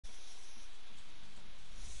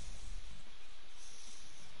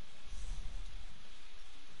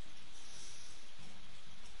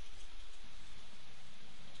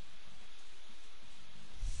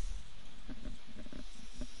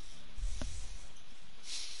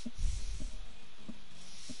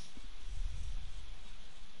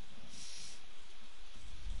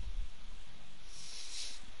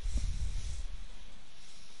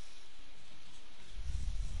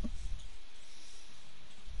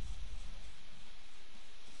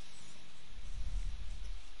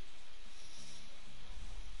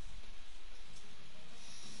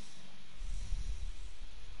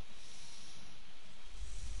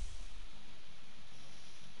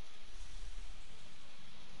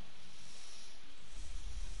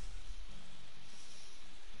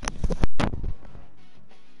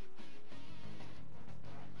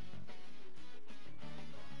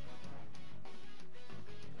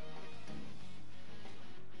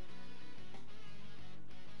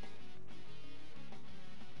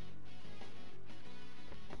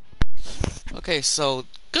Okay, so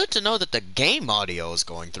good to know that the game audio is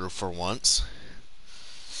going through for once.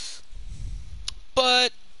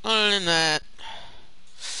 But other than that,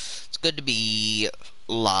 it's good to be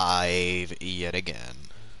live yet again.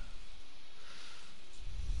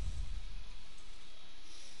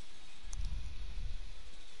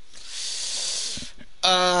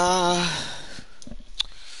 Uh,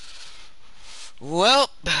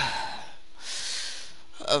 well,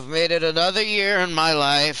 I've made it another year in my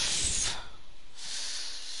life,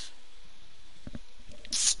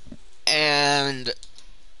 and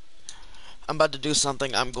I'm about to do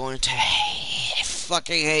something I'm going to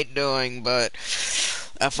fucking hate doing, but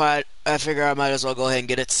I figure I might as well go ahead and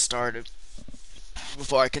get it started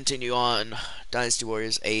before I continue on Dynasty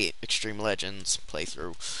Warriors 8 Extreme Legends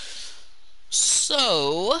playthrough.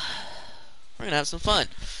 So, we're gonna have some fun.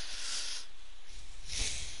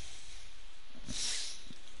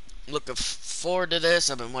 Looking forward to this.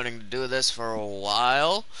 I've been wanting to do this for a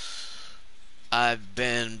while. I've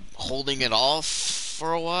been holding it off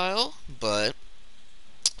for a while, but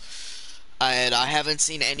I haven't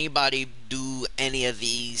seen anybody do any of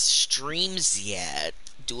these streams yet,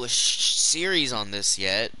 do a series on this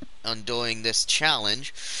yet, on doing this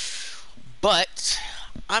challenge. But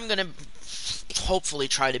I'm gonna hopefully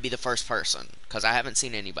try to be the first person, because I haven't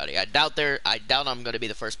seen anybody. I doubt I'm gonna be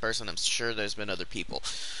the first person. I'm sure there's been other people,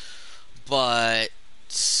 but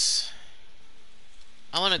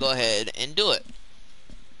I want to go ahead and do it.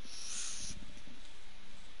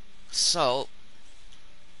 So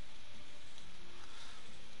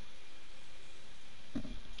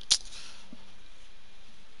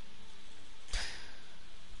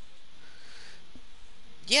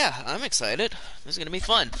yeah, I'm excited. This is gonna be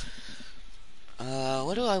fun.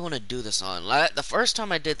 What do I want to do this on? The first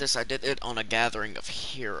time I did this, I did it on a gathering of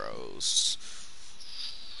heroes.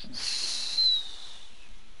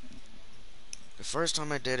 The first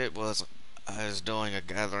time I did it was I was doing a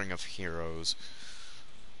gathering of heroes.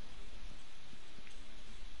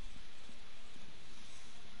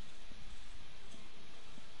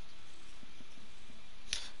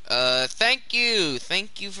 Thank you!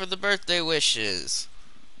 Thank you for the birthday wishes.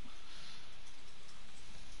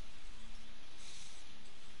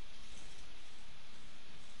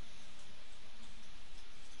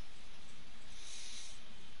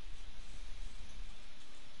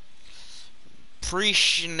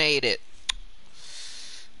 Appreciate it.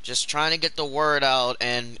 Just trying to get the word out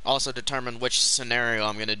and also determine which scenario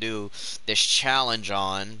I'm gonna do this challenge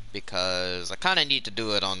on, because I kind of need to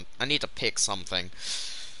do it on. I need to pick something.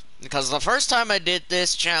 Because the first time I did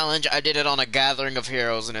this challenge, I did it on a gathering of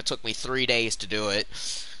heroes, and it took me 3 days to do it.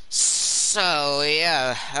 So,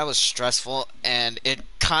 yeah, that was stressful, and it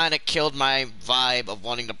kind of killed my vibe of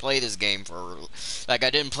wanting to play this game for... Like, I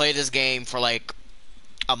didn't play this game for, like,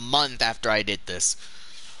 a month after I did this.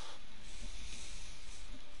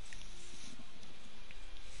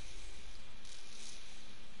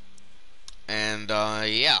 And,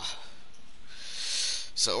 yeah.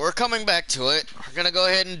 So we're coming back to it. We're gonna go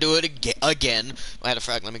ahead and do it again. Matter of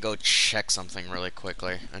fact, let me go check something really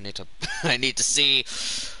quickly. I need to I need to see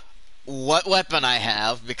what weapon I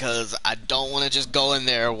have, because I don't want to just go in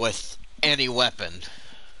there with any weapon.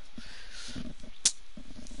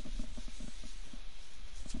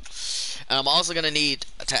 And I'm also gonna need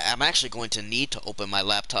to. I'm actually going to need to open my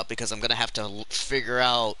laptop, because I'm gonna have to figure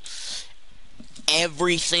out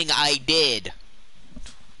everything I did,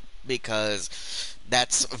 because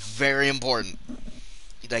that's very important.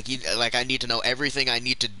 Like I need to know everything I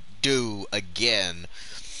need to do again.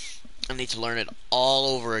 I need to learn it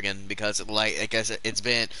all over again, because like I said,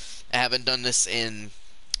 I haven't done this in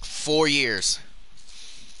 4 years.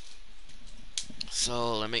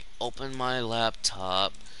 So let me open my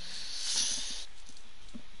laptop.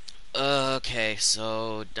 Okay,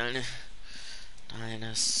 so Dynasty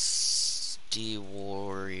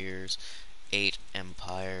Warriors, 8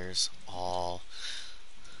 Empires, all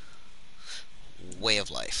way of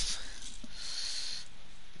life.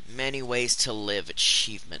 Many ways to live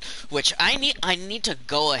achievement, which I need to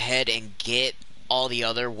go ahead and get all the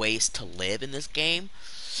other ways to live in this game.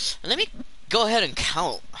 And let me go ahead and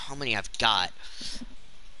count how many I've got.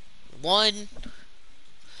 1,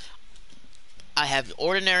 I have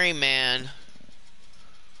ordinary man.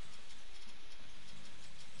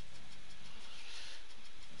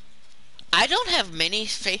 I don't have many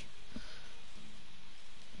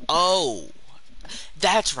Oh,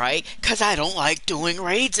 that's right, because I don't like doing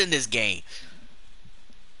raids in this game.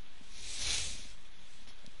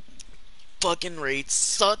 Fucking raids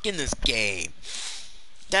suck in this game.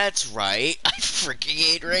 That's right, I freaking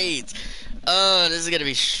hate raids. Oh, this is gonna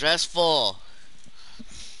be stressful.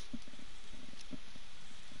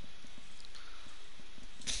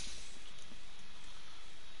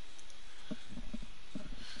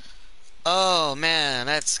 Oh man,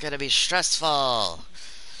 that's gonna be stressful.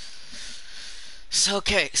 So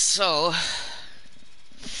okay, so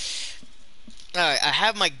alright, I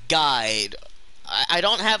have my guide. I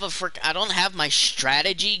don't have I don't have my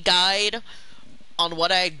strategy guide on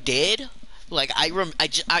what I did. Like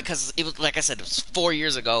because it was like I said, it was 4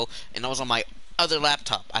 years ago, and I was on my other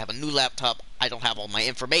laptop. I have a new laptop. I don't have all my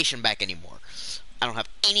information back anymore. I don't have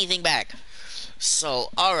anything back. So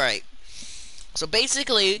all right. So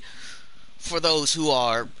basically, for those who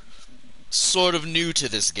are sort of new to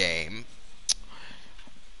this game,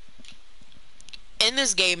 in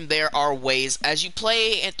this game there are ways as you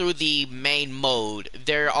play it through the main mode.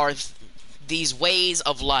 There are these ways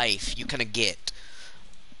of life you can get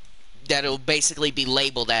that'll basically be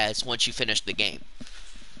labeled as once you finish the game.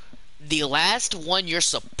 The last one you're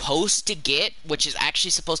supposed to get, which is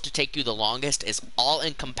actually supposed to take you the longest, is all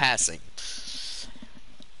encompassing.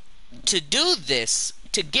 To do this,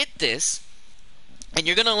 to get this, and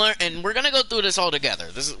you're gonna learn, and we're gonna go through this all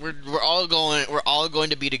together. This is we're all going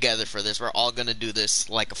to be together for this. We're all gonna do this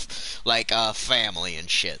like a family and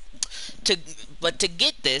shit. But to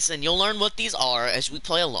get this, and you'll learn what these are as we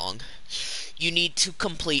play along. You need to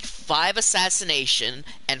complete 5 assassination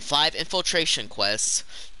and 5 infiltration quests,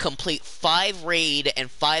 complete 5 raid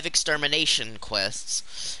and 5 extermination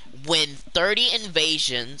quests, win 30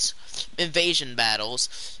 invasion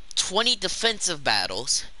battles, 20 defensive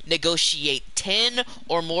battles, negotiate 10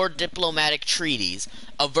 or more diplomatic treaties,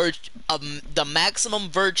 the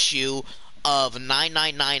maximum virtue of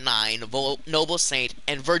 9999 Noble Saint,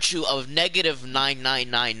 and virtue of negative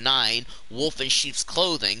 9999 Wolf in Sheep's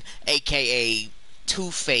Clothing, aka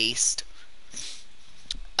Two-Faced.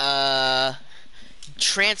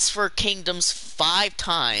 Transfer kingdoms 5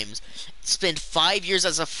 times, spend 5 years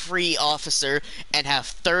as a free officer, and have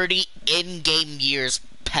 30 in-game years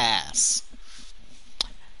pass.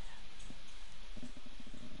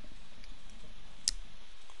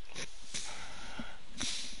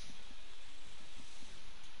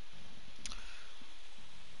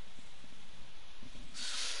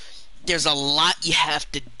 There's a lot you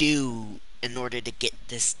have to do in order to get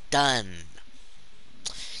this done.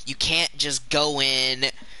 You can't just go in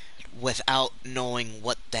without knowing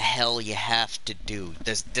what the hell you have to do.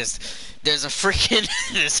 There's a freaking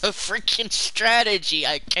there's a freaking strategy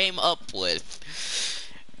I came up with,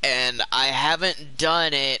 and I haven't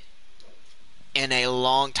done it in a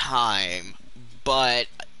long time. But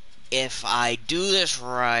if I do this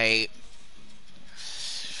right,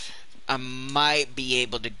 I might be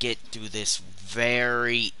able to get through this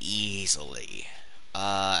very easily.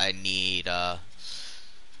 I need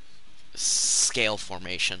scale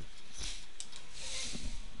formation,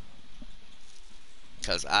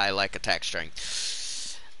 because I like attack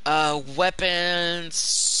strength.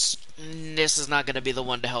 Weapons. This is not going to be the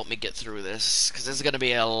one to help me get through this, because this is going to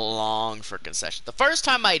be a long freaking session. The first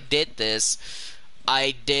time I did this,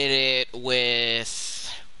 I did it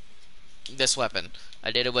with this weapon. I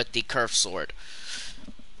did it with the curved sword,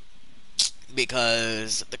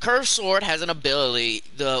 because the curved sword has an ability.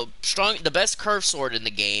 The best curved sword in the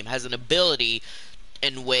game has an ability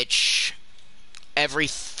in which every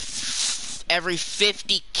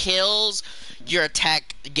 50 kills, your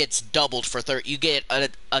attack gets doubled for 30. You get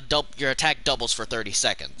your attack doubles for 30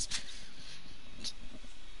 seconds,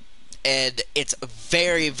 and it's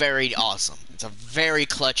very, very awesome. It's a very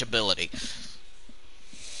clutch ability.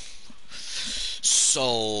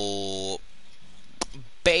 So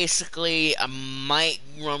basically, I might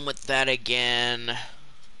run with that again.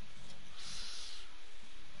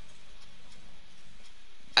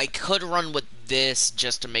 I could run with this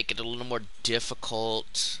just to make it a little more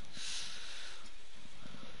difficult.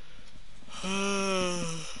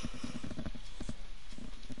 I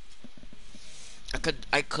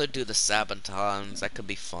could do the Sabotons. That could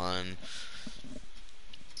be fun.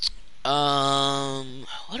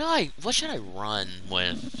 What should I run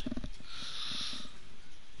with?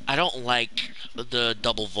 I don't like the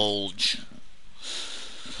double Volge.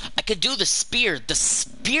 I could do the spear. The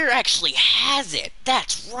spear actually has it.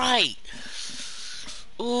 That's right.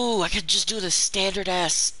 Ooh, I could just do the standard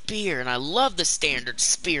ass spear, and I love the standard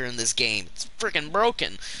spear in this game. It's freaking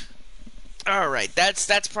broken. Alright,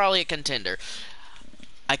 that's probably a contender.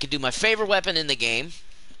 I could do my favorite weapon in the game,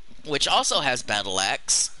 which also has Battle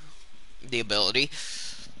Axe. The ability.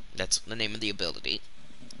 That's the name of the ability.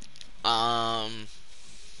 I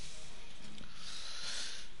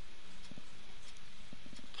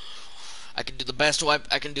can do the best weapon.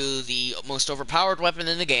 I can do the most overpowered weapon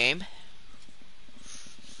in the game,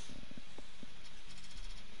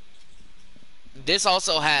 This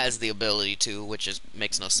also has the ability to, which is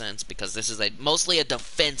makes no sense because this is a mostly a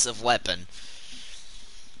defensive weapon.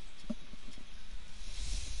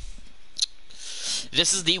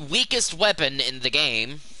 This is the weakest weapon in the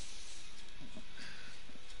game.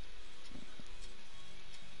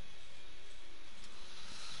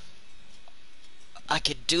 I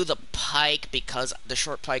could do the pike because the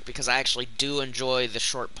short pike because I actually do enjoy the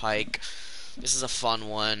short pike. This is a fun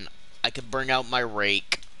one. I could bring out my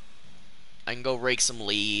rake. I can go rake some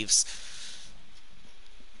leaves.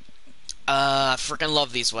 I freaking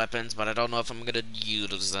love these weapons, but I don't know if I'm gonna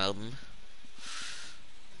use them.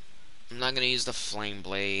 I'm not gonna use the flame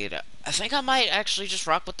blade. I think I might actually just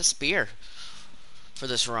rock with the spear for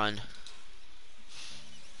this run.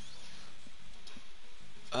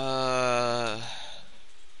 I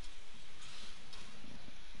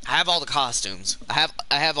have all the costumes. I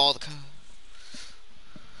have all the.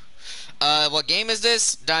 What game is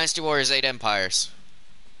this? Dynasty Warriors 8 Empires.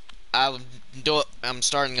 I'm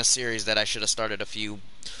starting a series that I should have started a few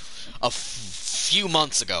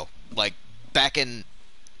months ago, like back in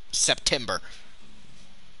September.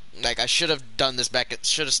 Like I should have done this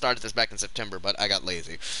should have started this back in September, but I got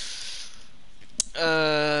lazy.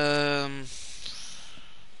 I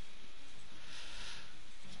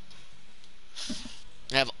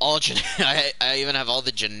have all I even have all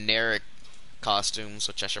the generic costumes,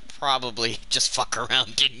 which I should probably just fuck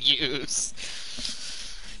around and use.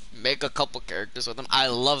 Make a couple characters with them. I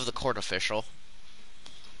love the court official.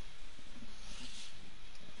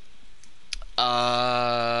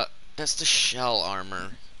 That's the shell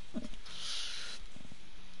armor.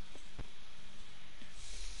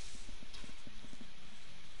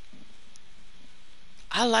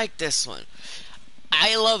 I like this one.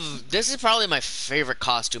 This is probably my favorite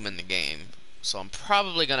costume in the game, so I'm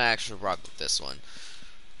probably gonna actually rock with this one.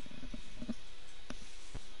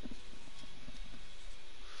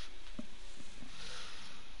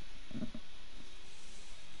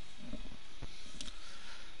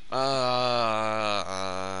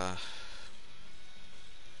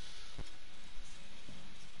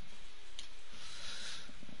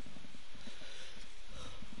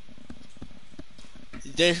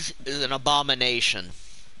 This is an abomination.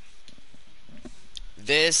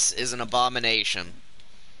 This is an abomination.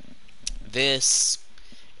 This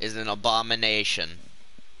is an abomination.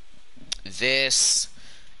 This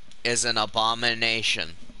is an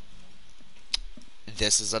abomination.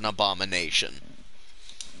 This is an abomination.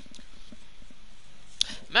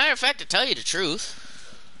 Matter of fact, to tell you the truth,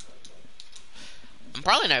 I'm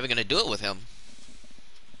probably not even going to do it with him.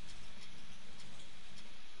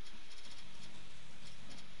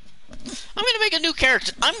 I'm going to make a new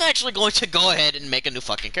character. I'm actually going to go ahead and make a new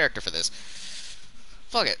fucking character for this.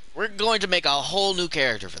 Fuck it. We're going to make a whole new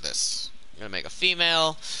character for this. I'm going to make a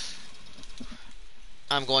female.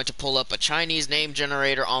 I'm going to pull up a Chinese name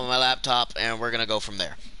generator on my laptop, and we're going to go from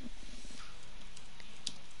there.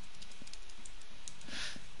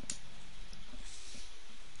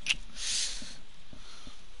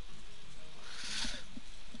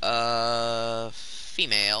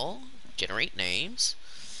 Female. Generate names.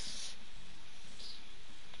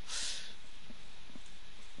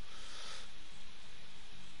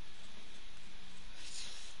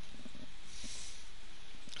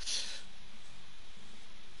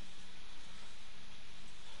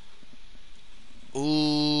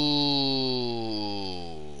 Ooh,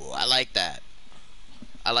 I like that.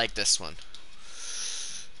 I like this one.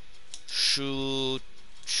 Shu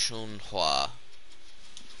Chunhua.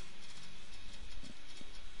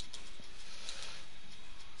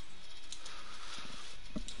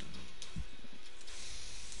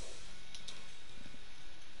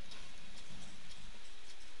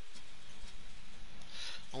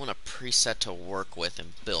 I want a preset to work with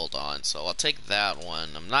and build on, so I'll take that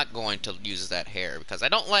one. I'm not going to use that hair because I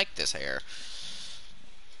don't like this hair.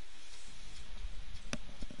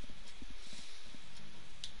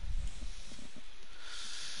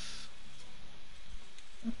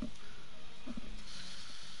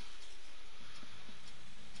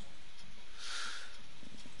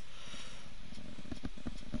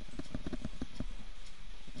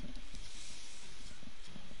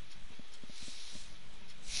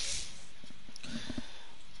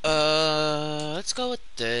 Let's go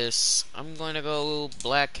with this. I'm going to go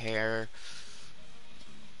black hair.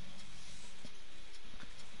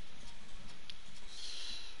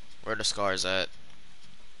 Where are the scars at?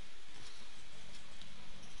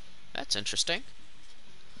 That's interesting.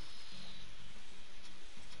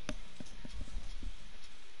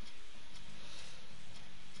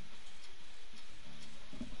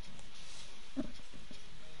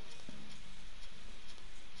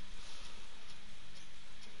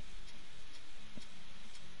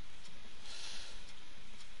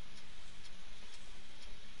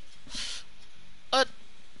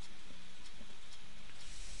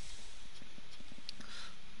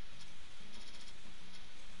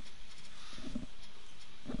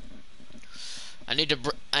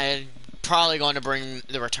 I'm probably going to bring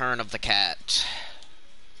the return of the cat.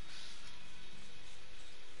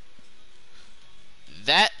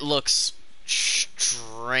 That looks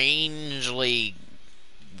strangely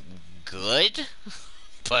good,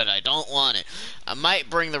 but I don't want it. I might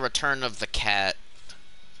bring the return of the cat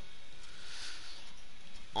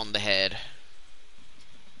on the head.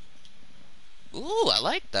 Ooh, I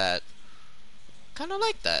like that. Kind of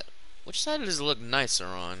like that. Which side does it look nicer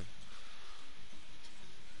on?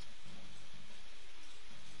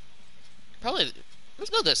 Probably, let's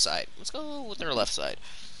go this side. Let's go with our left side.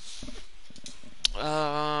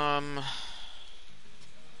 Um...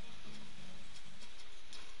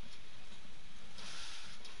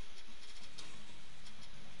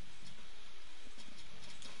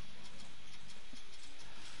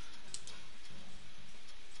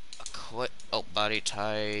 Oh, body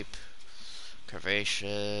type.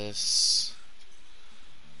 Curvaceous.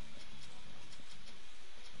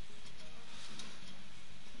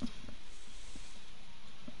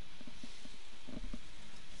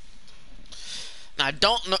 Now, I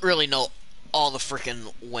don't really know all the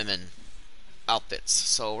freaking women outfits,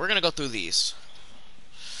 so we're gonna go through these.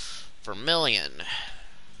 Vermilion.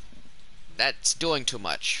 That's doing too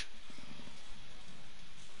much.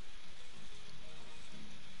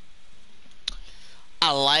 I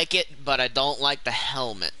like it, but I don't like the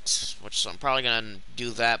helmet, which so I'm probably gonna do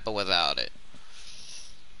that, but without it.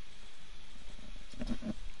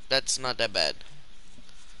 That's not that bad.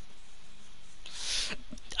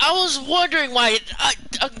 I was wondering why.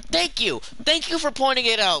 Thank you for pointing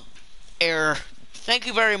it out, Error. Thank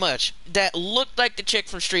you very much. That looked like the chick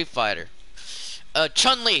from Street Fighter.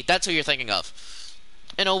 Chun-Li. That's who you're thinking of.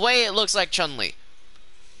 In a way, it looks like Chun-Li.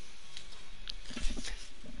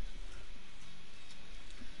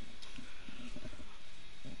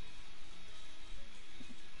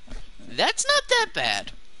 That's not that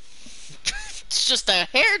bad. It's just the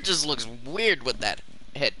hair just looks weird with that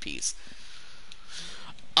headpiece.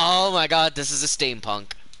 Oh my god, this is a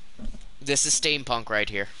steampunk. This is steampunk right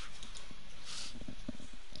here.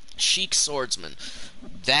 Chic swordsman.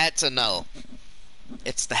 That's a no.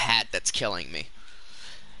 It's the hat that's killing me.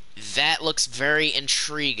 That looks very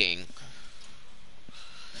intriguing.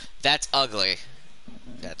 That's ugly.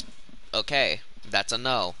 That's okay. That's a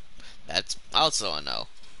no. That's also a no.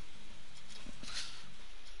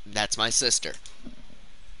 That's my sister.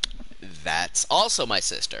 That's also my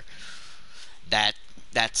sister.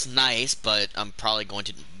 That's nice, but I'm probably going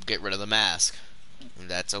to get rid of the mask.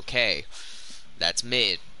 That's okay. That's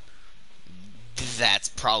mid. That's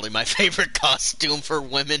probably my favorite costume for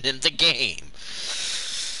women in the game.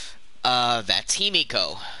 That's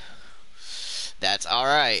Himiko. That's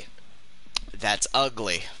alright. That's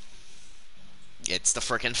ugly. It's the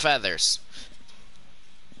frickin' feathers.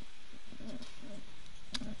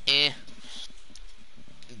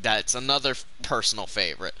 That's another personal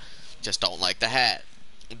favorite. Just don't like the hat.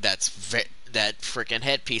 That frickin'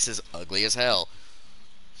 headpiece is ugly as hell.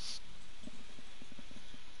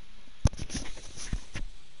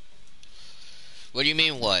 What do you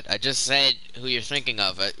mean what? I just said who you're thinking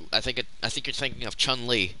of. I think you're thinking of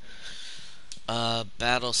Chun-Li.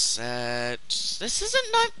 Battle set. This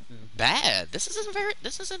isn't not bad. This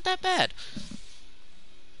isn't that bad.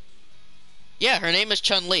 Yeah, her name is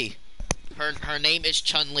Chun-Li. Her name is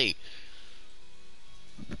Chun-Li.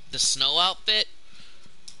 The snow outfit.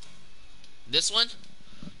 This one.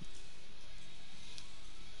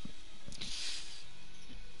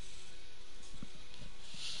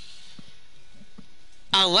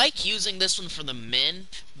 I like using this one for the men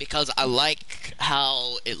because I like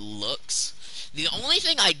how it looks. The only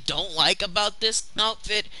thing I don't like about this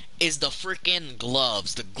outfit is the freaking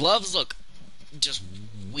gloves. The gloves look just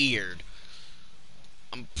weird.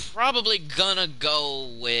 I'm probably gonna go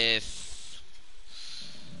with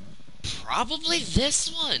probably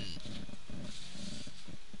this one.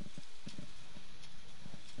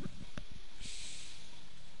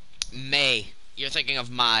 May. You're thinking of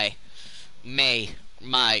May.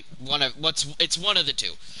 It's one of the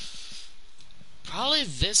two. Probably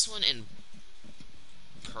this one in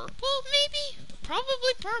purple, maybe?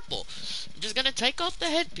 Probably purple. I'm just gonna take off the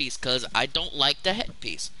headpiece because I don't like the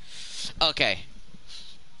headpiece. Okay.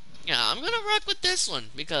 Yeah, I'm gonna rock with this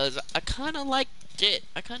one because I kinda liked it.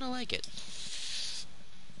 I kinda like it.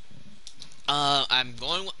 I'm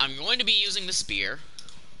going to be using the spear.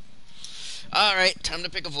 Alright, time to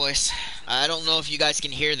pick a voice. I don't know if you guys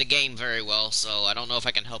can hear the game very well, so I don't know if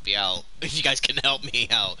I can help you out. If you guys can help me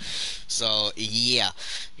out. So, yeah.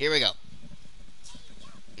 Here we go.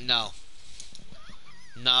 No.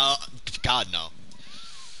 No. God, no.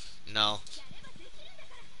 No.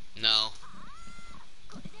 No.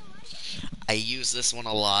 I use this one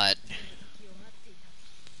a lot.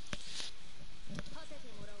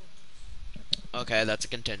 Okay, that's a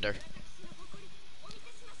contender.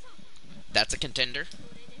 That's a contender.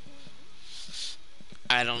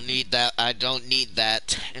 I don't need that. I don't need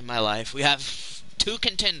that in my life. We have 2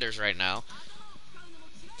 contenders right now.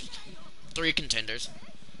 3 contenders.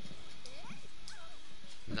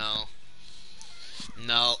 No.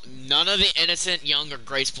 No. None of the innocent, young, or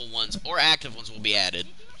graceful ones, or active ones will be added.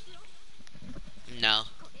 No.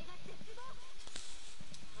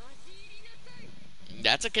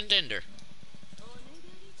 That's a contender.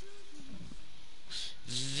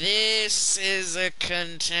 This is a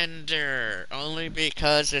contender. Only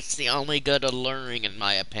because it's the only good alluring, in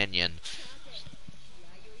my opinion.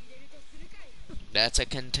 That's a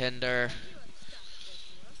contender.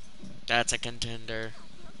 That's a contender.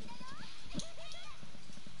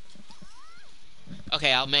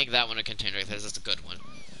 Okay, I'll make that one a contender because it's a good one.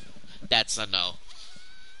 That's a no.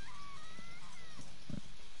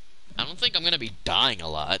 I don't think I'm gonna be dying a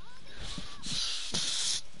lot.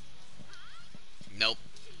 Nope.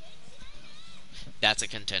 That's a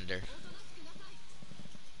contender.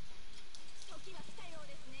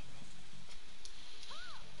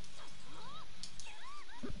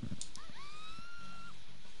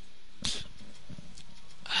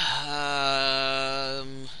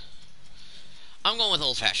 I'm going with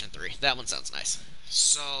Old Fashioned 3. That one sounds nice.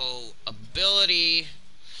 So, ability.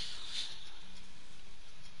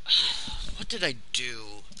 What did I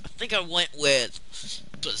do? I think I went with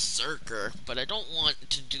Berserker, but I don't want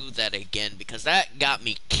to do that again because that got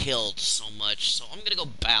me killed so much. So I'm gonna go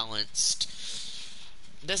balanced.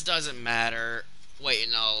 This doesn't matter. Wait,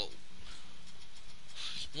 no.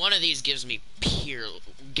 One of these gives me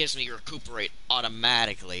recuperate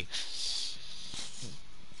automatically.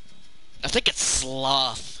 I think it's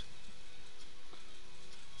Sloth.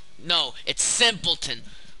 No, it's Simpleton.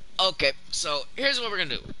 Okay, so here's what we're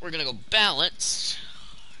gonna do. We're gonna go balanced.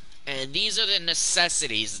 And these are the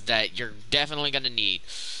necessities that you're definitely gonna need.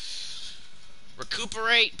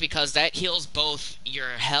 Recuperate, because that heals both your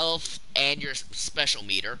health and your special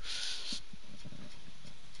meter.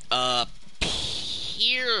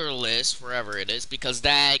 Peerless, wherever it is, because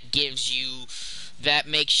that gives you, that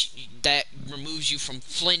removes you from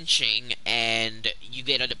flinching, and you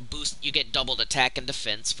get a boost, you get doubled attack and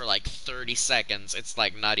defense for like 30 seconds. It's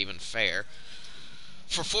like not even fair.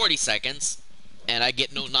 For 40 seconds, and I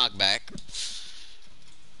get no knockback.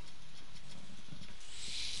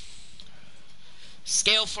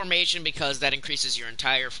 Scale formation, because that increases your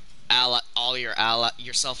entire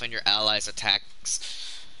yourself and your allies' attacks.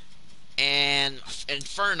 And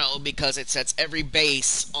Inferno, because it sets every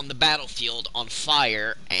base on the battlefield on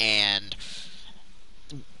fire, and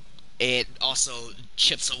it also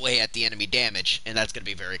chips away at the enemy damage, and that's going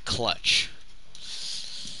to be very clutch.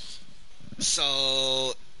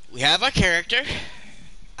 So, we have our character.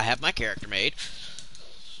 I have my character made.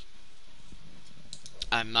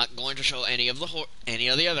 I'm not going to show any of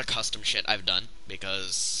the other custom shit I've done,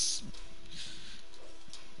 because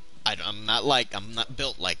I'm not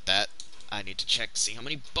built like that. I need to check to see how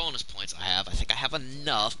many bonus points I have. I think I have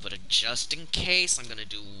enough, but just in case, I'm gonna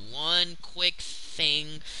do one quick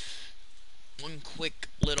thing, one quick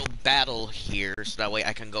little battle here, so that way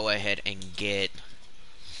I can go ahead and get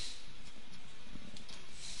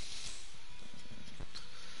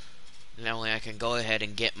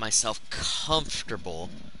myself comfortable.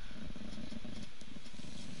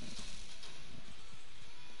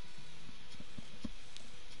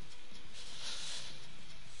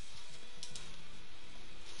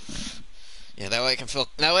 Yeah, that way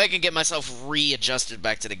I can get myself readjusted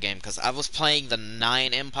back to the game, because I was playing the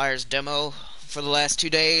 9 Empires demo for the last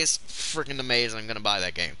 2 days. Freaking amazing. I'm gonna buy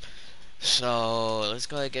that game. So, let's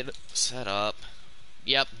go ahead and get it set up.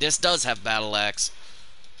 Yep, this does have Battle Axe.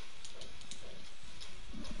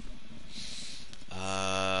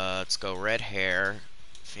 Let's go Red Hair,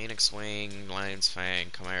 Phoenix Wing, Lion's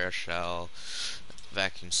Fang, Chimera Shell,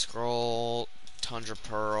 Vacuum Scroll, Tundra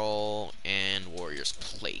Pearl, and Warrior's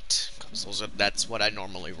Plate. That's what I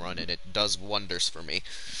normally run, and it does wonders for me.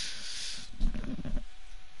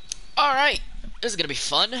 Alright, this is gonna be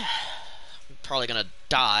fun. I'm probably gonna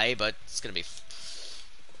die, but it's gonna be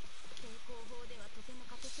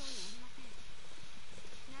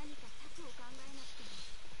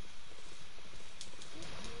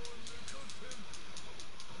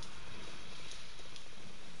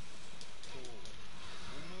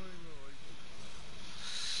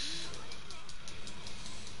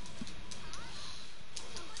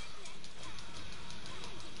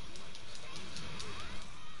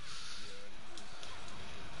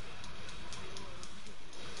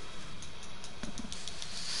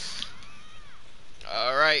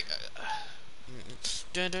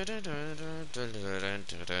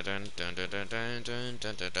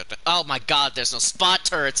Oh my god, there's no spot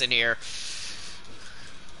turrets in here.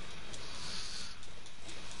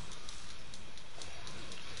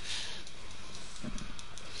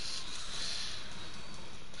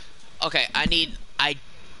 Okay, I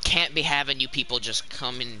can't be having you people just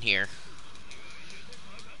come in here.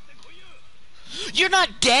 You're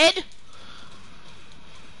not dead?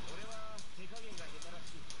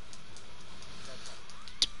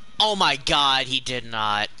 Oh my god, he did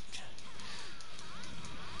not.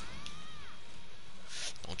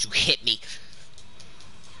 Don't you hit me.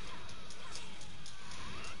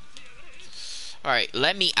 Alright,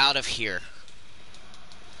 let me out of here.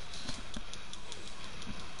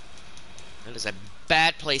 That is a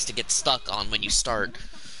bad place to get stuck on when you start.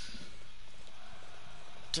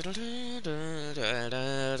 Come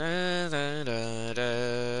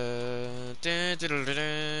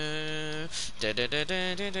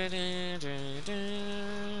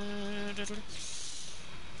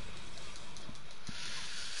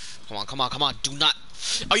on, come on, come on. Do not.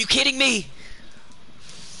 Are you kidding me?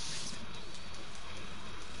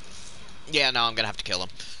 Yeah, no, I'm gonna have to kill him.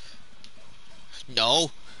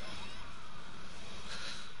 No.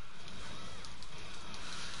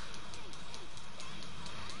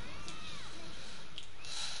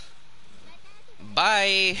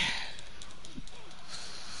 Bye.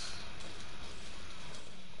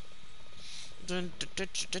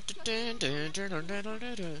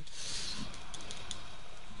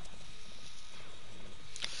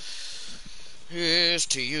 Here's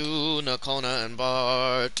to you, Nakona and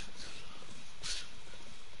Bart.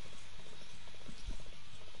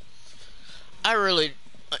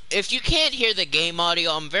 If you can't hear the game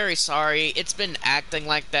audio, I'm very sorry. It's been acting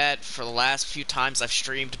like that for the last few times I've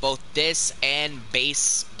streamed both this and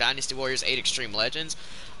base Dynasty Warriors 8 Extreme Legends.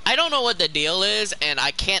 I don't know what the deal is, and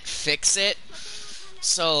I can't fix it.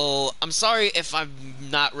 So, I'm sorry if I'm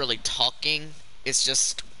not really talking. It's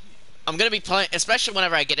just, I'm going to be playing, especially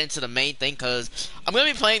whenever I get into the main thing, because I'm going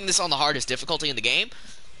to be playing this on the hardest difficulty in the game.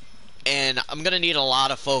 And I'm going to need a lot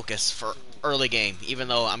of focus for early game, even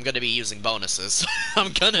though I'm going to be using bonuses.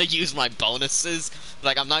 I'm going to use my bonuses.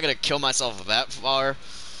 Like, I'm not going to kill myself that far.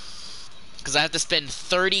 Because I have to spend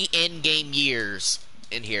 30 in-game years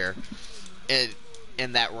in here.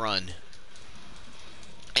 In that run.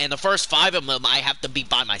 And the first 5 of them I have to be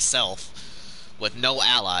by myself. With no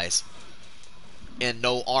allies. And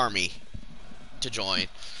no army to join.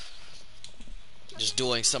 Just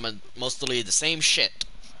doing mostly the same shit.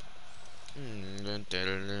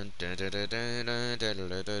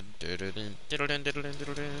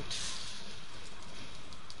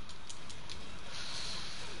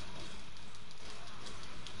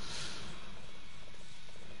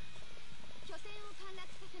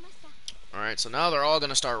 Alright, so now they're all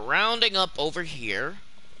gonna start rounding up over here.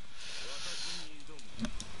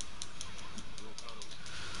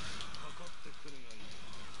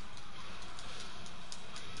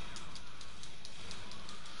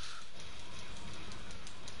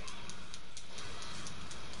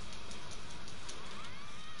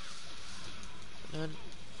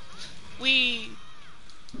 We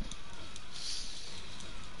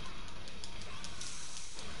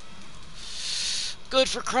good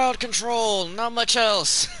for crowd control, not much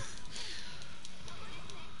else.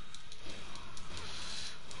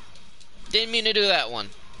 Didn't mean to do that one.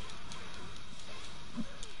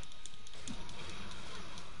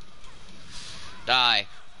 Die.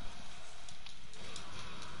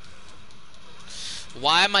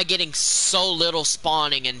 Why am I getting so little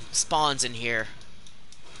spawns in here?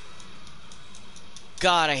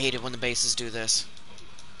 God, I hate it when the bases do this.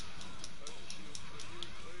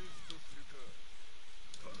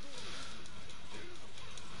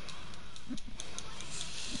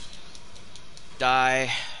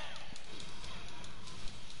 Die.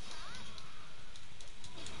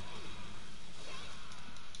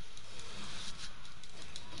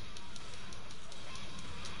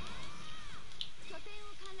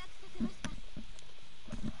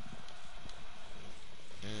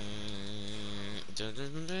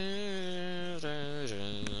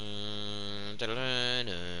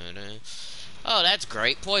 Oh, that's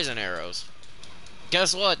great. Poison arrows.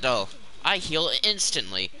 Guess what, though? I heal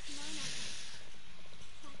instantly.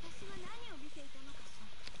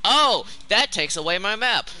 Oh, that takes away my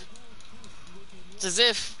map. It's as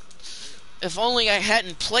if only I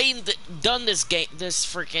hadn't done this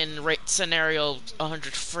freaking scenario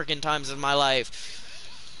 100 freaking times in my life.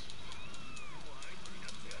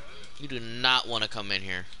 You do not want to come in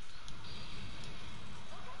here.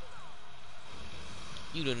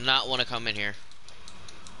 You do not want to come in here.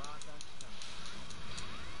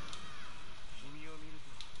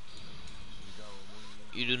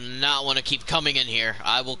 You do not want to keep coming in here.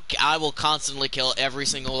 I will constantly kill every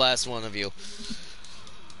single last one of you.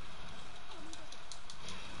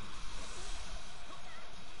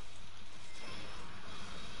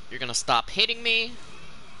 You're gonna stop hitting me.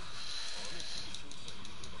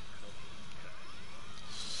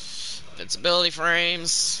 Invincibility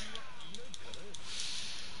frames.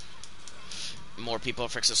 More people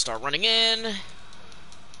fixing to start running in.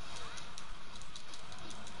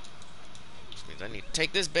 Which means I need to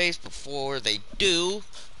take this base before they do.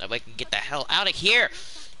 That way I can get the hell out of here.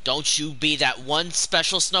 Don't you be that one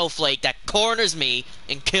special snowflake that corners me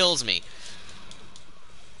and kills me.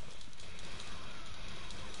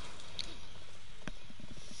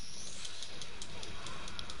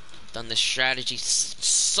 Done this strategy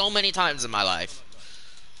so many times in my life.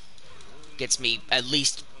 Gets me at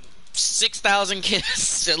least 6,000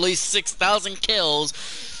 kills, at least 6,000 kills,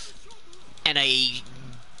 and a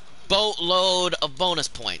boatload of bonus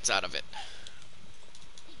points out of it.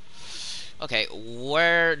 Okay,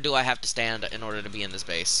 where do I have to stand in order to be in this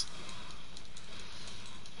base?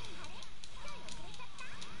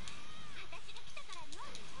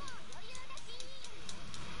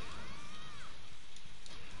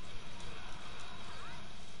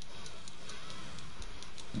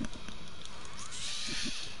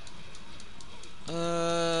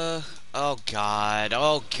 Oh god,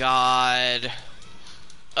 oh god.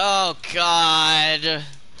 Oh god.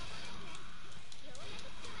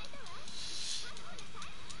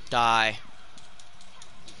 Die.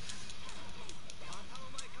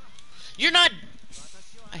 You're not...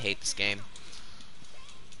 I hate this game.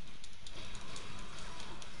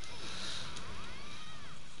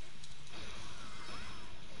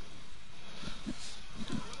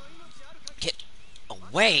 Get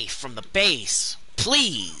away from the base,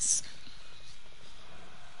 please.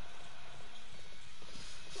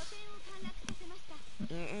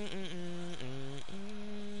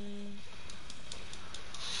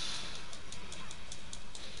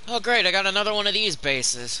 Oh great, I got another one of these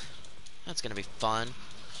bases. That's gonna be fun.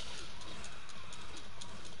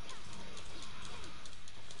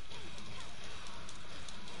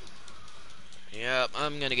 Yep,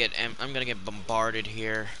 I'm gonna get bombarded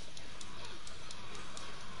here.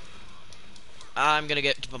 I'm gonna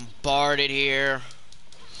get bombarded here.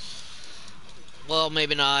 Well,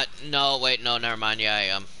 maybe not. No, wait, no, never mind. Yeah, I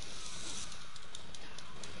am.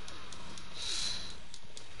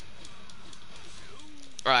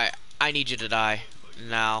 Right, I need you to die.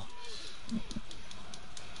 Now.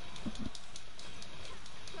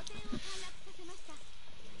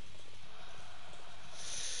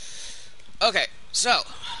 Okay, so,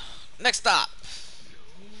 next stop.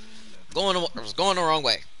 I was going the wrong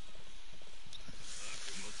way.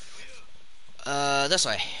 This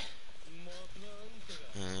way.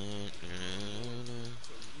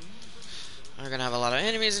 We're gonna have a lot of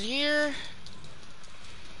enemies in here.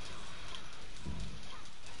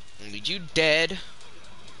 Need you dead.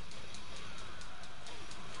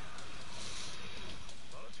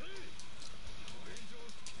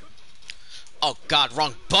 Oh god,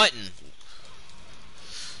 wrong button.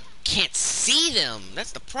 Can't see them.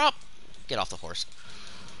 That's the problem. Get off the horse.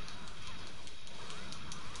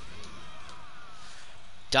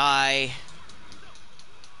 Die.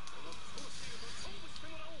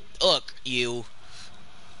 Look, you.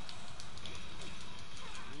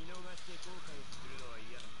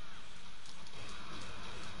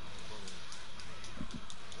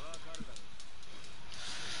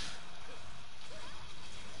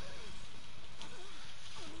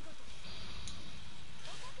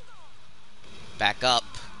 Back up.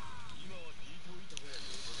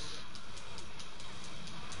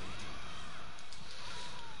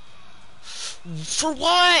 For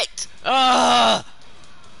what?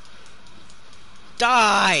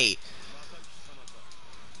 Die!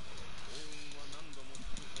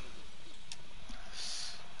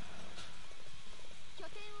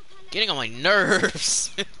 Getting on my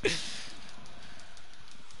nerves.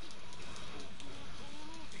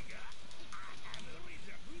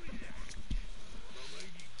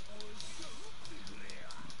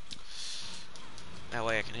 That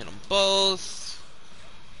way I can hit them both.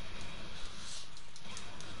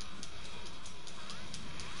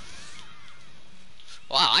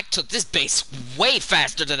 Wow, I took this base way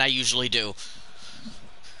faster than I usually do.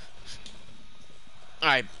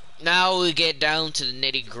 Alright, now we get down to the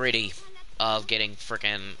nitty gritty of getting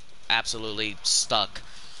frickin' absolutely stuck.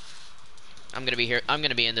 I'm gonna be here. I'm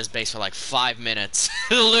gonna be in this base for like 5 minutes.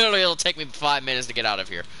 Literally, it'll take me 5 minutes to get out of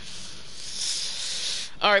here.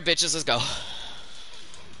 Alright, bitches, let's go.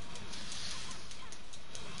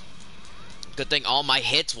 Good thing all my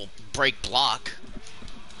hits will break block.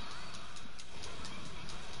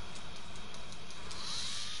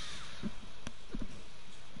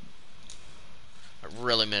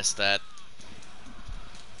 really missed that.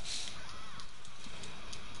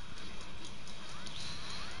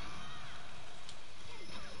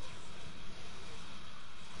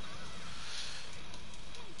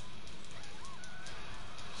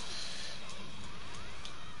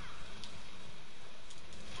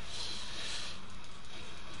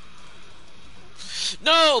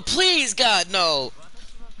 No, please, God, no.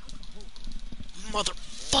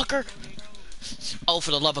 Motherfucker. Oh, for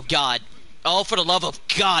the love of God. Oh, for the love of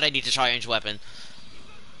God, I need to try a ranged weapon.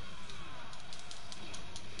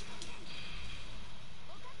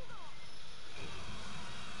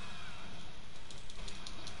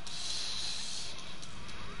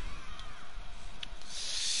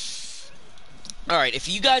 Alright, if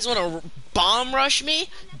you guys want to bomb rush me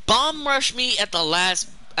at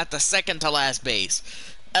the second to last base.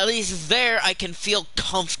 At least there I can feel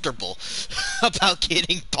comfortable about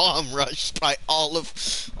getting bomb rushed by all of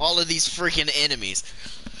these freaking enemies.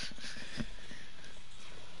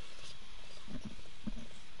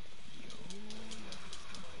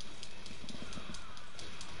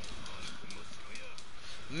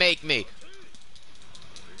 Make me.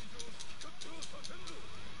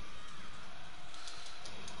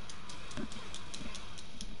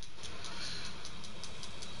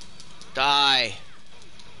 Die.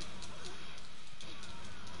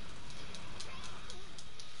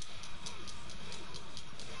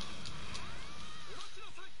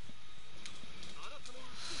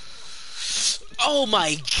 Oh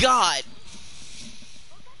my God.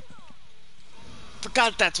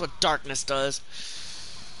 Forgot that's what darkness does.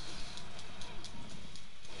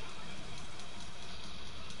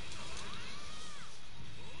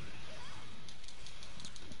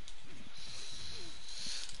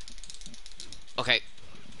 Okay.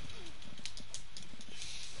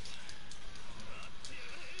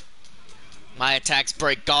 My attacks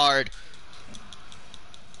break guard.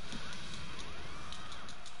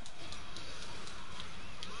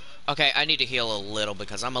 Okay, I need to heal a little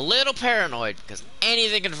because I'm a little paranoid because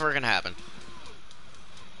anything can freaking happen.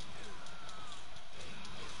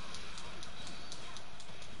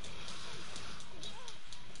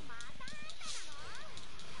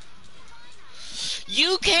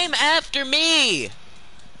 You came after me!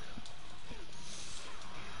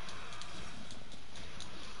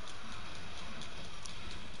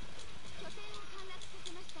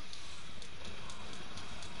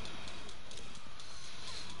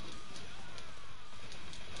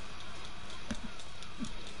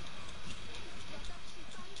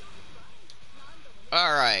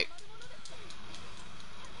 Alright.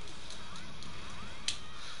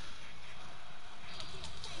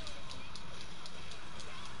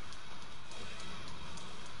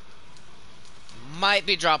 Might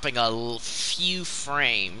be dropping a few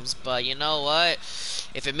frames, but you know what?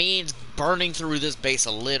 If it means burning through this base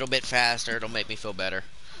a little bit faster, it'll make me feel better.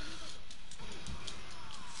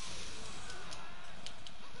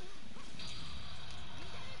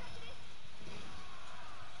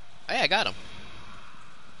 Hey, I got him.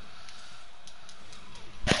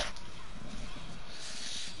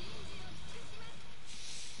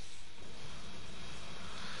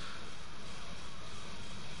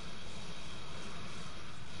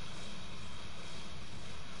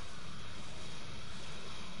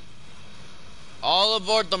 All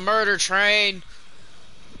aboard the murder train!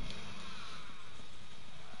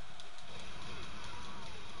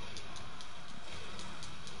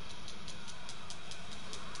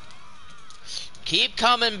 Keep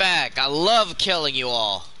coming back. I love killing you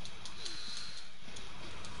all.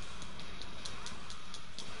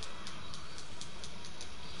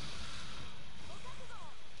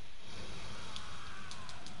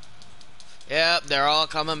 Yep, they're all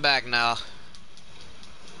coming back now.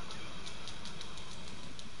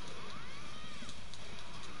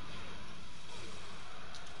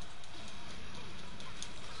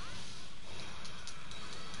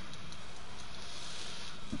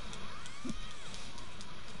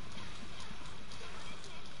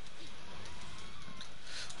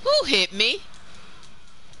 Who hit me?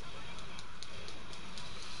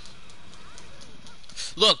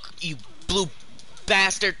 Look, you blue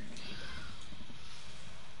bastard.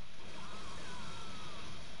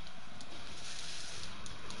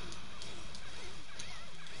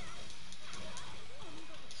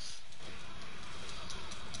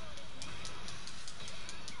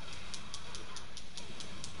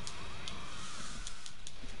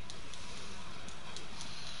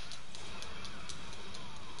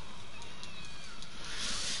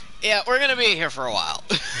 Yeah, we're gonna be here for a while.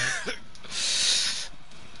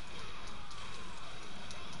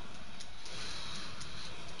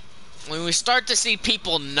 When we start to see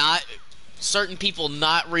people not certain people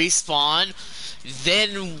not respawn,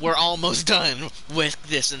 then we're almost done with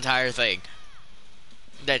this entire thing.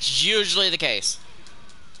 That's usually the case.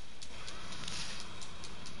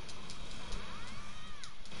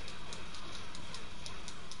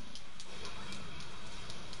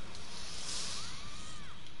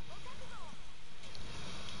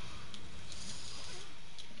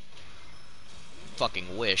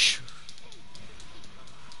 Fucking wish.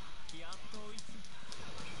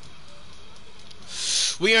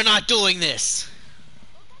 We are not doing this!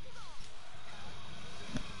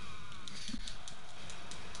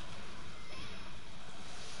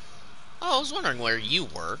 Oh, I was wondering where you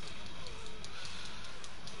were.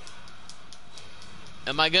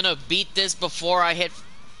 Am I gonna beat this before I hit...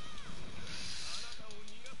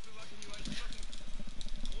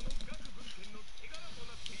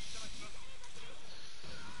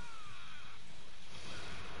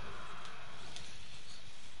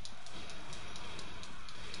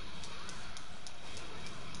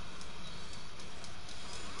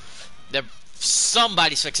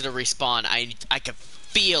 Somebody's fixing to respawn. I can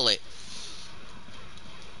feel it.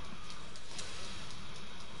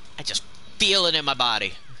 I just feel it in my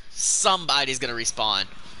body. Somebody's gonna respawn.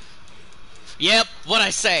 Yep, what I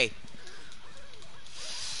say.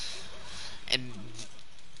 And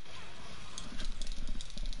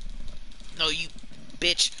no, you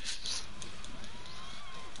bitch.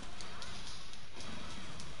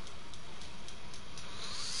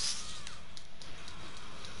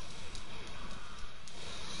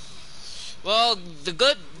 Well, the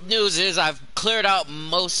good news is I've cleared out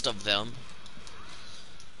most of them.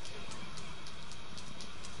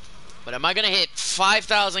 But am I gonna hit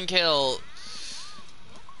 5,000 kill?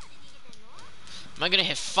 Am I gonna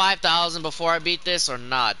hit 5,000 before I beat this or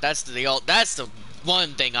not? That's the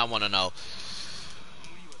one thing I want to know.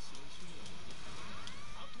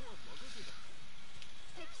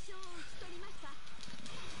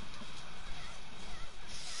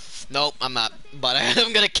 Nope, I'm not. But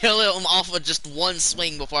I'm gonna kill him off with just one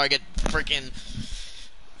swing before I get freaking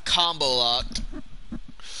combo locked.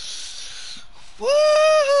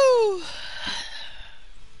 Woo!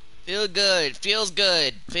 Feel good. Feels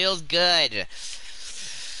good. Feels good.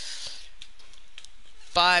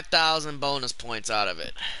 5,000 bonus points out of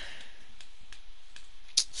it.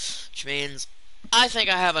 Which means I think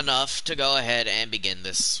I have enough to go ahead and begin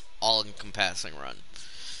this all-encompassing run.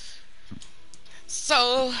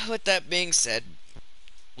 So, with that being said,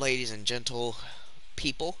 ladies and gentle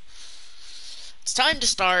people, it's time to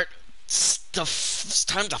start. It's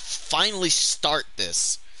time to finally start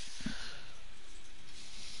this.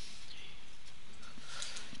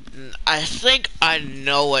 I think I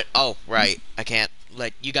know it. Oh, right. I can't.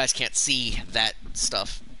 Like, you guys can't see that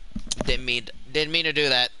stuff. Didn't mean to do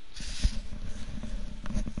that.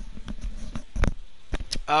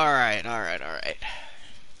 Alright.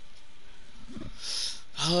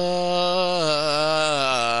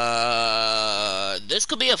 This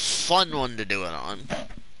could be a fun one to do it on.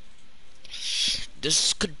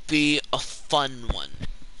 This could be a fun one.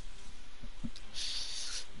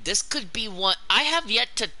 This could be one. I have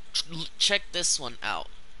yet to check this one out.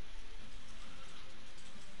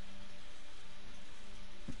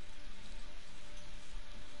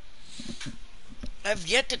 I've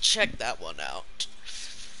yet to check that one out.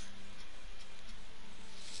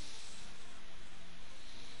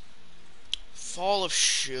 Fall of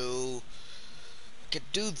Shoe. I could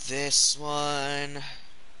do this one.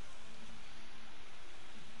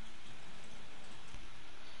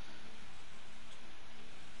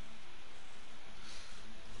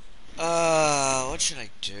 What should I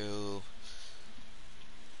do?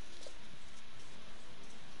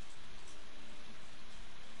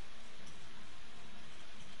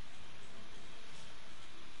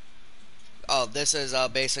 Oh, this is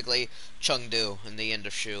basically Chengdu in the end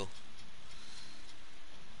of Shu.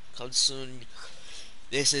 Comes soon.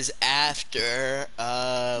 This is after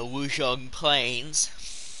Wuzhong Plains.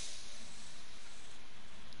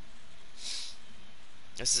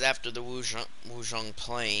 This is after the Wuzhong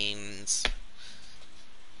Plains.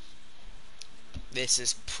 This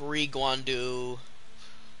is pre-Guandu.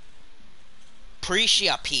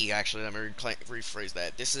 Pre-Xiapi, actually, let me rephrase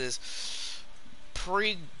that. This is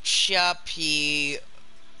pre-Xiapi,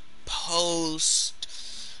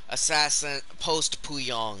 post-assassin,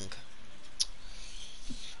 post-Puyong.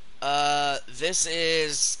 This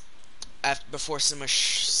is after, before Sima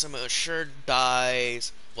Shi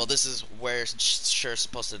dies. Well, this is where Shi's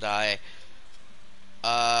supposed to die.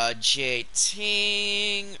 Jie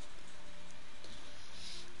Ting.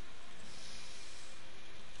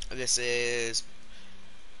 This is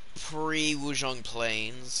pre-Wuzhong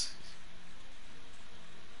Plains.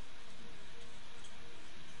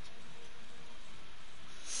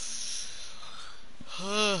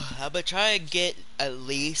 I'm gonna try to get at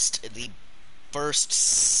least the first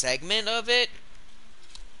segment of it.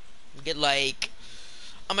 Get like,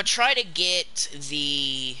 I'm gonna try to get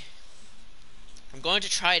the. I'm going to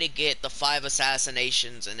try to get the 5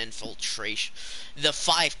 assassinations and infiltration, the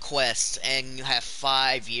 5 quests, and you have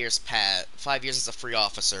 5 years 5 years as a free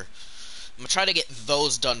officer. I'm gonna try to get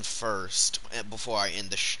those done first before I end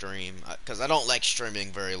the stream, because I don't like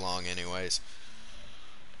streaming very long, anyways.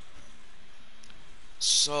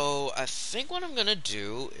 So I think what I'm gonna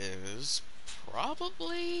do is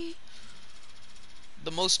probably the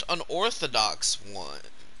most unorthodox one.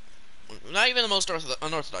 Not even the most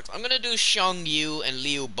unorthodox. I'm gonna do Xiang Yu and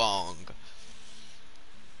Liu Bong.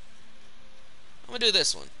 I'm gonna do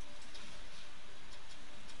this one.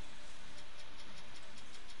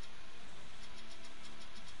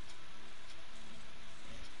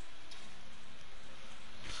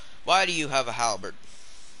 Why do you have a halberd?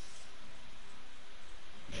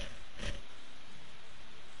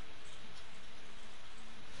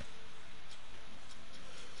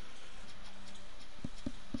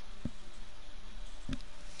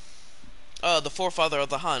 The forefather of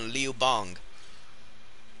the Han, Liu Bong.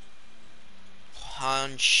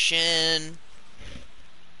 Han Shen,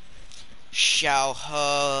 Xiao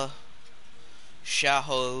He,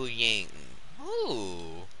 Xiao Ying.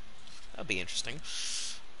 Ooh, that'd be interesting.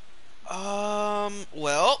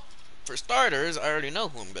 Well, for starters, I already know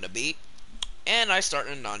who I'm gonna beat, and I start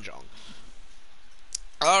in Nanjong.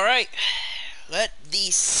 All right, let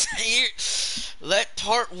let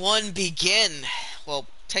part 1 begin. Well,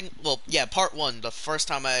 yeah, part 1. The first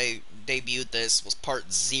time I debuted this was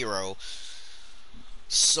part 0.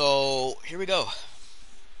 So here we go.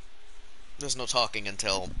 There's no talking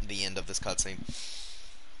until the end of this cutscene.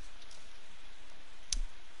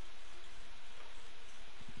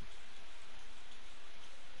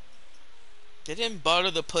 They didn't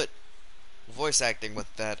bother to put voice acting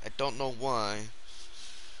with that. I don't know why.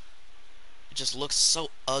 It just looks so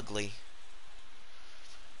ugly.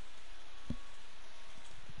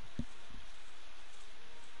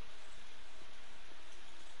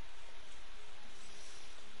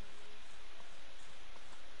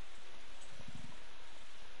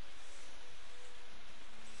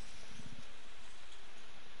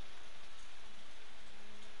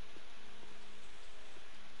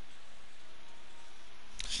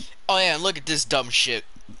 Oh yeah, and look at this dumb shit.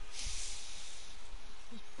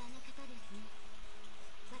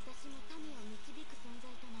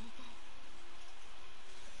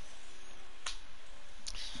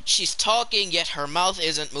 She's talking, yet her mouth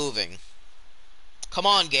isn't moving. Come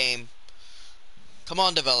on, game. Come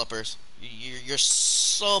on, developers. You're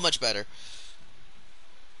so much better.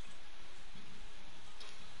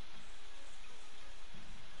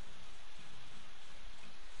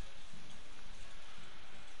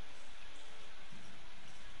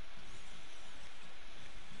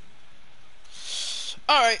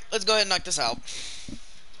 Alright, let's go ahead and knock this out.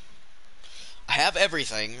 I have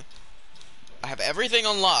everything. I have everything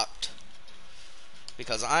unlocked.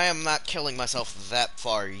 Because I am not killing myself that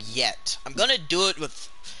far yet. I'm gonna do it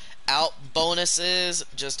without bonuses,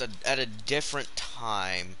 just at a different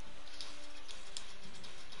time.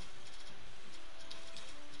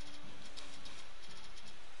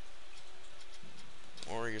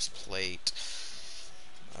 Warrior's Plate.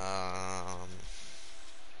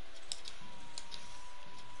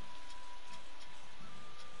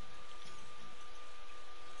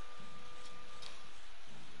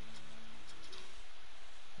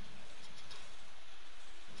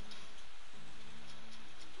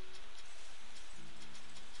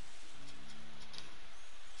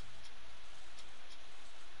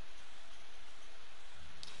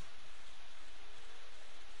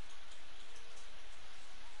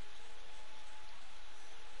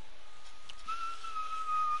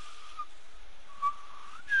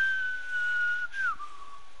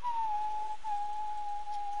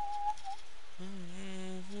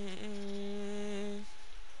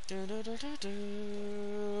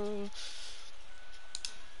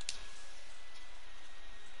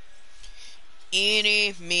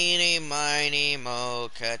 Eeny, meeny, miny, mo,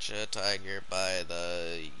 catch a tiger by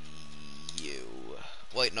the you.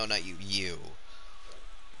 Wait, no, not you. You.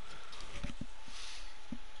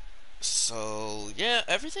 So, yeah,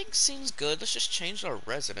 everything seems good. Let's just change our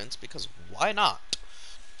residence, because why not?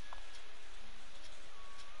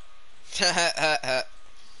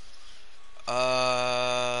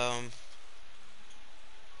 um,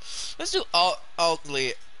 let's do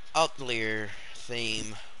outlier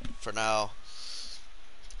theme for now.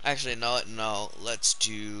 Actually, no. Let's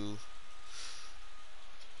do.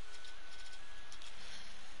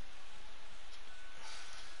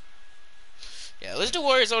 let's do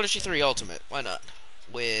Warriors Odyssey 3 Ultimate. Why not?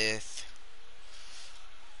 With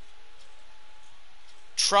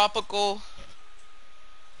Tropical.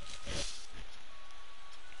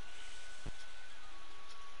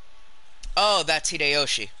 Oh, that's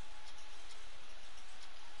Hideyoshi.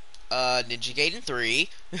 Ninja Gaiden 3.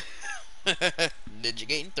 Ninja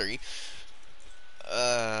Gaiden 3.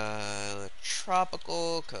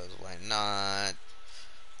 Tropical, cause why not?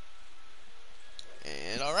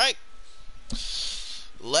 And alright.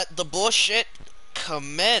 Let the bullshit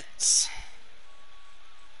commence.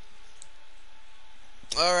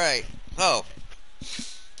 Alright. Oh.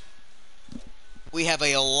 We have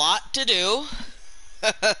a lot to do.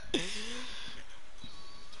 I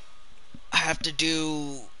have to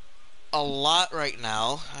do a lot right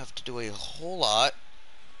now. I have to do a whole lot.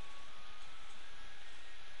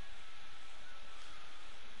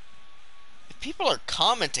 If people are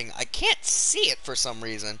commenting, I can't see it for some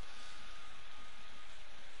reason.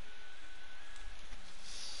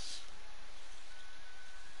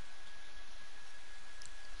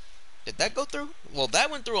 Did that go through? Well, that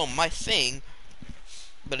went through on my thing.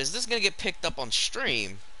 But is this gonna get picked up on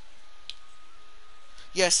stream?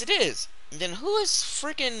 Yes, it is. Then who is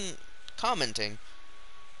freaking commenting?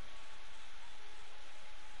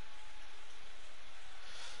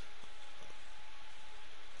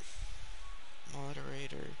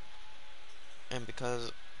 Moderator. And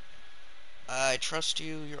because I trust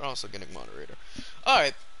you, you're also getting moderator.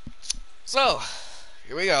 Alright. So,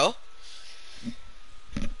 here we go.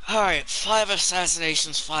 Alright, 5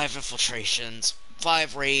 assassinations, 5 infiltrations,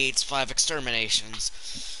 5 raids, 5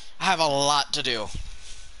 exterminations. I have a lot to do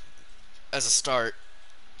as a start.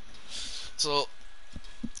 So,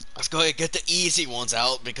 let's go ahead and get the easy ones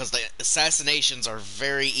out, because the assassinations are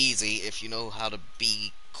very easy if you know how to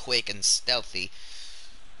be quick and stealthy.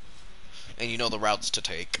 And you know the routes to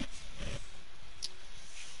take.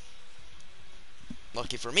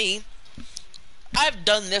 Lucky for me, I've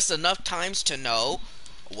done this enough times to know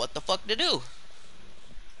what the fuck to do.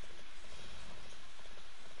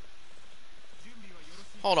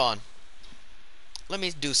 Hold on. Let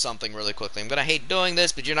me do something really quickly. I'm gonna hate doing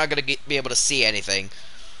this, but you're not gonna be able to see anything.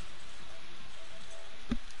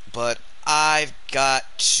 But I've got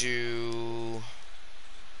to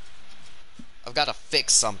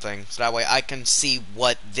fix something, so that way I can see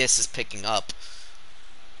what this is picking up.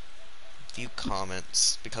 View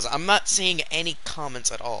comments, because I'm not seeing any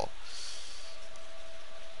comments at all.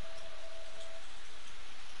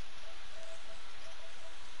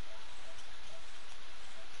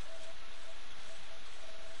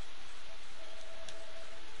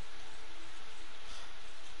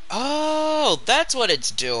 Oh, that's what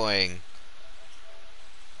it's doing.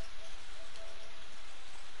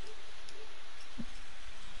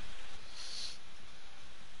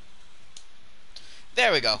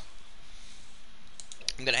 There we go.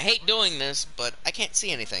 I'm gonna hate doing this, but I can't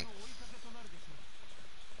see anything.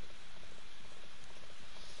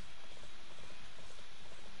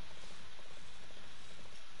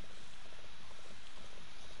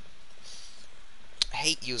 I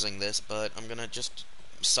hate using this, but I'm gonna just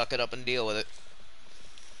suck it up and deal with it.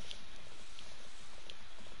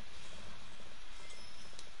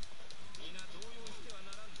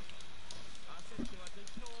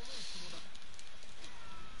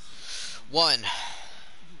 One.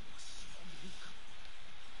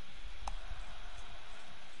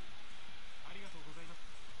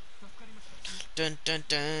 Dun dun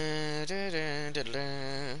dun dun dun dun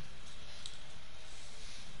dun.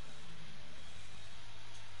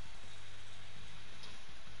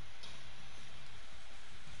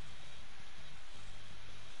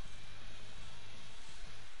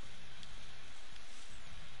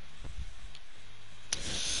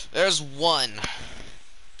 There's one.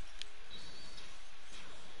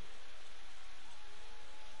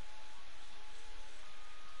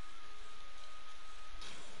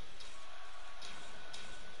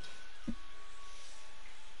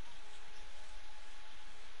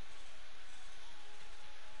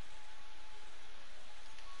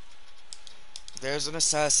 There's an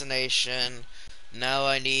assassination. Now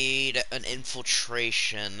I need an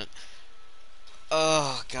infiltration.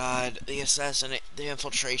 Oh god, the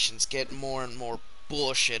infiltrations get more and more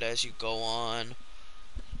bullshit as you go on.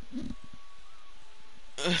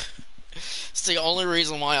 It's the only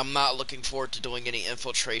reason why I'm not looking forward to doing any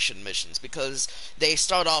infiltration missions, because they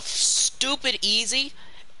start off stupid easy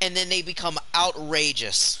and then they become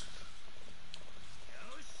outrageous.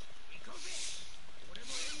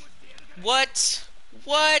 What?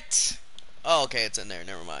 What? Oh, okay, it's in there.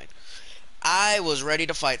 Never mind. I was ready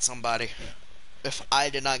to fight somebody if I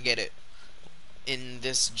did not get it in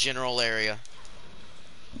this general area.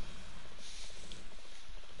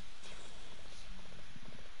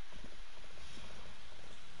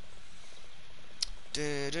 I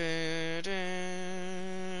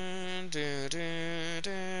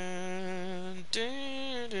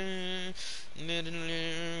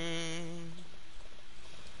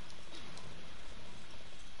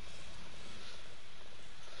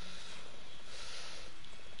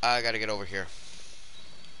gotta get over here.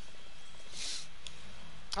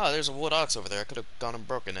 Oh, there's a wood ox over there. I could have gone and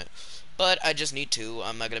broken it. But I just need to.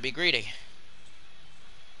 I'm not gonna be greedy.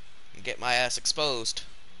 And get my ass exposed.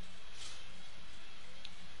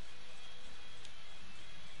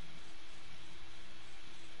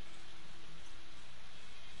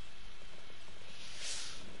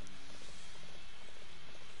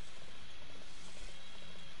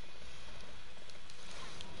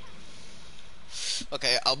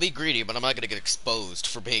 Okay, I'll be greedy, but I'm not gonna get exposed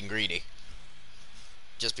for being greedy.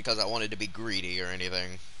 Just because I wanted to be greedy or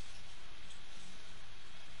anything.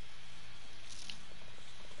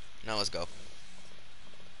 Now let's go.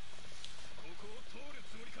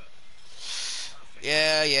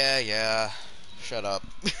 Yeah. Shut up.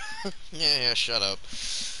 Yeah, shut up.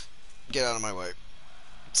 Get out of my way.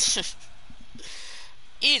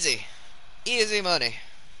 Easy. Easy money.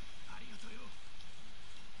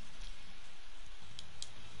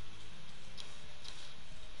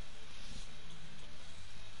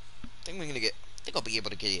 I think I'll be able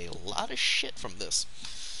to get a lot of shit from this.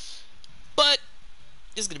 But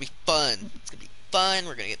it's gonna be fun. It's gonna be fun.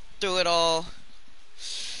 We're gonna get through it all.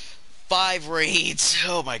 5 raids.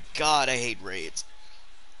 Oh my god, I hate raids.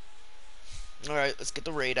 Alright, let's get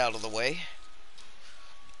the raid out of the way.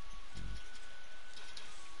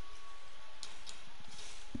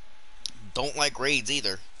 Don't like raids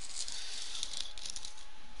either.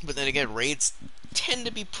 But then again, raids tend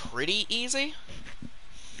to be pretty easy.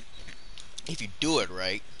 If you do it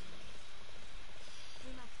right.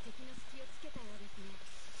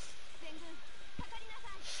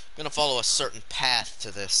 I'm gonna follow a certain path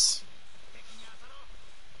to this.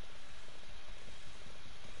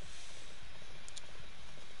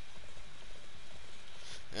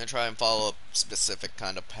 I'm gonna try and follow a specific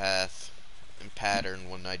kind of path and pattern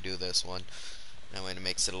when I do this one. That way it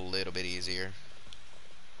makes it a little bit easier.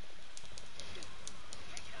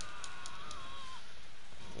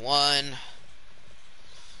 One.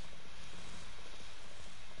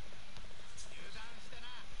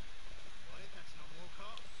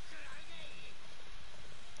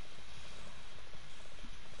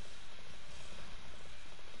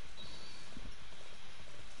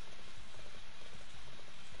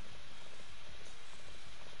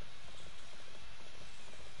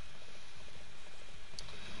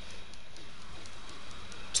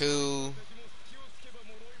 Two.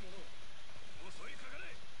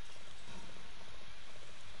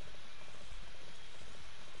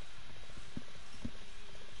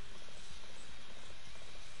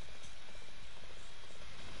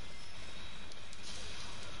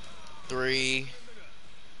 3.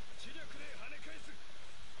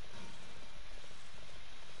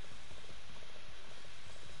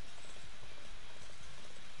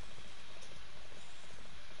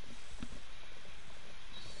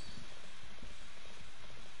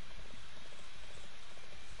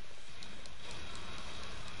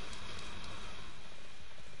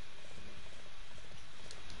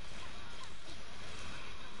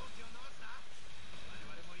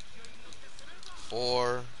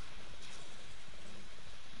 4.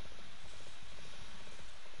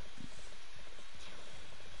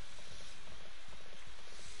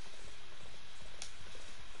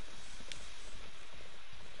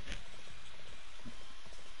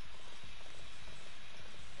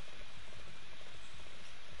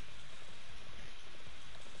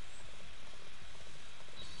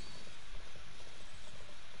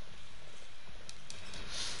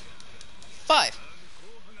 5.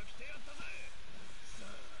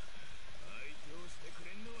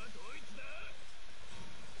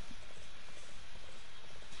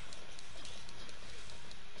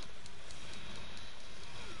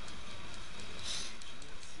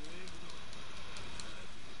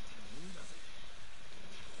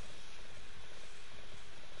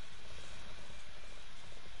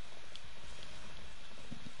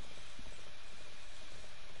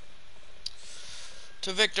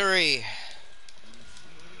 To victory.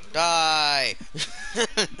 Die.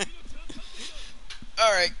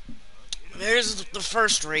 Alright. There's the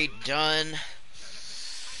first raid done.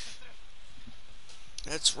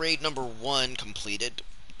 That's raid number 1 completed.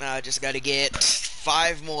 I just gotta get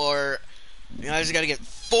 5 more. I just gotta get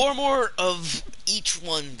 4 more of each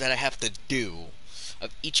one that I have to do. Of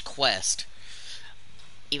each quest.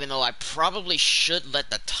 Even though I probably should let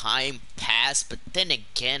the time pass, but then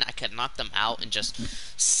again, I could knock them out and just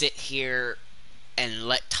sit here and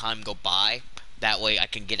let time go by. That way I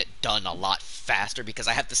can get it done a lot faster, because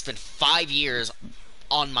I have to spend 5 years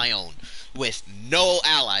on my own with no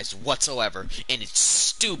allies whatsoever, and it's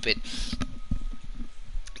stupid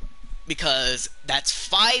because that's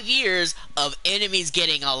 5 years of enemies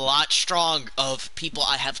getting a lot strong, of people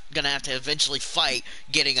gonna have to eventually fight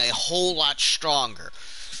getting a whole lot stronger,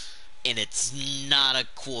 and it's not a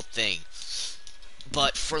cool thing.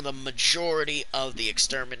 But for the majority of the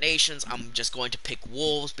exterminations, I'm just going to pick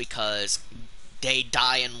wolves because they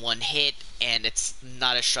die in one hit, and it's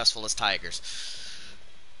not as stressful as tigers.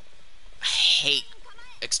 I hate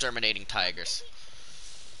exterminating tigers.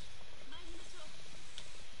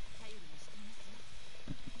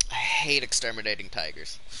 I hate exterminating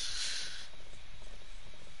tigers.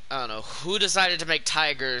 I don't know who decided to make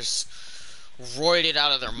tigers roided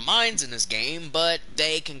out of their minds in this game, but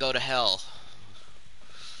they can go to hell.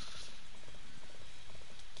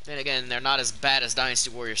 Then again, they're not as bad as Dynasty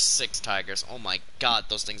Warriors 6 tigers. Oh my god,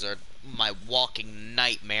 those things are my walking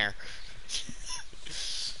nightmare.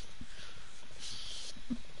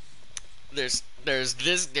 there's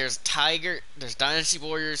Dynasty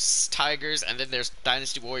Warriors tigers, and then there's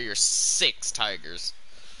Dynasty Warriors 6 tigers.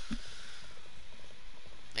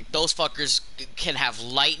 Like, those fuckers can have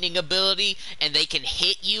lightning ability, and they can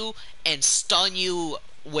hit you and stun you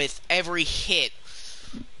with every hit,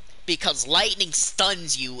 because lightning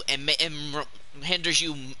stuns you and hinders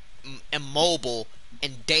you immobile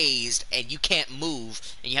and dazed, and you can't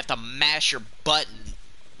move, and you have to mash your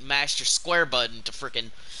square button to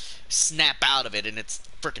frickin' snap out of it, and it's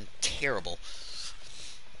frickin' terrible.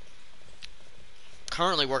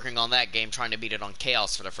 Currently working on that game, trying to beat it on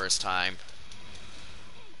Chaos for the first time.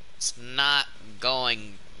 It's not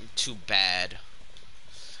going too bad.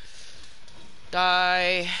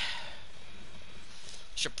 Die.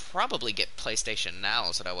 Should probably get PlayStation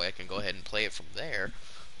Now, so that way I can go ahead and play it from there.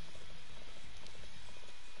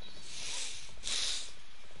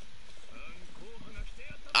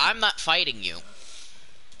 I'm not fighting you.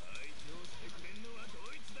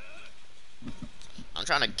 I'm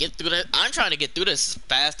trying to get through this. I'm trying to get through this as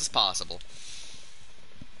fast as possible.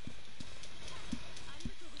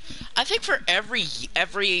 I think for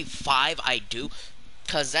every 5 I do,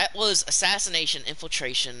 because that was assassination,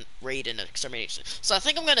 infiltration, raid, and extermination. So I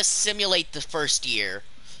think I'm gonna simulate the first year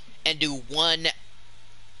and do one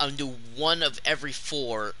of every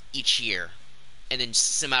 4 each year, and then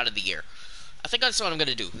sim out of the year. I think that's what I'm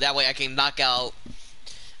gonna do. That way I can knock out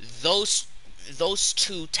those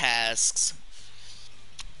 2 tasks.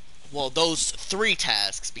 Well, those 3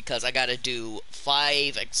 tasks, because I gotta do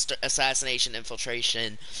 5 assassination,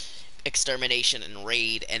 infiltration, extermination, and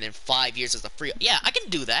raid, and then 5 years as a free. Yeah, I can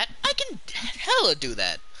do that. I can hella do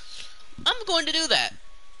that. I'm going to do that.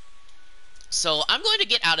 So I'm going to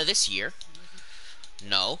get out of this year.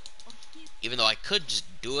 No, even though I could just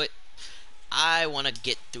do it, I want to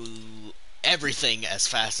get through everything as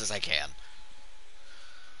fast as I can.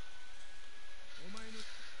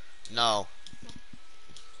 No.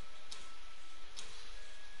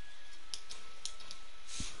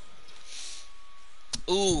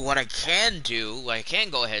 Ooh, what I can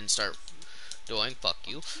go ahead and start doing, fuck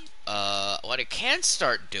you, what I can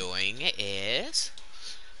start doing is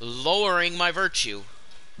lowering my virtue.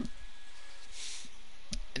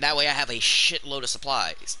 And that way I have a shitload of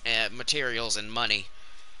supplies, and materials, and money.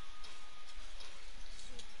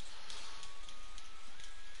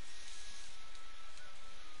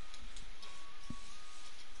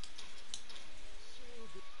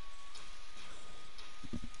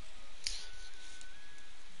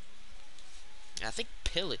 I think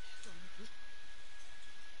Pilly.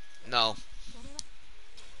 No.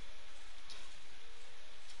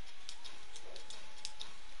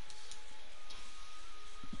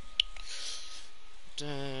 I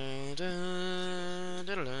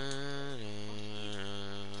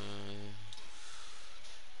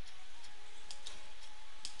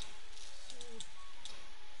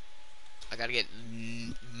gotta get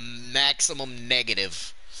maximum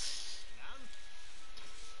negative.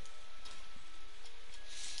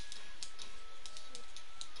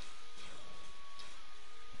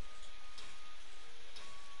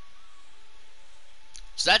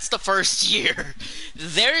 So that's the first year.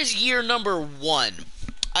 There's year number 1.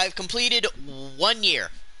 I've completed 1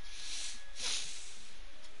 year.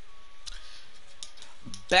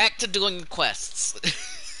 Back to doing quests.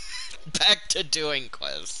 Back to doing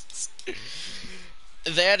quests.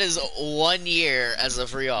 That is 1 year as a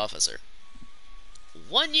free officer.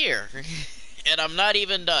 1 year. And I'm not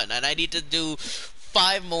even done. And I need to do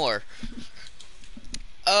 5 more.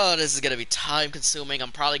 Oh, this is going to be time consuming.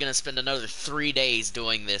 I'm probably going to spend another 3 days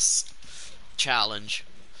doing this challenge.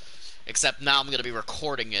 Except now I'm going to be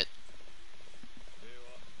recording it.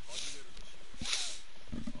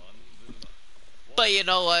 But you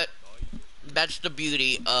know what? That's the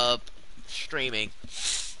beauty of streaming.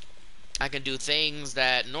 I can do things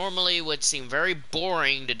that normally would seem very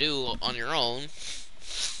boring to do on your own.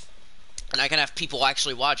 And I can have people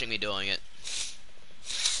actually watching me doing it.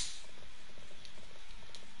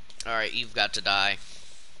 Alright, you've got to die.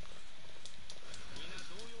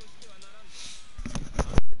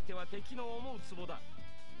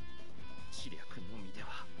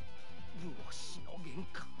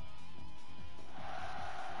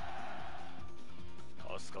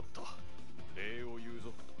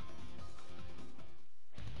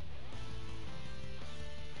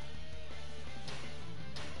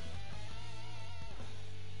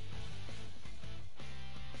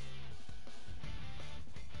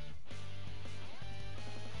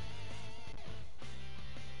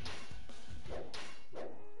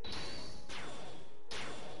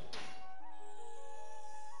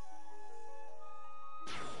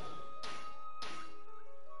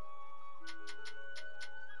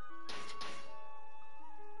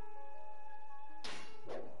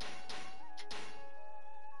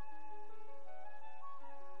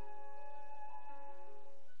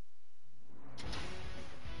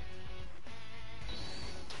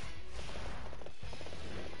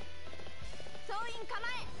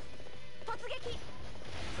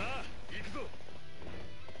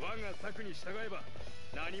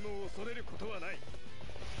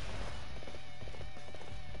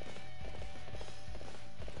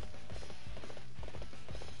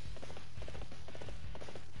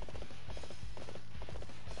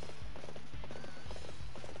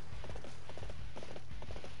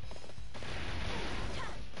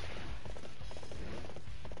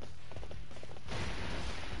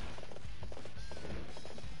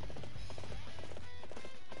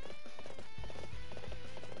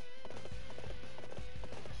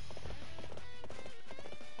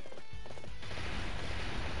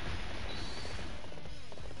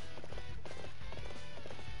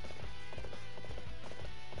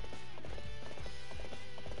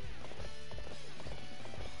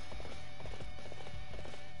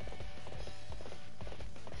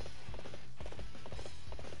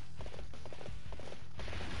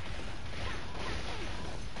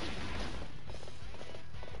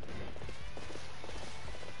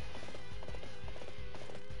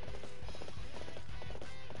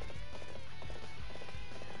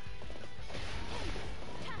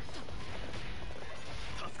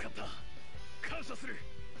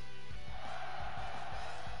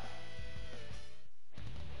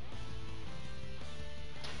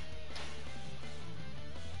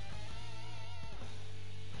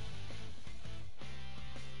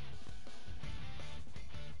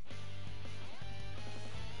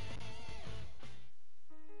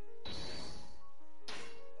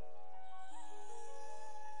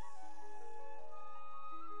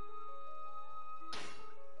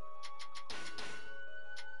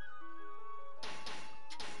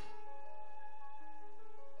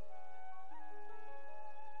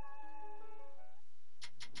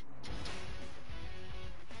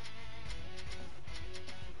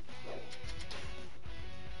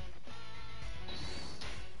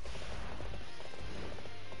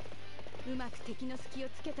うまく敵の隙を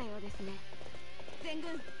つけたようですね。全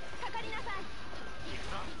軍かかりなさい。行く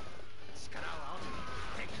ぞ。力を合わ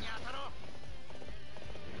せて敵に当たろう。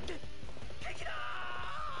敵だ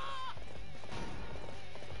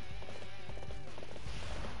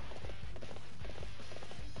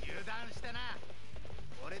ー。油断してな。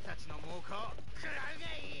俺たちの猛攻食らうが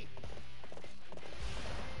いい。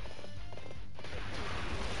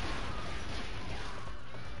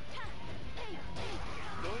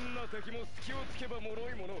どんな敵も隙をつけば脆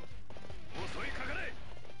いもの。襲いかかれ。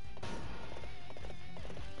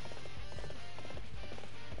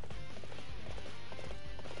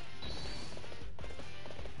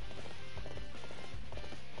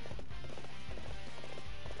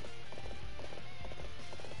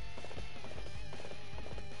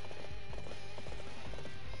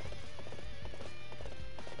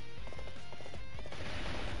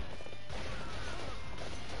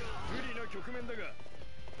不利な局面だが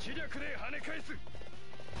気力で跳ね返す。味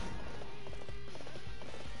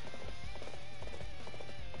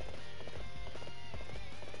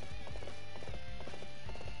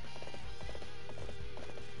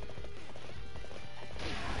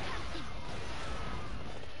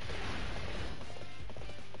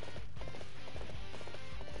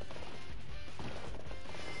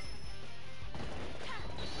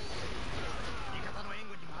方の援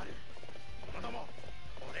護に回る。このども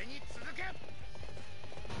俺に続け。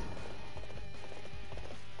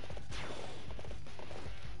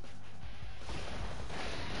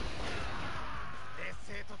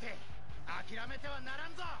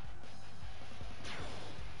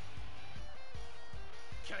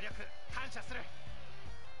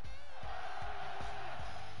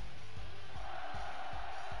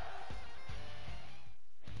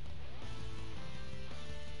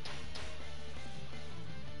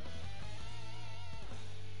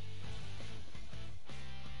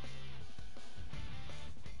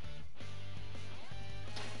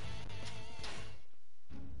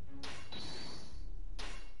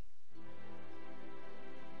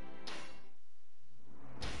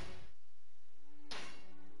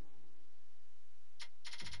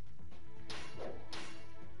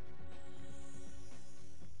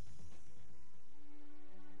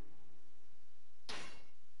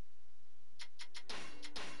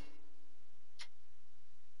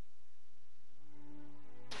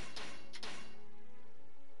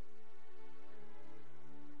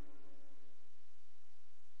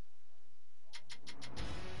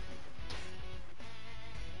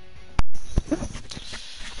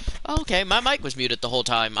Okay, my mic was muted the whole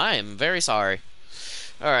time. I am very sorry.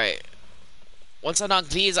 Alright. Once I knock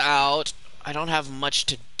these out, I don't have much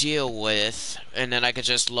to deal with. And then I could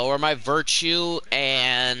just lower my virtue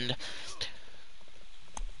and...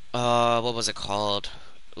 what was it called?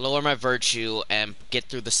 Lower my virtue and get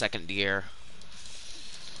through the second year.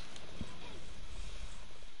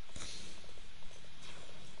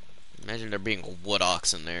 Imagine there being a wood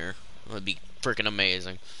ox in there. That would be freaking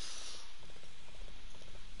amazing.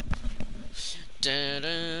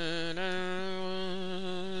 I'm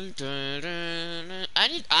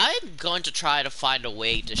going to try to find a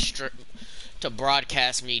way to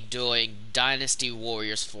broadcast me doing Dynasty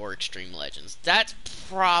Warriors 4 Extreme Legends. That's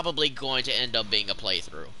probably going to end up being a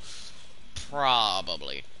playthrough.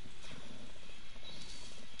 Probably.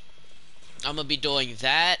 I'm gonna be doing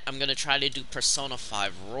that. I'm gonna try to do Persona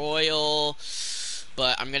 5 Royal,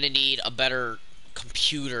 but I'm gonna need a better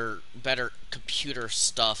computer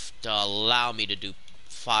stuff to allow me to do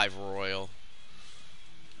 5 Royal.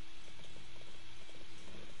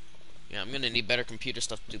 Yeah, I'm gonna need better computer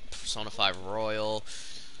stuff to do Persona 5 Royal.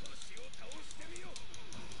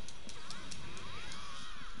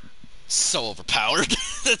 So overpowered.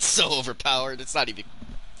 That's so overpowered. It's not even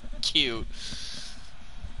cute.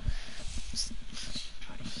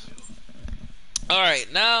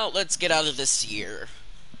 Alright, now let's get out of this year.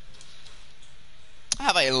 I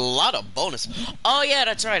have a lot of bonus. Oh yeah,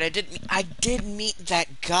 that's right. I did meet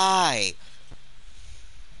that guy.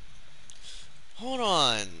 Hold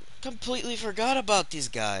on. Completely forgot about these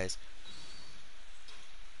guys.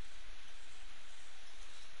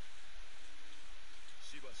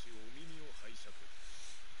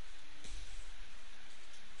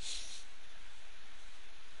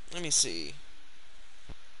 Let me see.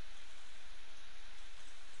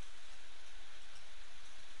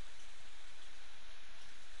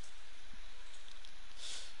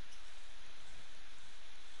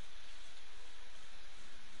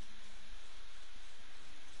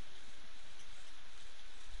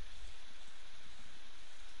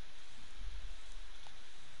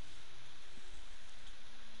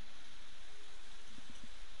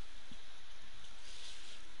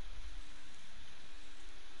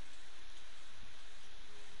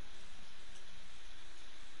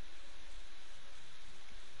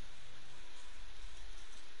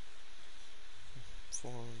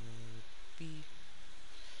 B.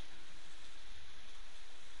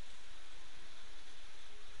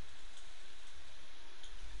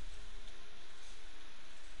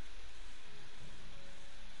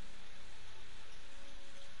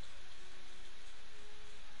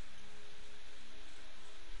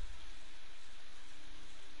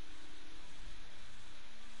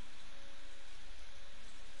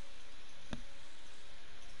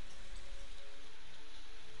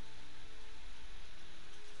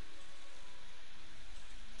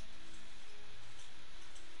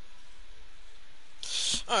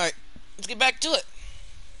 Alright, let's get back to it.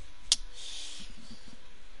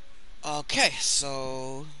 Okay,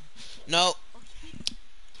 so... No.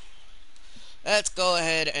 Let's go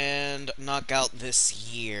ahead and knock out this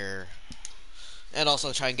year. And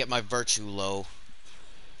also try and get my virtue low.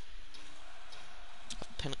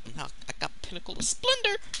 No, I got Pinnacle of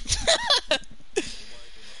Splendor!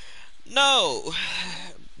 No!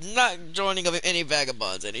 Not joining of any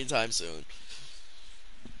vagabonds anytime soon.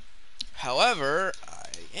 However, I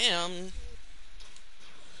am...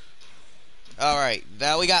 Alright,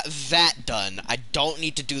 now we got that done. I don't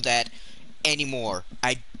need to do that anymore.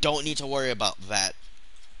 I don't need to worry about that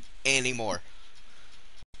anymore.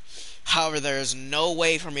 However, there is no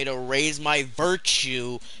way for me to raise my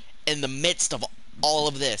virtue in the midst of all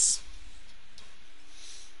of this.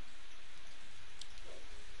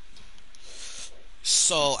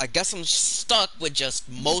 So I guess I'm stuck with just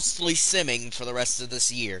mostly simming for the rest of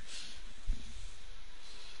this year.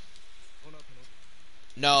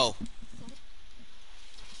 No.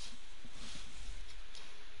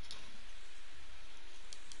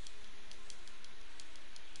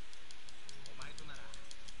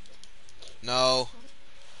 No.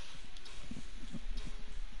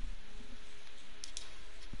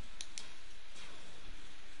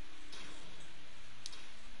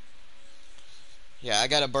 Yeah, I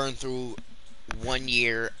gotta burn through 1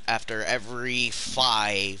 year after every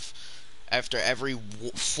 5. After every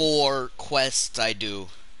 4 quests I do.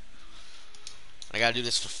 I gotta do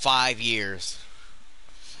this for 5 years.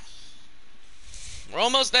 We're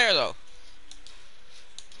almost there, though.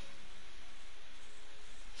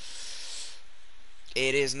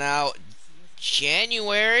 It is now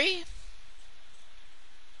January.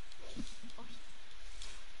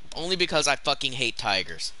 Only because I fucking hate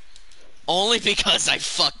tigers. Only because I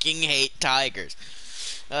fucking hate tigers.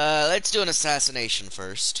 Let's do an assassination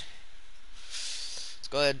first. Let's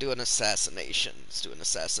go ahead and do an assassination. Let's do an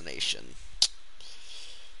assassination.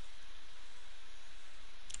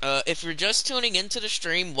 If you're just tuning into the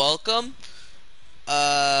stream, welcome.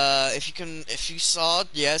 If you saw,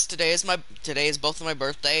 yes, today is both of my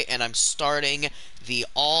birthday, and I'm starting the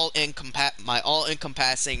my all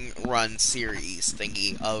encompassing run series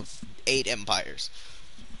thingy of 8 empires.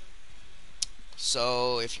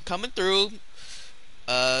 So if you're coming through,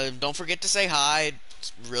 don't forget to say hi. I'd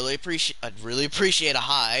really appreciate a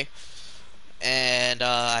hi, and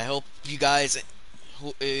I hope you guys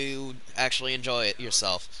who actually enjoy it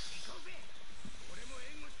yourself.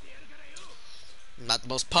 I'm not the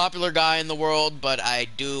most popular guy in the world, but I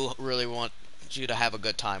do really want you to have a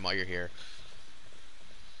good time while you're here.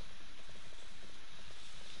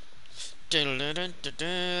 I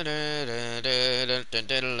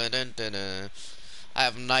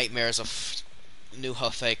have nightmares of New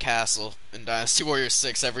Hufei Castle in Dynasty Warriors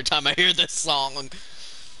 6 every time I hear this song.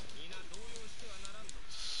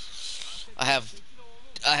 I have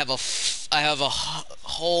I have a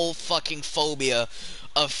whole fucking phobia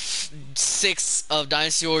of 6 of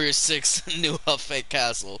Dynasty Warriors 6 New Hufei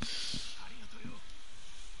Castle.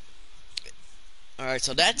 Alright,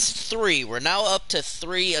 so that's 3. We're now up to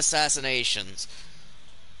 3 assassinations.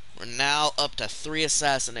 We're now up to 3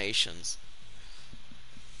 assassinations.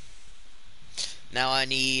 Now I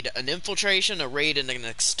need an infiltration, a raid, and an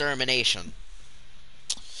extermination.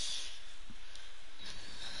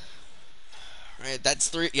 Right, that's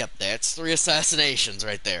 3. Yep, that's 3 assassinations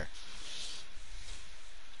right there.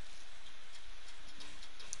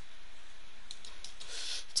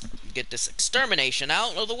 Let's get this extermination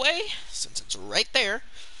out of the way, since it's right there.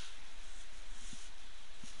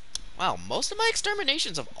 Wow, most of my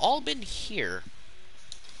exterminations have all been here.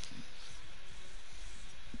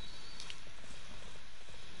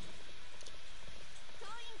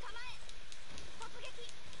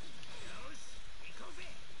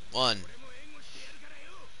 One.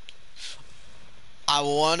 I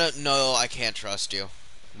wanna... No, I can't trust you.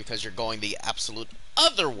 Because you're going the absolute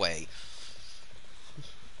other way.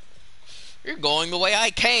 You're going the way I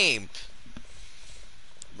came.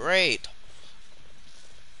 Great.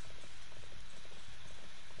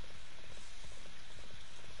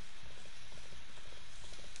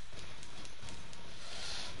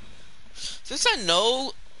 Since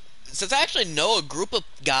I actually know a group of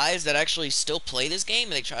guys that actually still play this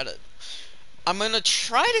game, and I'm gonna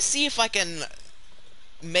try to see if I can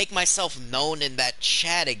make myself known in that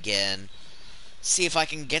chat again. See if I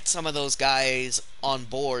can get some of those guys on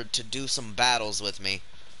board to do some battles with me.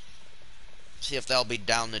 See if they'll be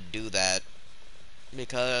down to do that.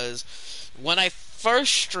 Because when I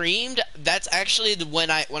first streamed, that's actually when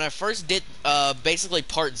I first did basically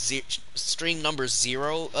stream number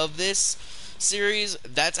 0 of this series.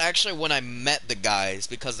 That's actually when I met the guys,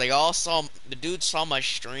 because the dude saw my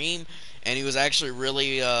stream, and he was actually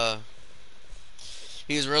really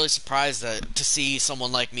surprised to see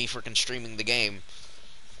someone like me freaking streaming the game.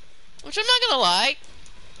 Which, I'm not gonna lie,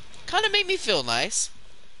 kind of made me feel nice.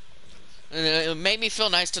 It made me feel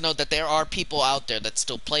nice to know that there are people out there that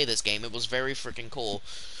still play this game. It was very freaking cool.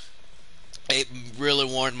 It really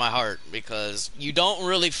warmed my heart, because you don't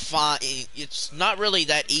really find... It's not really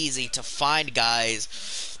that easy to find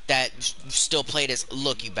guys that still play this.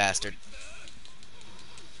 Look, you bastard.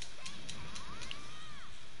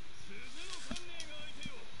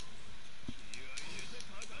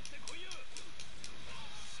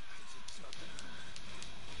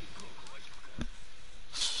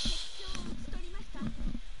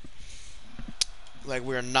 Like,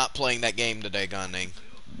 we're not playing that game today, Gunning.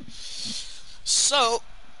 So,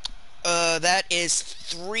 That is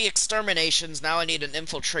 3 exterminations. Now I need an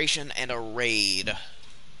infiltration and a raid.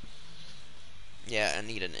 Yeah, I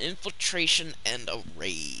need an infiltration and a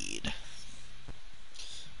raid.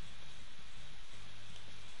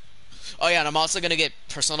 Oh yeah, and I'm also gonna get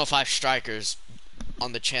Persona 5 Strikers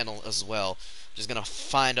on the channel as well. Just gonna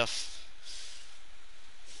find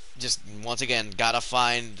just once again, gotta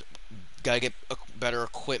get better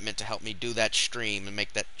equipment to help me do that stream and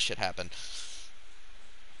make that shit happen.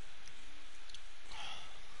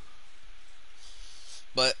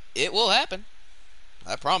 But it will happen.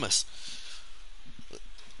 I promise.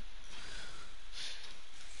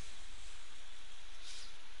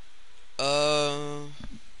 Uh,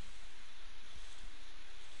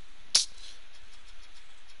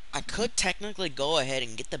 I could technically go ahead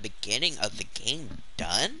and get the beginning of the game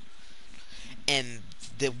done, and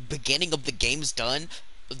the beginning of the game's done.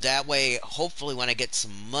 That way, hopefully, when I get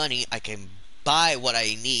some money, I can buy what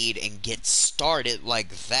I need and get started like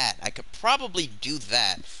that. I could probably do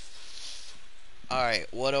that.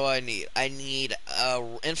 Alright, what do I need? I need a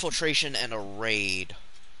infiltration and a raid.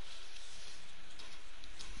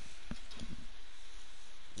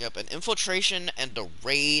 Yep, an infiltration and a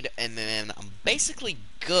raid, and then I'm basically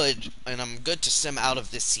good, and I'm good to sim out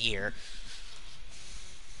of this year.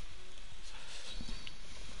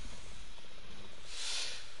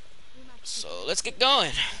 So let's get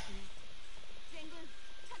going.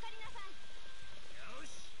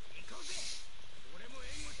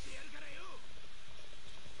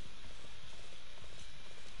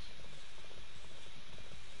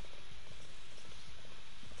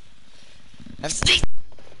 I've sneezed.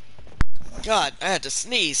 God, I had to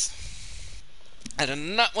sneeze. I did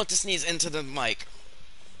not want to sneeze into the mic.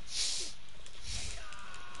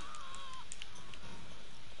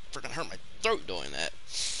 Freaking hurt my throat doing that.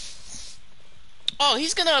 Oh,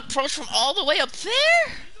 he's gonna approach from all the way up there?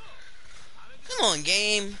 Come on,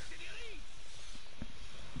 game.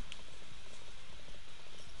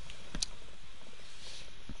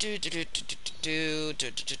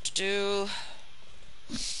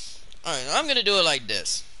 Alright, I'm gonna do it like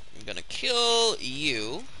this. I'm gonna kill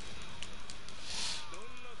you.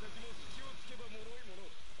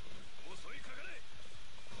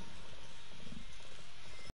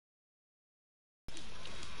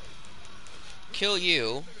 Kill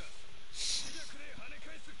you.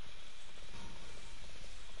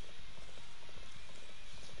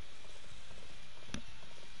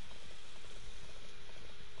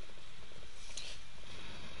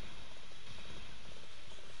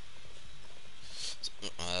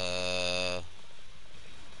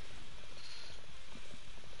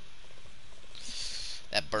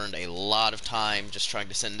 That burned a lot of time just trying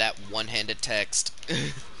to send that one-handed text.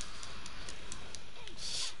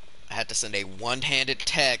 I had to send a one-handed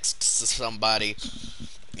text to somebody,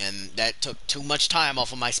 and that took too much time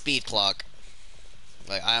off of my speed clock.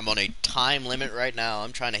 Like, I'm on a time limit right now.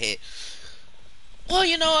 I'm trying to hit. Well,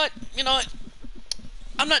 you know what? You know what?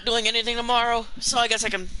 I'm not doing anything tomorrow, so I guess I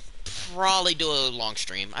can probably do a long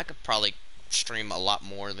stream. I could probably stream a lot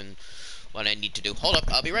more than what I need to do. Hold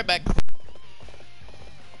up, I'll be right back.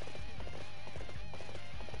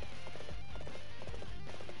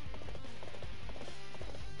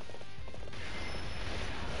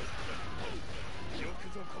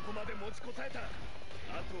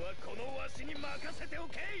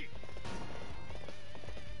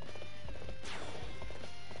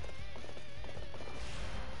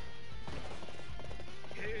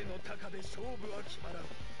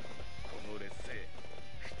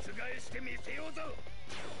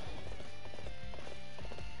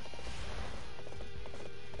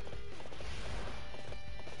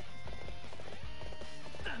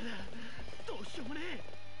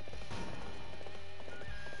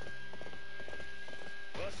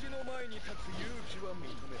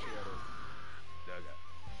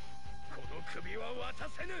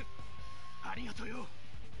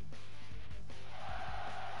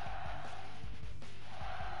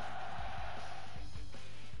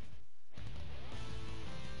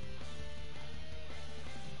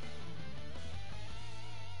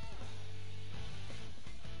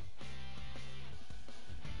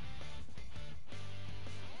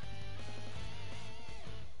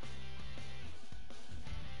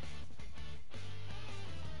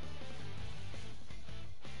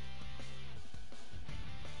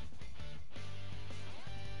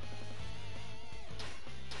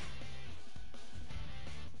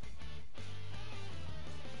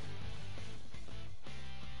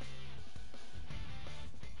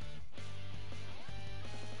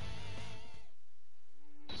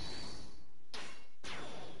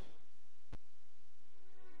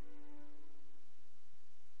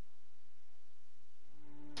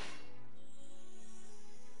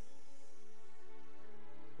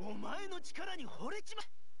 前の力に惚れちま。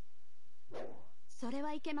それ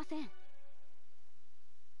はいけません。よ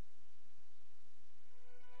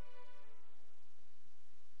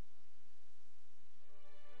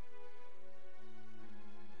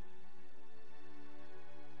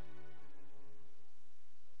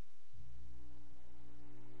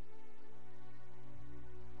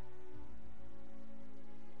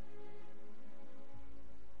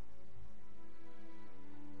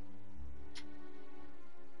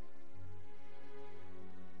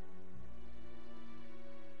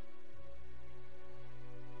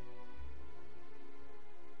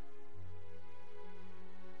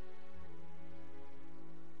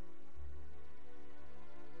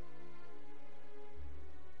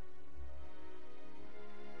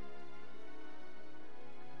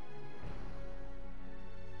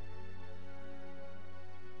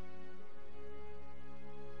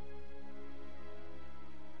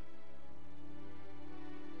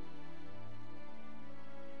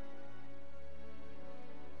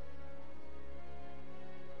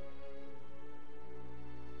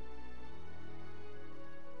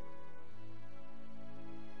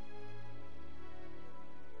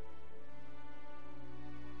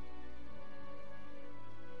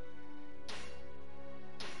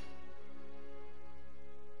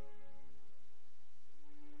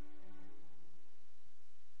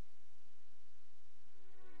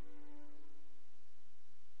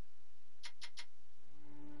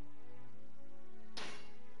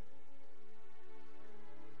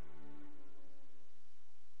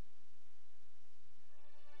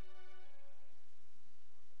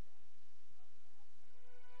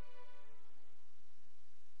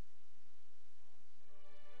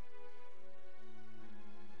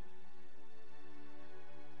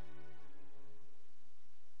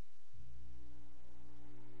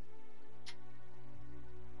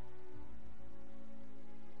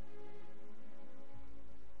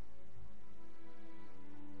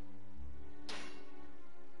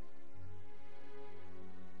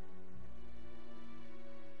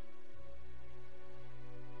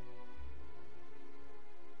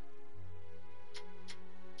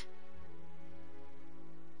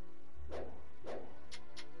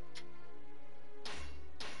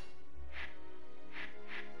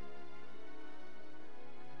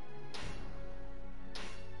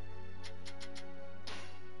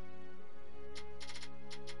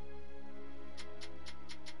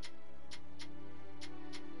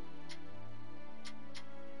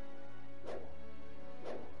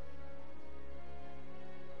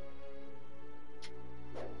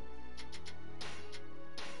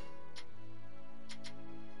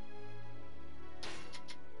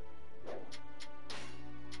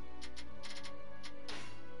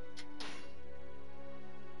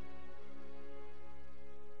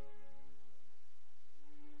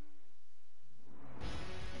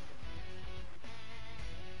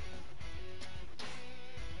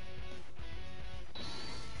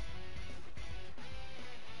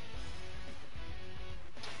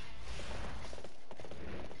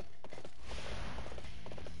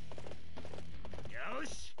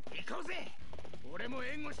し、行こうぜ。俺も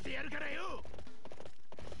援護してやるからよ。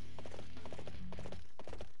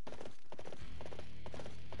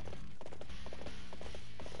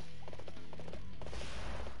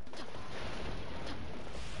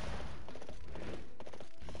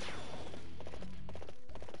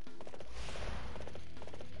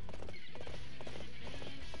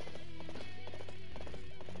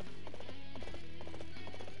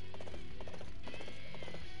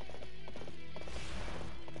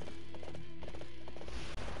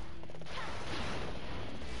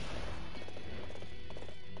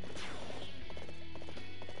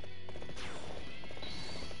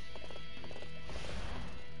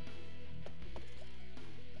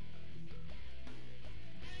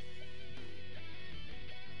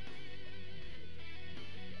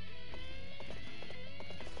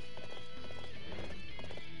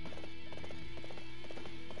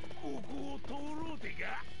ここを通ろうて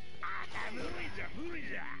か。無理じゃ無理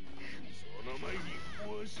じゃ。その前にわ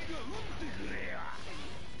しが撃ってくれよ。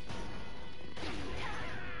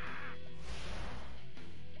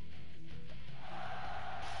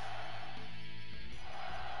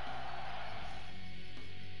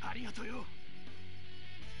ありがとうよ。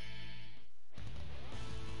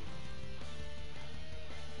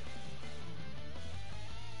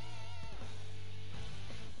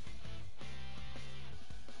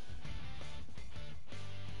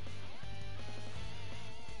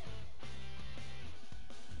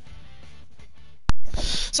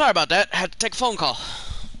Sorry about that. I had to take a phone call. I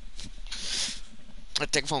had to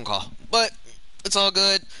take a phone call. But it's all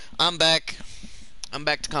good. I'm back. I'm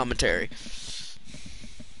back to commentary.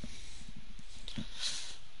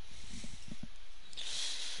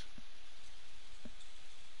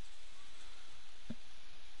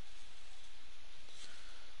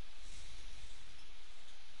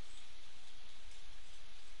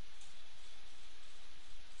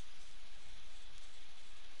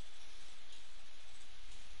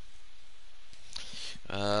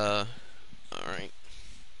 Alright.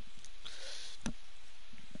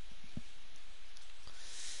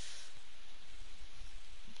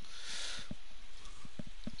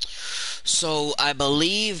 So I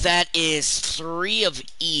believe that is 3 of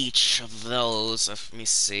each of those. Let me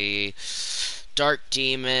see. Dark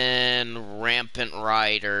Demon, Rampant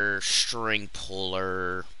Rider, String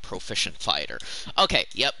Puller, Proficient Fighter. Okay,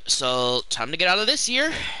 yep. So time to get out of this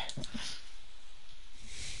year.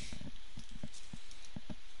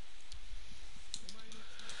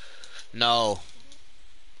 No.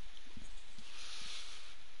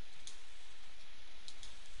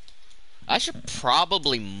 I should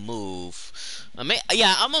probably move.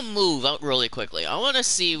 Yeah, I'm gonna move out really quickly. I want to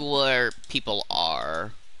see where people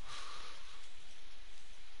are.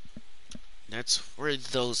 That's where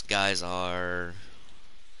those guys are.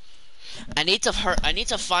 I need to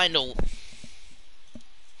find a.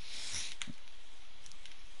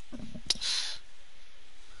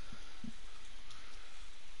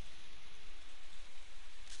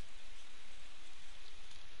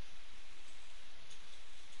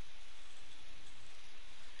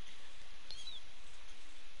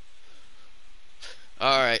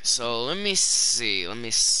 Alright, so let me see.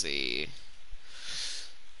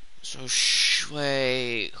 So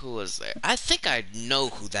Shui, who was there? I think I know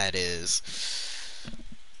who that is.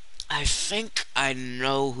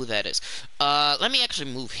 Let me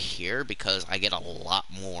actually move here because I get a lot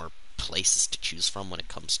more places to choose from when it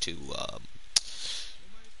comes to,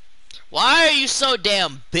 Why are you so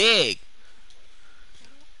damn big?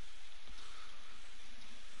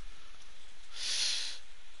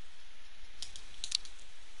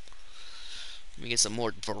 Let me get some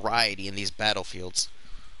more variety in these battlefields.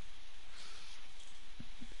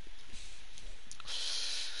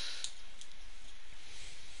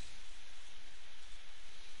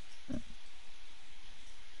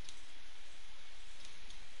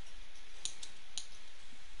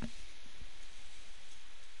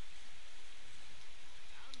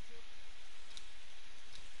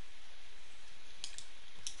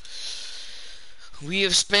 We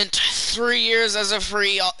have spent 3 years as a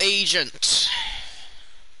free agent.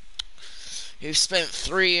 You've spent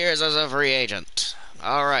 3 years as a free agent.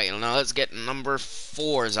 Alright, now let's get number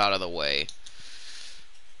 4s out of the way.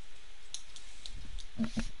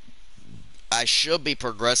 I should be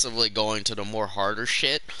progressively going to the more harder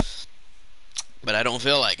shit, but I don't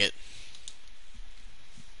feel like it.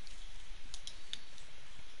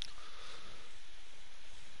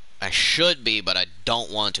 I should be, but I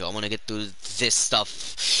don't want to. I want to get through this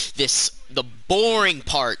stuff, the boring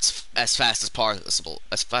parts as fast as possible,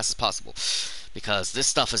 because this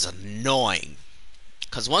stuff is annoying.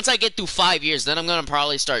 Because once I get through 5 years, then I'm gonna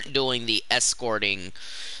probably start doing the escorts,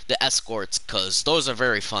 because those are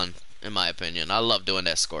very fun, in my opinion. I love doing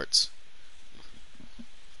escorts.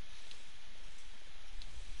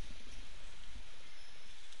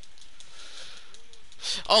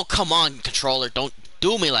 Oh, come on, controller, don't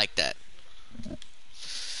do me like that.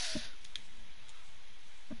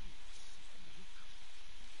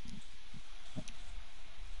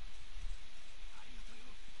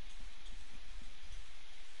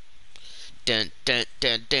 Dun, dun,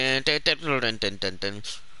 dun, dun, dun, dun, dun, dun, dun, dun.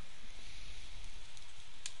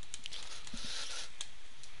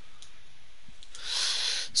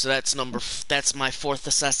 So that's my 4th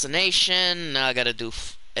assassination. Now I gotta do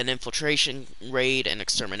an infiltration, raid, and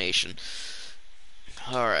extermination.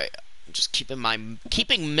 Alright. Just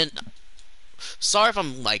sorry if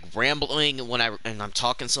I'm like rambling and I'm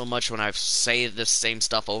talking so much when I say the same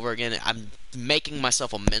stuff over again. I'm making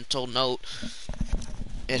myself a mental note.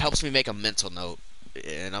 It helps me make a mental note.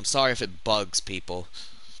 And I'm sorry if it bugs people.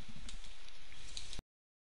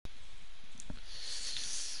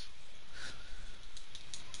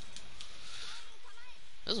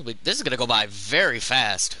 This is gonna go by very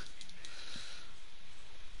fast.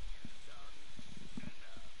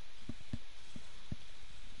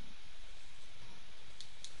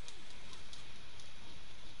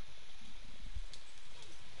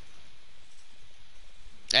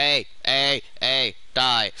 Hey,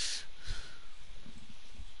 die.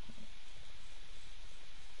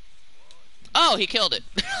 Oh, he killed it.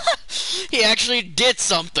 He actually did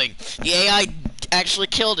something. The AI actually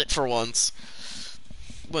killed it for once.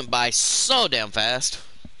 Went by so damn fast.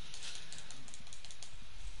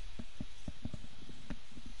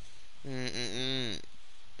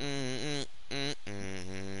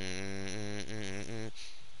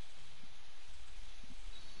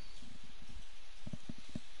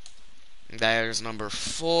 There's number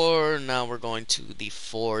 4. Now we're going to the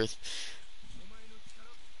 4th.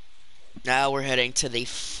 Now we're heading to the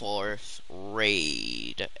 4th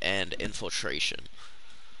raid and infiltration.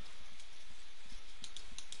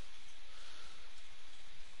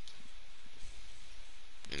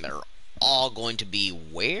 And they're all going to be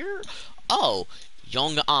where? Oh,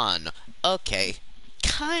 Yong'an. Okay.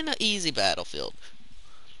 Kinda easy battlefield.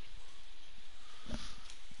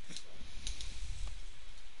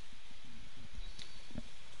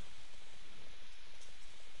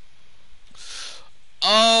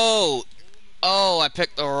 Oh! Oh,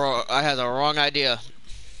 I had the wrong idea.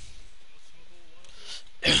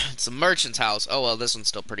 It's a merchant's house. Oh well, this one's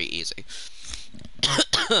still pretty easy.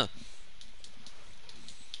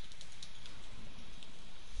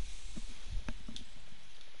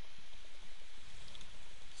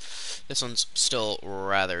 This one's still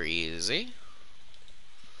rather easy.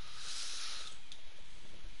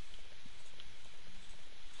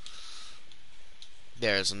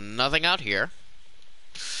 There's nothing out here.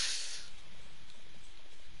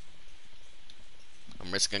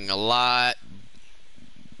 I'm risking a lot.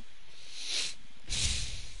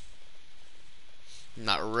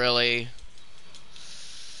 Not really.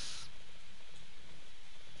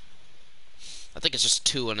 I think it's just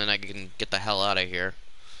 2 and then I can get the hell out of here.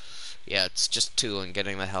 Yeah, it's just 2 and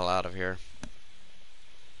getting the hell out of here.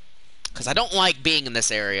 Because I don't like being in this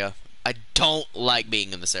area. I don't like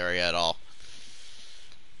being in this area at all.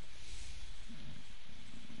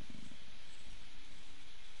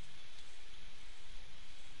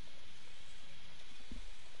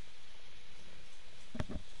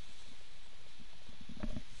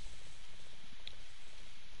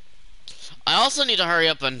 I also need to hurry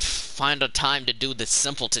up and find a time to do this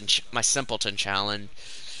my simpleton challenge.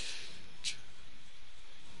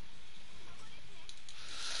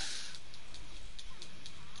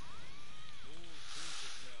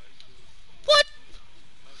 What?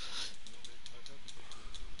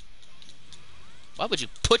 Why would you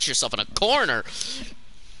put yourself in a corner?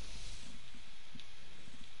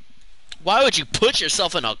 Why would you put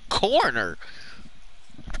yourself in a corner?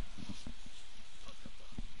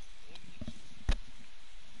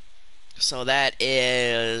 So that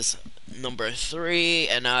is number 3,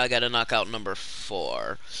 and now I gotta knock out number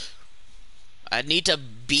 4. I need to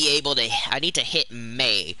hit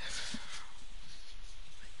May.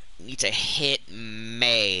 Need to hit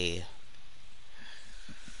May.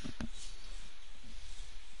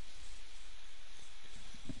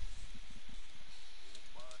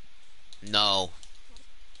 No.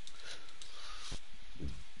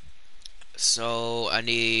 So I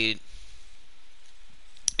need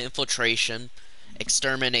infiltration,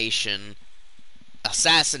 extermination,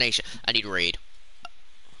 assassination. I need raid.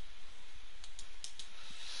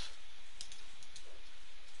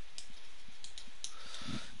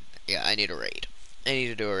 Yeah, I need a raid. I need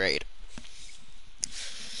to do a raid.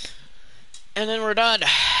 And then we're done.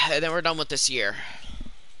 And then we're done with this year.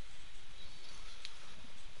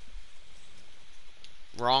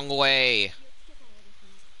 Wrong way.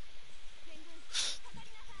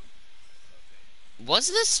 Was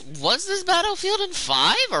this Battlefield in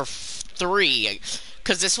 5 or 3?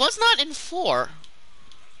 Because this was not in 4.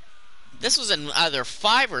 This was in either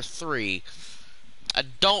 5 or 3. I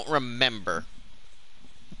don't remember.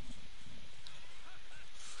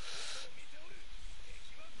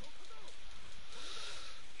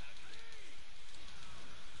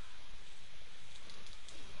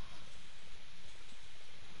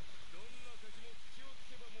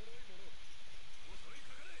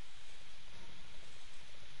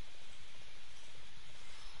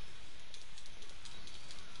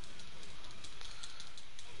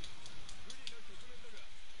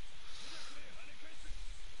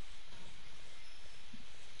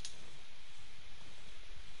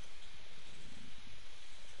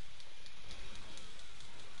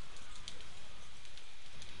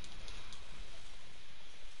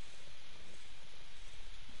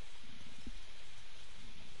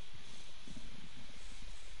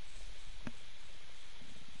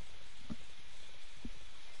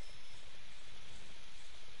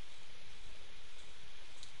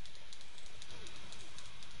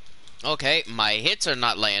 Okay, my hits are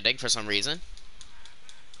not landing for some reason.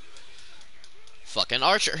 Fucking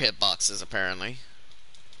Archer hitboxes, apparently.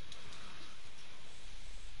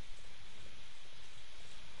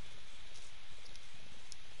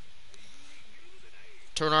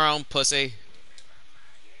 Turn around, pussy.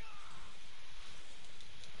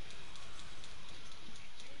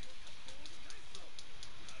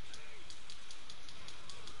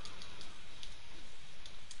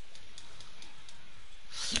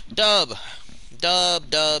 dub.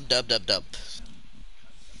 Dub, dub, dub, dub, dub.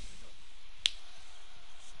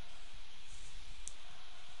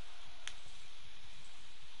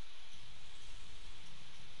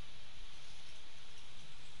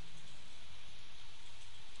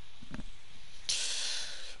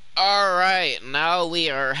 Alright, now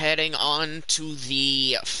we are heading on to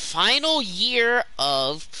the final year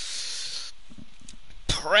of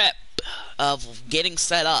prep, of getting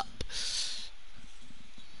set up.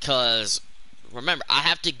 Because, remember, I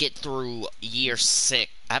have to get through year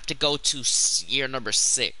 6. I have to go to year number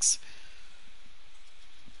 6.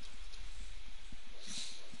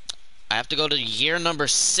 I have to go to year number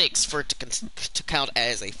 6 for it to count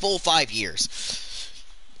as a full 5 years.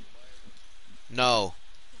 No.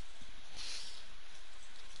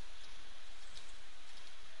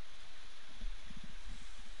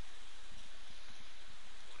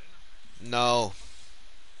 No.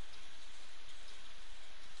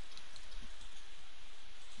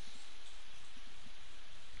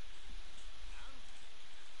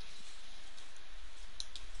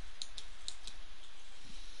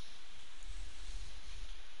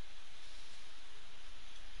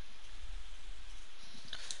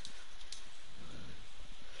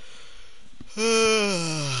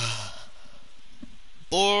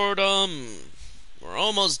 Boredom. We're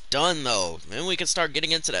almost done though. Then we can start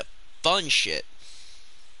getting into that fun shit.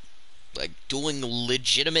 Like doing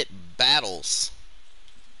legitimate battles.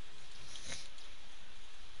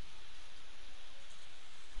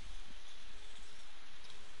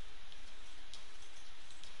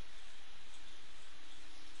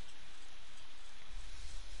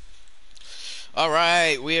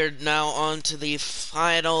 Alright, we are now on to the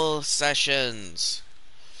final sessions.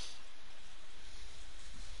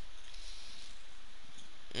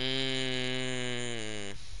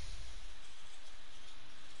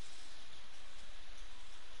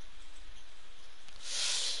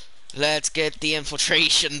 Let's get the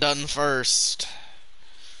infiltration done first.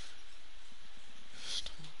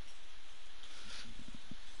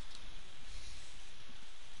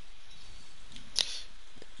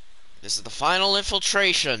 This is the final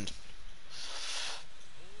infiltration.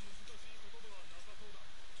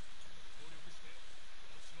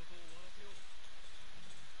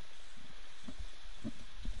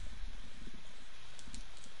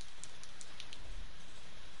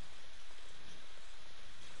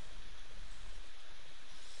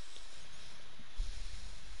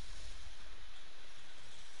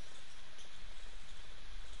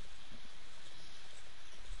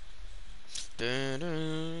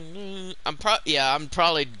 I'm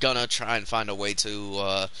probably gonna try and find a way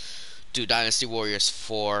to do Dynasty Warriors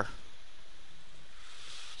 4.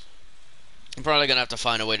 I'm probably gonna have to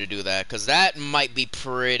find a way to do that, because that might be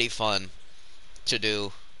pretty fun to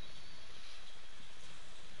do.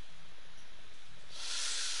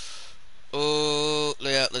 Oh,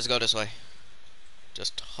 yeah, let's go this way.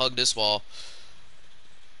 Just hug this wall.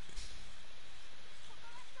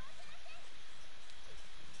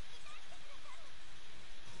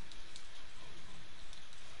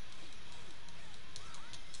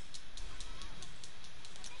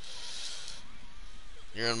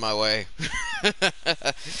 You're in my way.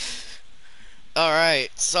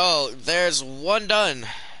 Alright, so there's one done.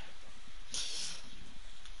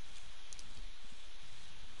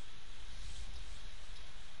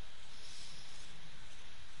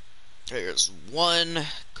 There's one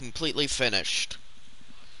completely finished.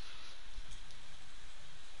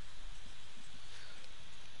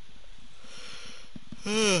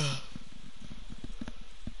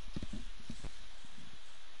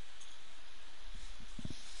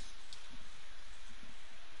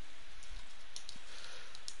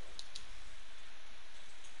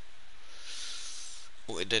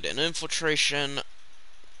 We did an infiltration.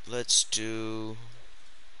 Let's do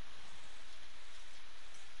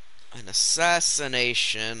an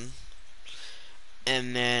assassination,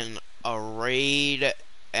 and then a raid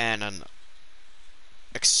and an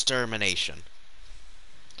extermination.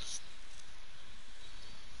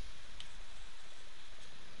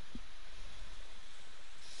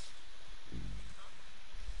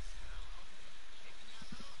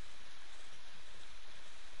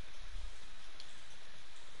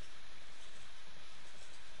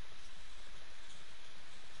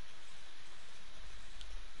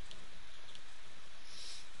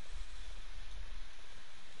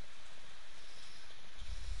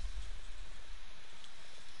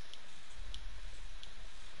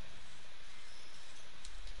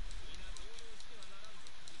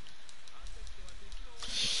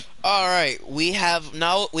 Alright, we have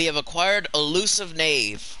acquired Elusive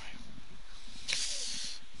Knave.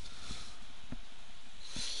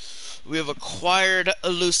 We have acquired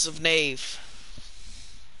elusive knave.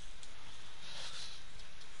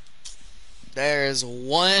 There is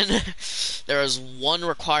one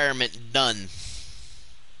requirement done.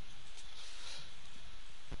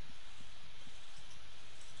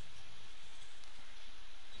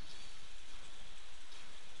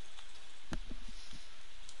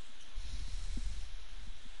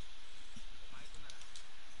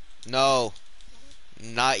 No,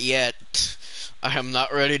 not yet. I am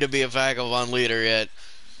not ready to be a vagabond leader yet.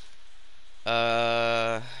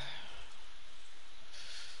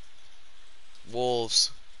 Wolves.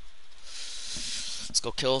 Let's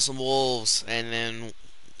go kill some wolves, and then,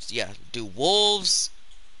 yeah, do wolves,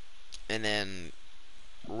 and then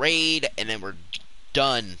raid, and then we're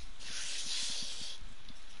done.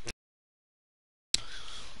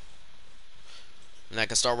 And I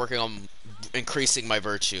can start working on increasing my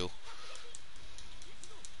virtue.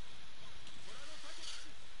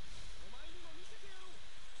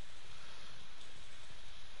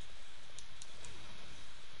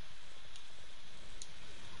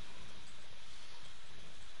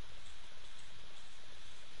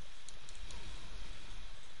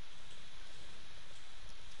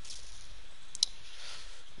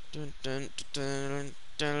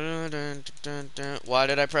 Why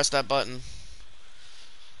did I press that button?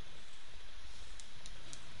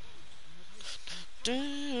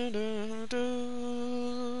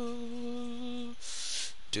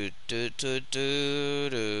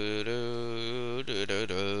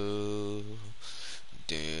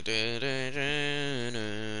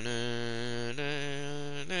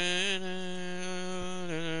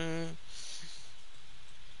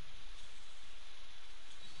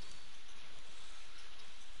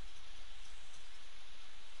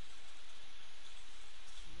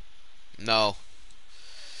 No.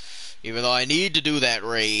 Even though I need to do that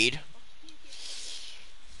raid,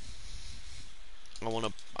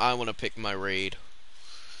 I wanna pick my raid.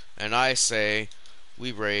 And I say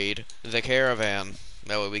we raid the caravan.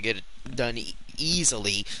 That way we get it done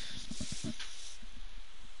easily.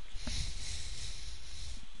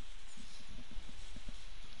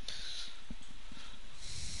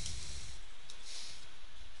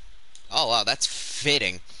 Oh wow, that's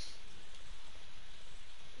fitting.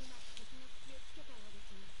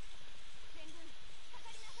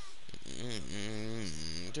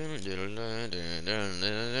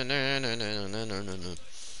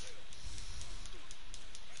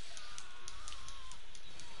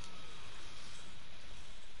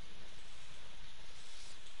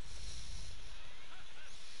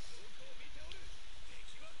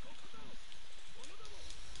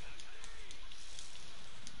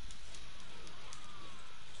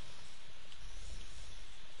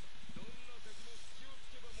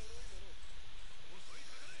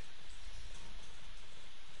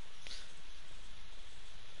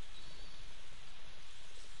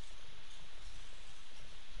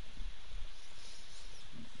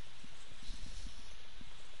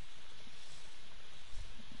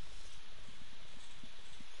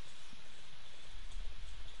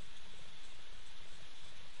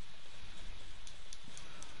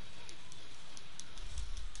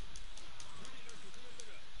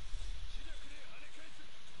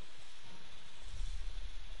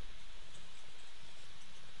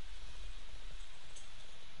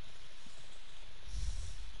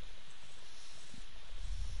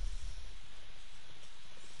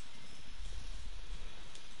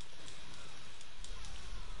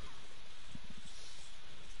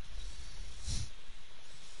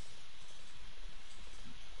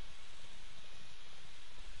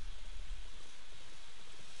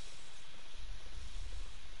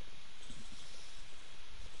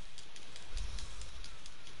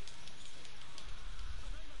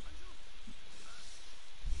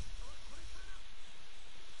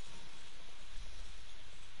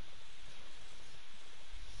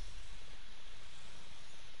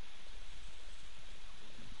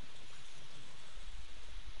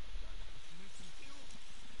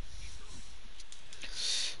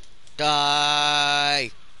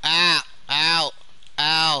 Die! Ow! Ow!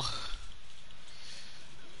 Ow!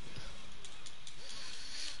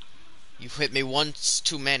 You've hit me once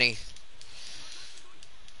too many.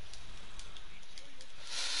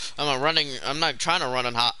 I'm not trying to run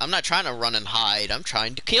and hide. I'm not trying to run and hide. I'm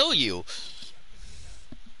trying to kill you.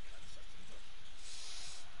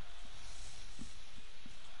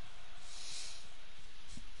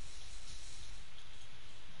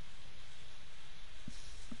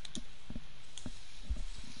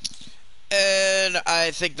 And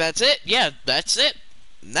I think that's it. Yeah, that's it.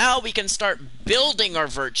 Now we can start building our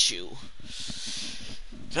virtue.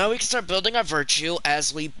 Now we can start building our virtue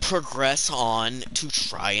as we progress on to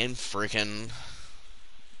try and freaking...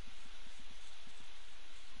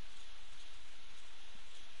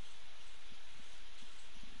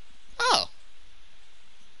 Oh.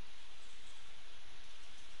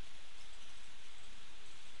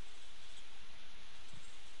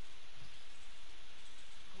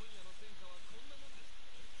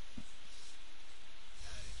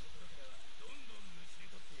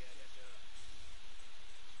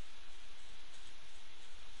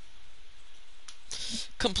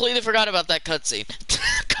 Completely forgot about that cutscene.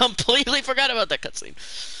 Completely forgot about that cutscene.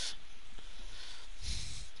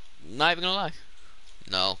 Not even gonna lie.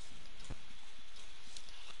 No.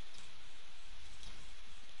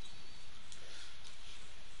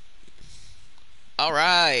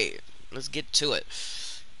 Alright. Let's get to it.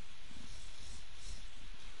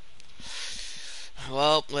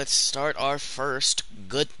 Well, let's start our first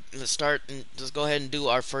good... Let's go ahead and do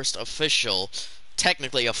our first official...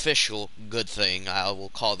 Technically official good thing. I will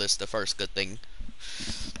call this the first good thing.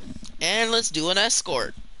 And let's do an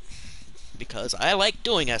escort. Because I like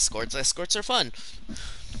doing escorts. Escorts are fun.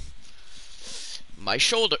 My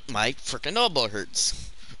freaking elbow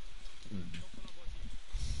hurts.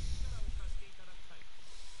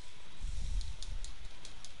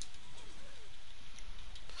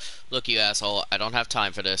 Look, you asshole. I don't have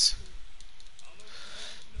time for this.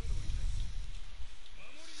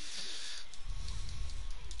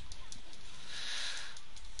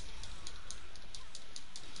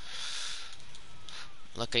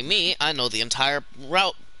 Look at me. I know the entire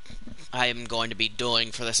route I am going to be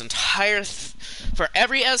doing for this entire... for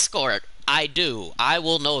every escort I do, I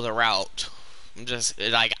will know the route. I'm just,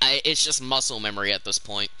 like, it's just muscle memory at this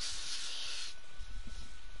point.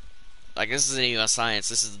 Like, this isn't even a science.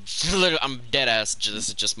 This is literally, I'm dead ass. This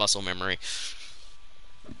is just muscle memory.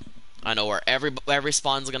 I know where every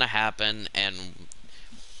spawn's gonna happen, and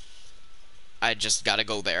I just gotta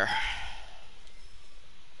go there.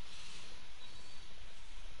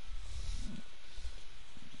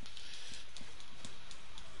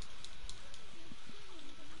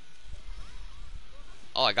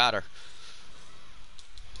 Oh, I got her.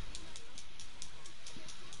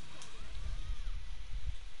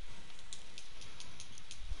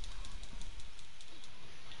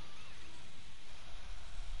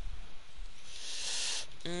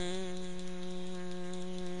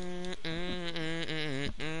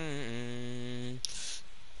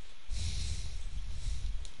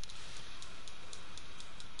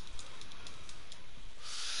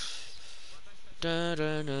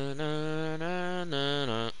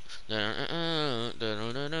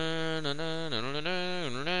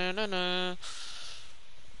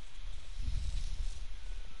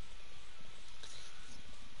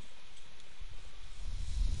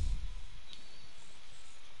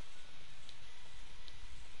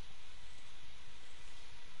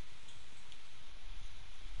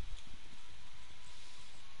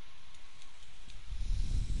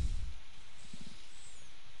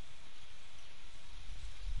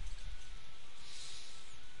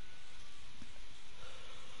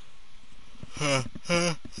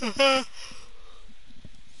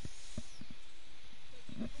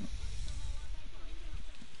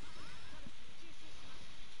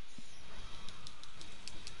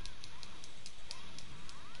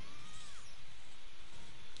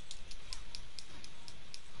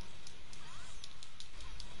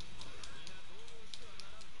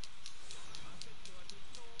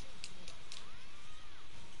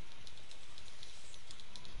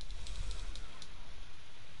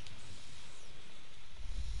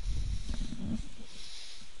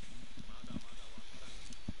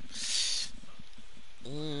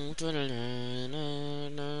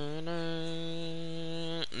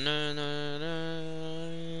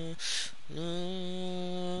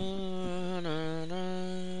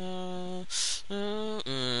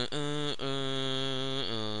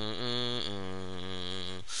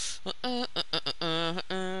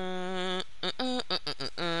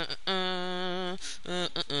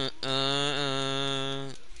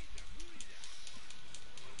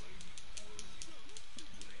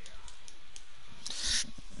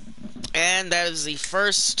 And that is the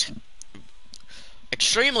first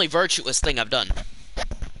extremely virtuous thing I've done.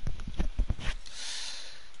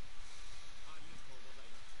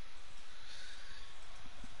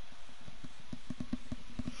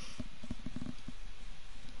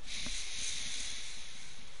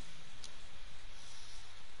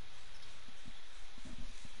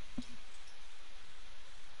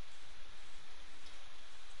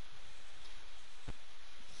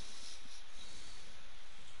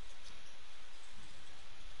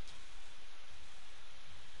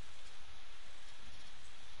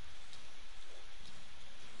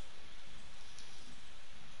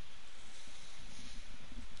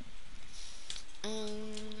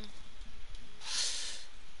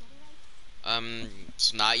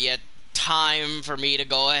 It's not yet time for me to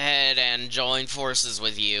go ahead and join forces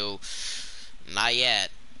with you. Not yet.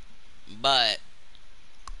 But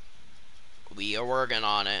we are working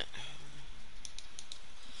on it.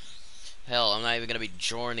 Hell, I'm not even gonna be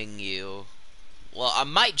joining you. Well, I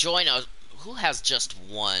might join a... Who has just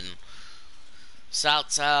one? Cao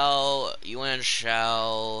Cao, Yuan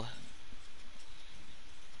Shao,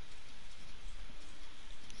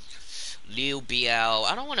 Liu Biao.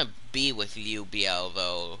 I don't want to be with Liu Biao,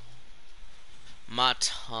 though. Ma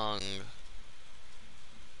Teng.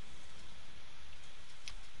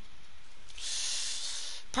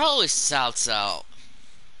 Probably Cao Cao.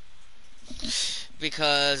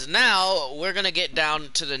 Because now we're gonna get down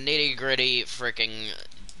to the nitty gritty freaking.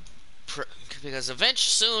 Because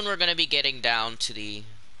eventually soon we're gonna be getting down to the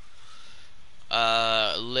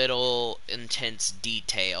little intense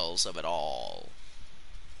details of it all.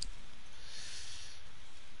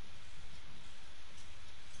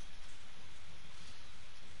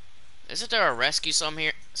 Isn't there a rescue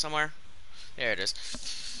somewhere? There it is.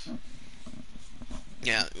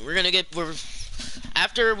 Yeah,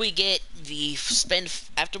 after we get the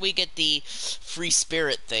free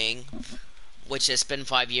spirit thing, which is spend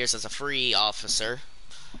 5 years as a free officer.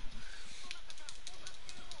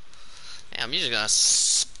 Damn, you're just gonna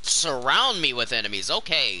surround me with enemies.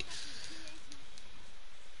 Okay.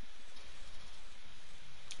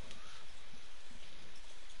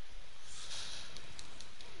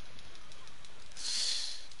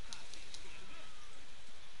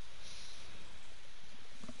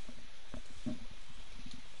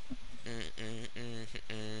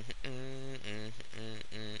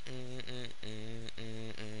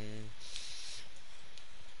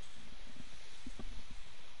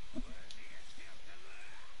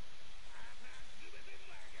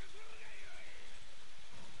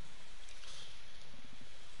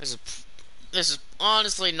 This is this is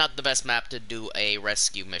honestly not the best map to do a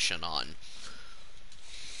rescue mission on.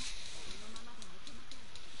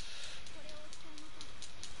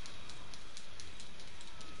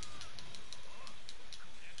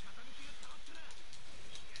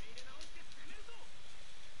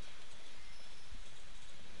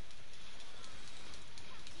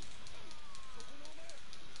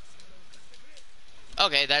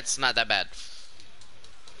 Okay, that's not that bad.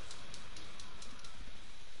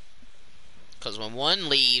 Because when one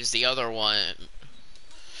leaves, the other one...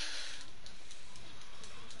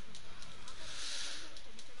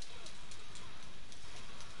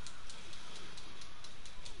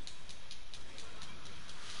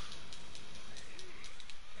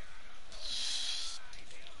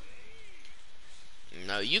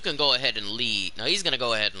 No, you can go ahead and leave. No, he's gonna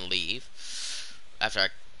go ahead and leave. After I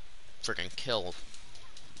freaking kill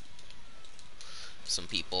some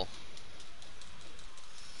people.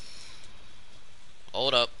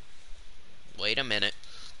 Hold up. Wait a minute.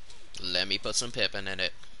 Let me put some pippin in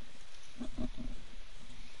it.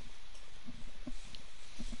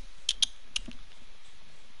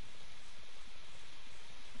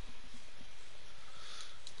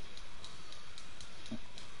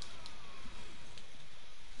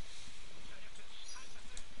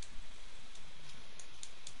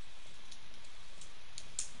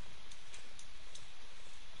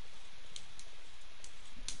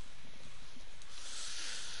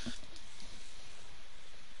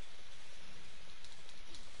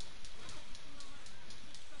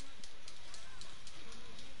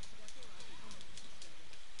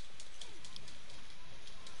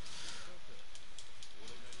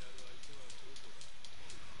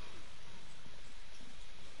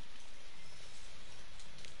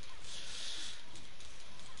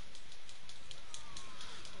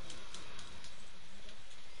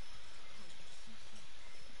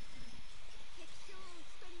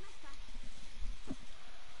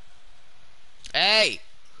 Hey!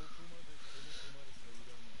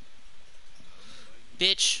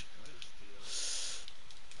 Bitch.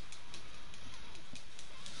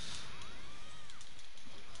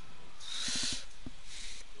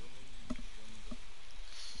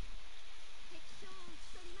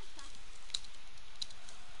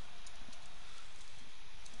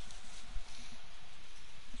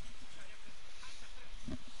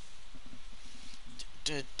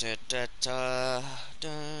 Dun, dun, dun, dun,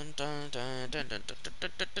 dun, dun, dun, dun, dun,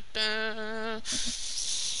 dun, dun, dun, dun.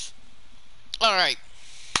 All right.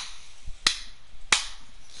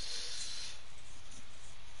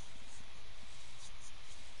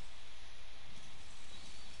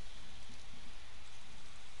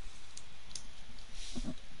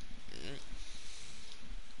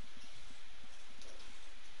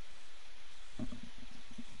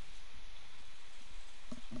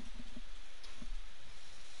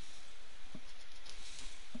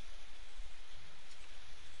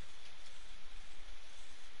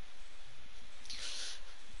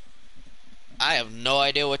 I have no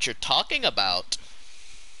idea what you're talking about.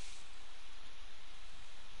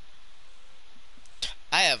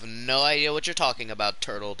 I have no idea what you're talking about,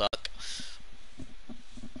 Turtle Duck.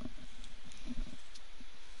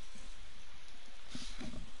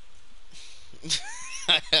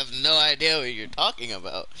 I have no idea what you're talking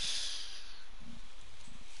about.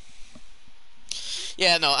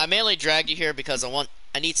 Yeah, no, I mainly dragged you here because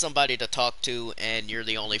I need somebody to talk to, and you're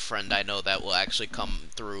the only friend I know that will actually come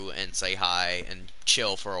through and say hi and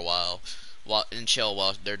chill for a while, chill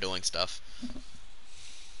while they're doing stuff.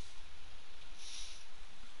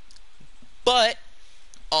 But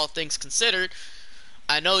all things considered,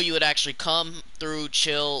 I know you would actually come through,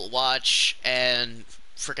 chill, watch, and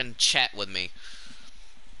freaking chat with me.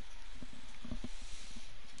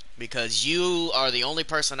 Because you are the only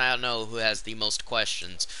person I know who has the most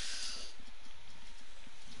questions.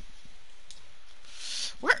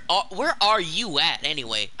 Where are you at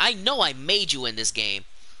anyway? I know I made you in this game.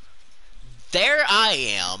 There I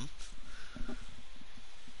am.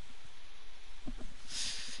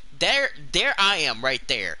 There I am right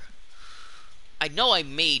there. I know I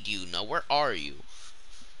made you. Now where are you?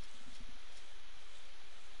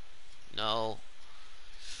 No.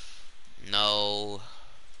 No.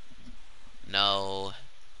 No.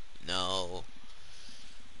 No.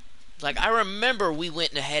 Like, I remember we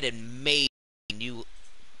went ahead and made you.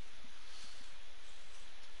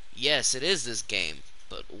 Yes, it is this game.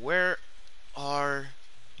 But where are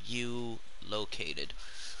you located?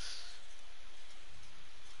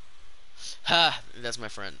 Ha! That's my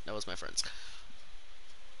friend. That was my friend's.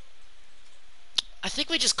 I think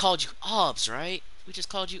we just called you Obs, right? We just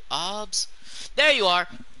called you Obs? There you are!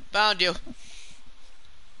 Found you.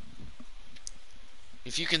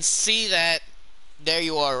 If you can see that, there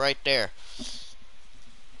you are right there.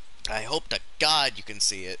 I hope to God you can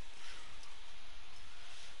see it.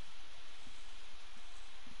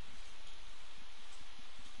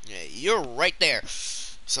 Yeah, you're right there.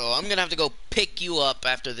 So I'm gonna have to go pick you up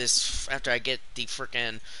after this, after I get the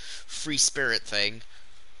frickin' free spirit thing.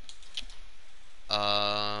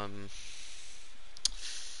 No,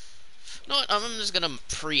 I'm just gonna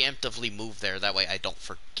preemptively move there. That way I don't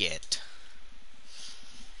forget.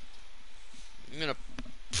 I'm gonna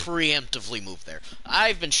preemptively move there.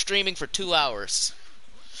 I've been streaming for 2 hours.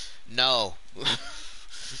 No.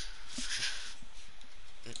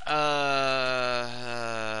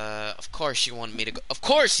 Of course you want me to go. Of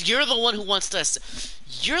course, you're the one who wants to.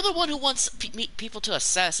 You're the one who wants people to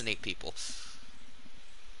assassinate people.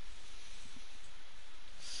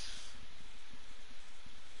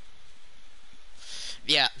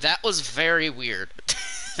 Yeah, that was very weird.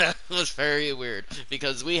 That was very weird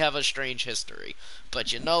because we have a strange history.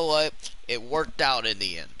 But you know what? It worked out in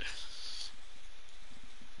the end.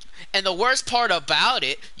 And the worst part about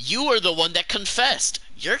it, you were the one that confessed.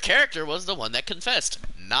 Your character was the one that confessed,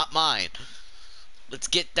 not mine. Let's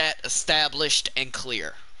get that established and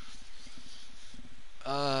clear.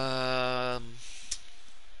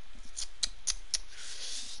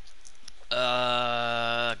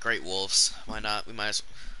 Great Wolves. Why not? We might as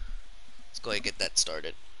well. Let's go ahead and get that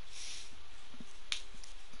started.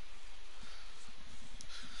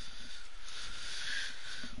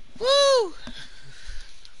 Woo!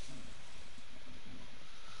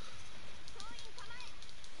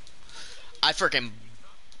 I freaking.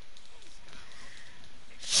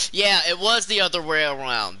 Yeah, it was the other way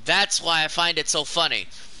around. That's why I find it so funny.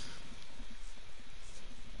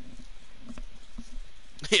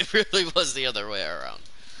 It really was the other way around.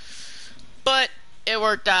 But it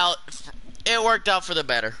worked out. It worked out for the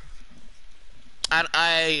better.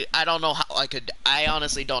 I don't know how I could. I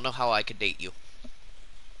honestly don't know how I could date you.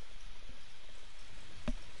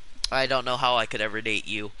 I don't know how I could ever date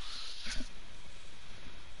you.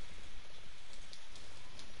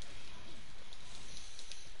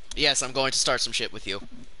 Yes, I'm going to start some shit with you.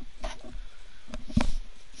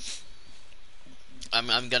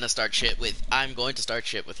 I'm gonna start shit with. I'm going to start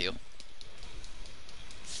shit with you.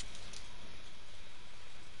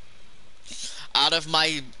 Out of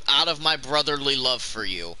my brotherly love for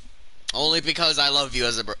you. Only because I love you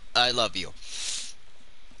as a I love you.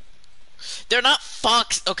 They're not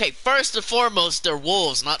fox. Okay, first and foremost, they're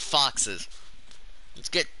wolves, not foxes. Let's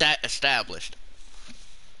get that established.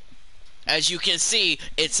 As you can see,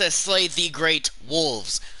 it says slay the great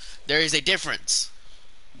wolves. There is a difference.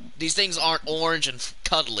 These things aren't orange and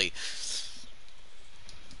cuddly.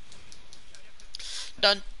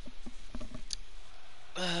 Done.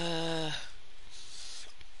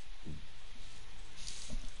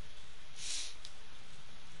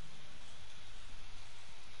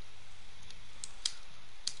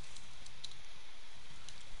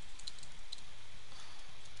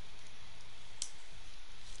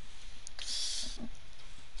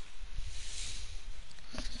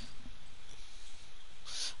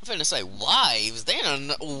 finna say wives. They don't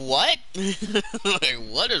know what? Like,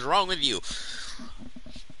 what is wrong with you?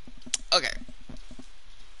 Okay.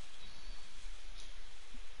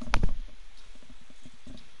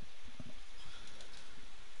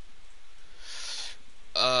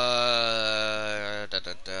 Da,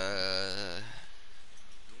 da, da.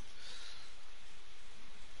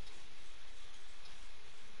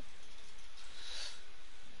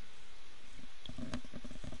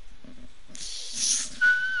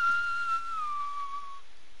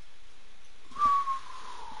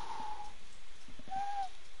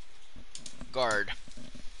 Guard.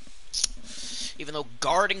 Even though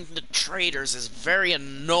guarding the traders is very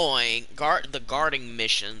annoying, the guarding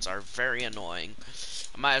missions are very annoying.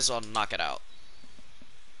 I might as well knock it out.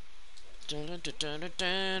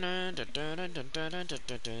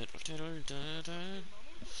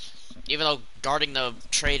 Even though guarding the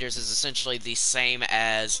traders is essentially the same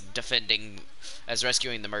as as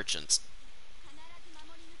rescuing the merchants.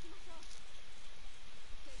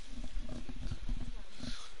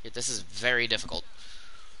 Yeah, this is very difficult.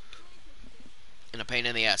 And a pain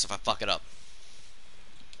in the ass if I fuck it up.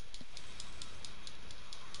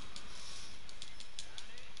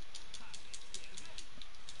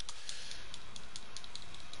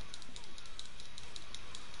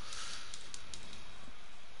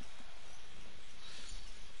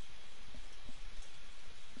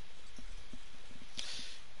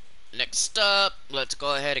 Next up, let's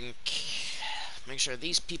go ahead and make sure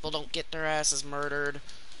these people don't get their asses murdered.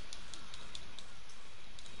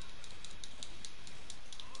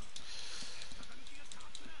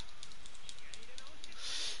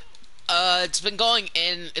 It's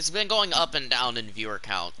been going up and down in viewer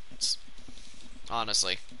counts.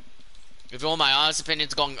 Honestly. If you want my honest opinion,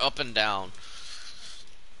 it's going up and down.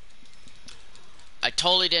 I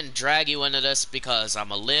totally didn't drag you into this because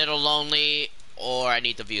I'm a little lonely or I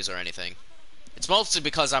need the views or anything. It's mostly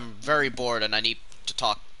because I'm very bored and I need to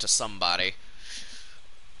talk to somebody.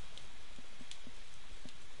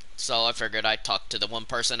 So I figured I'd talk to the one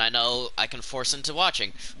person I know I can force into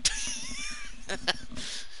watching.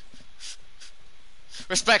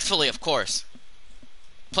 Respectfully, of course.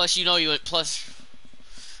 Plus,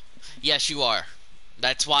 yes, you are.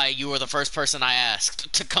 That's why you were the first person I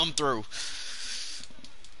asked to come through.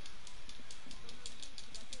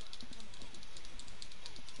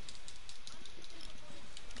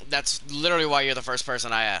 That's literally why you're the first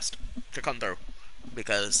person I asked to come through.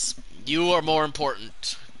 Because you are more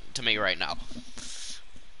important to me right now.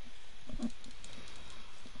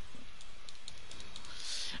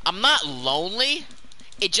 I'm not lonely.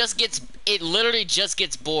 It literally just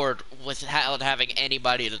gets bored without having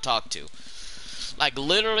anybody to talk to. Like,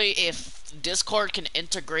 literally, if Discord can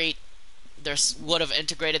would have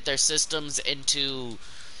integrated their systems into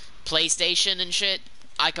PlayStation and shit,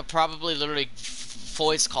 I could probably literally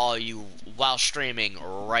voice call you while streaming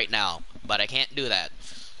right now. But I can't do that.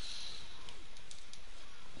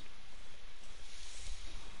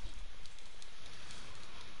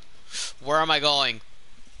 Where am I going?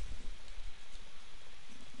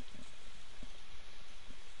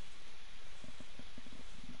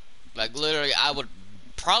 Like, literally, I would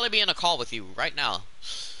probably be in a call with you right now.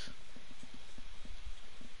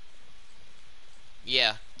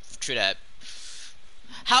 Yeah, true that.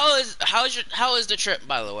 How is the trip,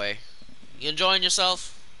 by the way? You enjoying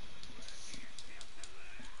yourself?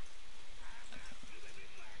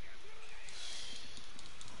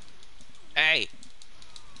 Hey,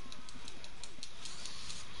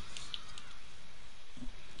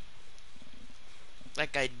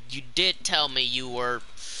 you did tell me you were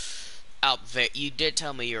out there. You did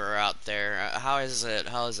tell me you were out there. How is it?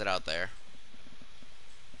 How is it out there?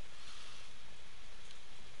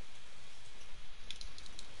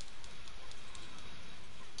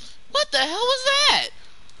 What the hell was that?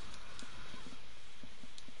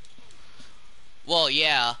 Well,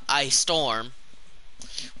 yeah, ice storm.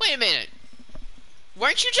 Wait a minute.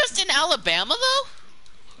 Weren't you just in Alabama though?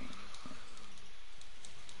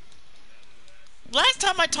 Last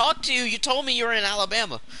time I talked to you, you told me you were in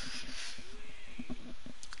Alabama.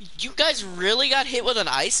 You guys really got hit with an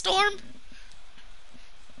ice storm?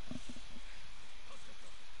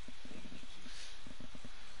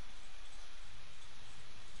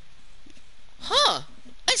 Huh.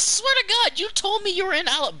 I swear to God, you told me you were in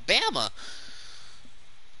Alabama.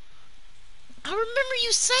 I remember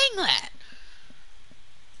you saying that.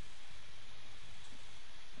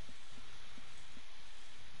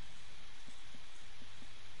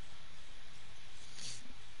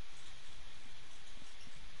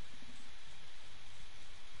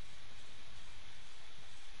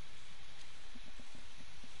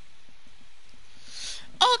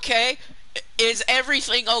 Okay, is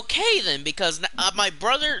everything okay then? Because my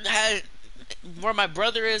brother had, where my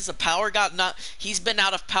brother is, the power got not. He's been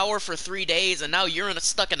out of power for 3 days, and now you're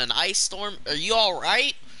stuck in an ice storm. Are you all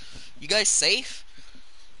right? You guys safe?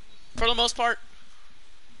 For the most part.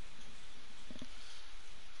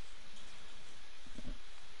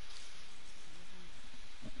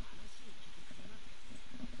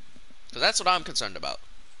 So that's what I'm concerned about.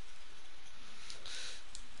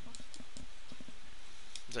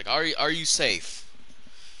 It's like, are you safe?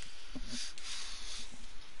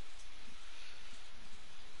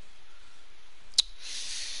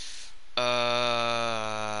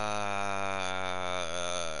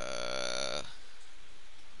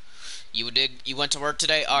 You went to work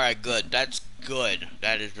today? All right, good. That's good.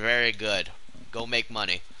 That is very good. Go make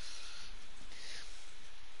money.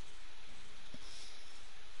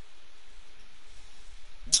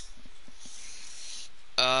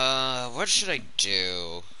 What should I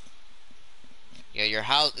do? Yeah, your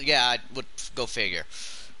house. Yeah, I would go figure.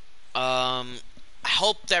 I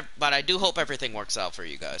hope that, but I do hope everything works out for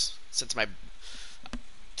you guys. Since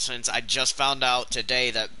I just found out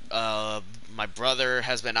today that my brother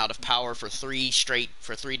has been out of power for 3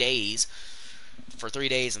 days, for 3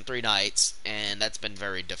 days and 3 nights, and that's been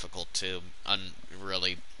very difficult to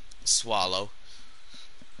really swallow.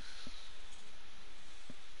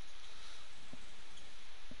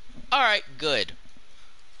 All right, good.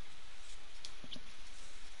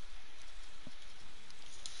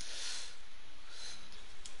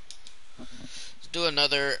 Let's do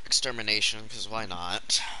another extermination, because why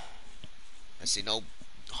not? I see no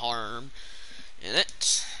harm in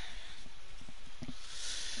it.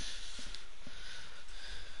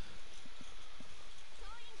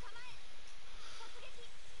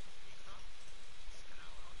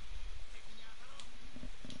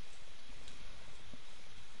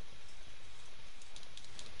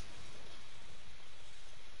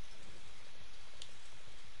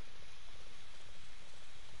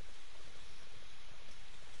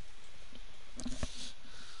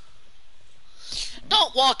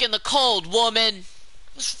 Don't walk in the cold, woman!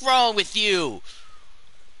 What's wrong with you?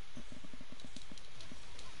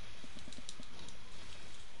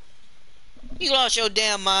 You lost your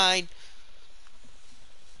damn mind.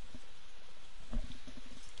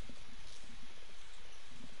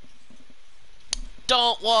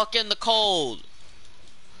 Don't walk in the cold.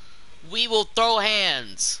 We will throw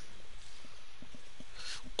hands.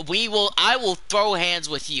 I will throw hands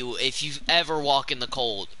with you if you ever walk in the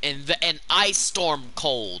cold. In an ice storm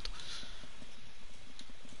cold.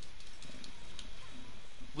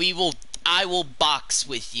 I will box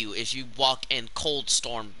with you if you walk in cold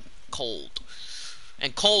storm cold.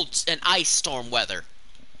 And ice storm weather.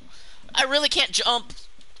 I really can't jump.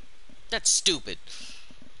 That's stupid.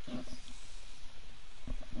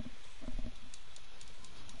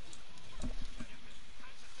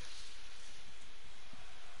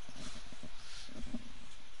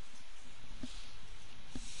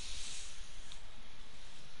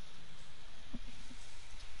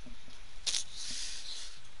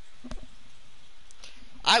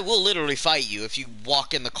 I will literally fight you if you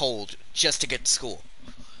walk in the cold just to get to school.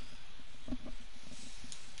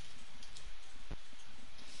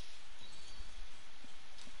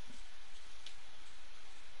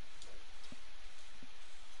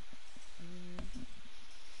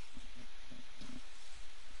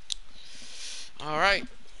 Alright.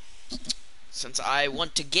 Since I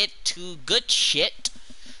want to get to good shit,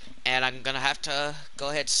 and I'm gonna have to go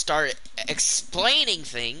ahead and start explaining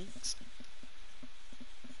things.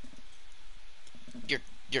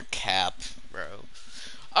 Your cap, bro.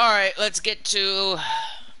 Alright, let's get to...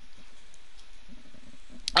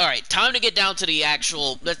 Alright, time to get down to the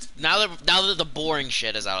actual... Now that the boring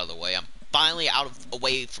shit is out of the way, I'm finally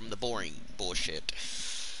away from the boring bullshit.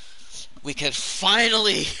 We can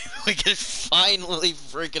finally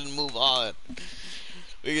freaking move on.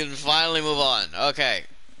 We can finally move on. Okay.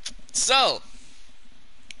 So,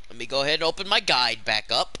 let me go ahead and open my guide back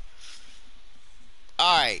up.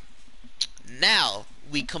 Alright. Now,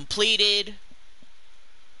 we completed...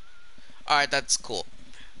 Alright, that's cool.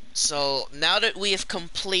 So, now that we have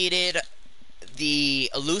completed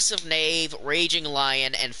the Elusive Knave, Raging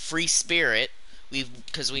Lion, and Free Spirit,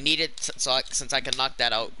 because we needed, since I can knock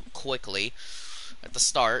that out quickly at the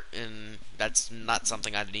start, and that's not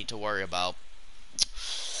something I need to worry about.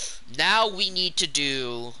 Now we need to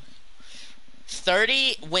do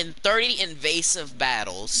 30 invasive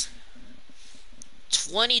battles,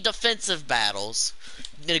 20 defensive battles,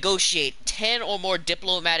 negotiate 10 or more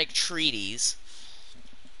diplomatic treaties,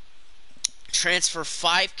 transfer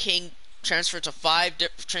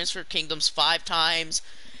kingdoms 5 times,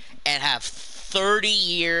 and have 30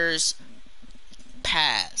 years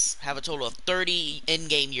pass. Have a total of 30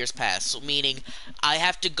 in-game years pass. So meaning I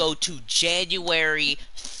have to go to January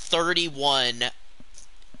 31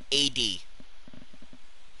 AD.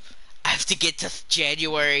 I have to get to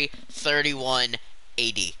January 31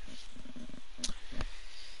 AD.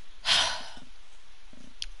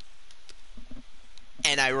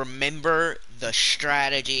 And I remember the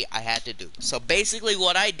strategy I had to do. So basically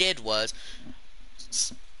what I did was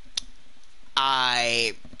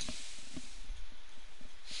I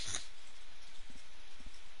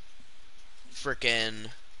freaking,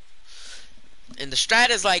 and the strat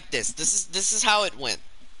is like this. This is how it went.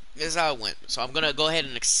 This is how it went. So I'm gonna go ahead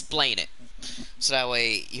and explain it, so that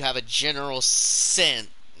way you have a general sense.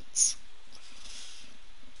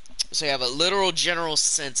 So you have a literal general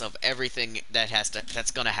sense of everything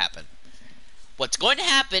that's gonna happen. What's going to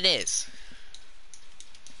happen is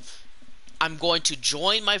I'm going to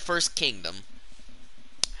join my first kingdom.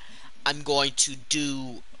 I'm going to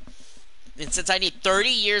do, and since I need 30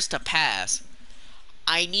 years to pass,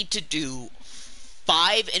 I need to do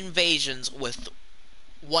 5 invasions with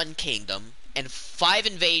 1 kingdom, and 5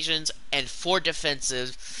 invasions and 4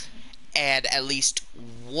 defensives, and at least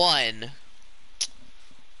one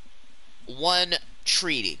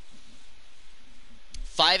treaty.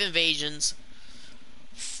 5 invasions,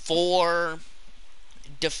 4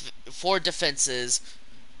 defenses,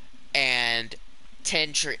 and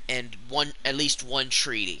at least one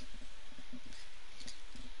treaty.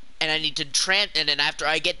 And I need to and then after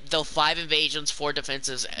I get the 5 invasions, 4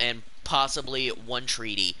 defenses, and possibly 1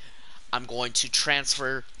 treaty, I'm going to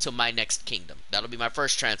transfer to my next kingdom. That'll be my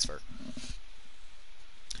first transfer.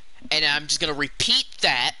 And I'm just going to repeat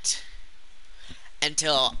that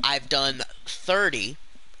until I've done 30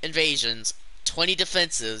 invasions, 20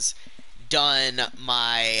 defenses, done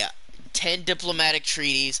my 10 diplomatic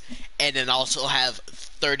treaties, and then also have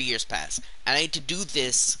 30 years pass. And I need to do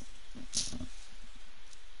this.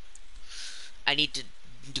 I need to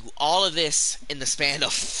do all of this in the span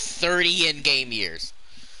of 30 in-game years.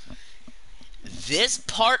 This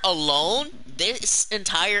part alone, this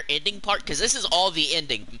entire ending part, because this is all the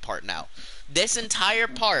ending part now. This entire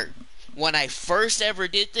part, when I first ever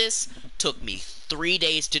did this, took me 3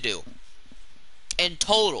 days to do. In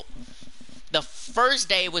total. The first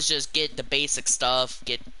day was just get the basic stuff,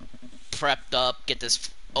 get prepped up, get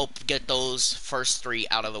those first 3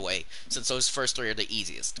 out of the way, since those first 3 are the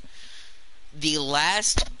easiest. The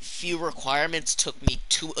last few requirements took me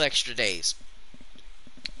 2 extra days.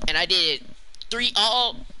 And I did it 3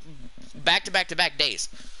 all back to back to back days.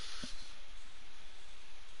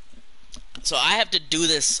 So I have to do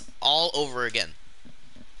this all over again.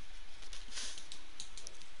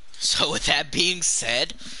 So with that being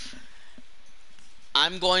said,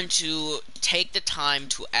 I'm going to take the time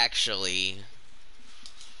to actually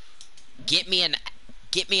get me an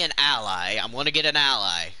ally. I'm going to get an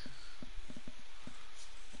ally.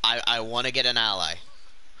 I want to get an ally.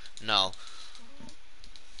 No.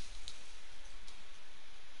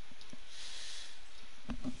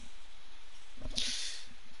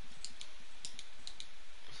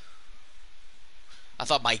 I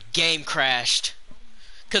thought my game crashed.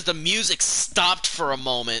 Because the music stopped for a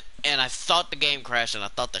moment, and I thought the game crashed, and I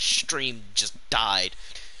thought the stream just died.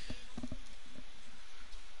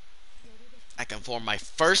 I can form my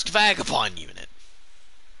first vagabond unit.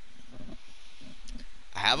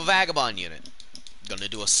 I have a vagabond unit. I'm gonna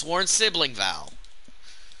do a sworn sibling vow.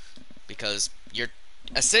 Because you're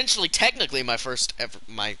essentially technically my first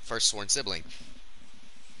sworn sibling.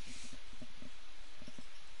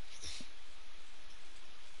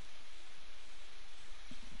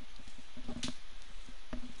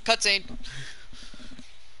 Cutscene.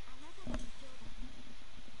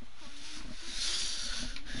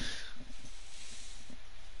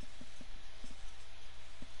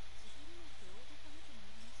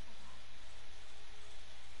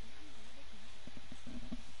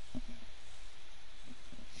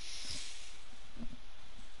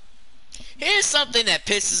 Here's something that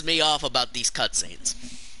pisses me off about these cutscenes.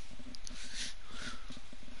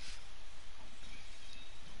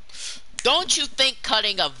 Don't you think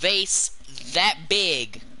cutting a vase that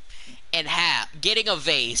big in half, getting a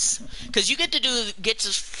vase, because you get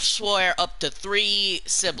to swear up to 3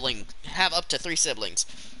 siblings, have up to 3 siblings.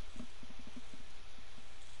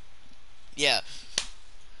 Yeah.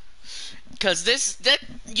 Because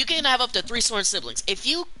you can have up to 3 sworn siblings. If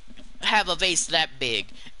you have a vase that big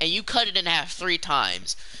and you cut it in half 3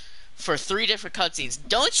 times for 3 different cutscenes,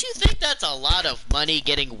 don't you think that's a lot of money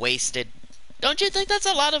getting wasted? Don't you think that's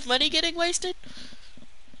a lot of money getting wasted?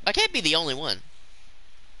 I can't be the only one.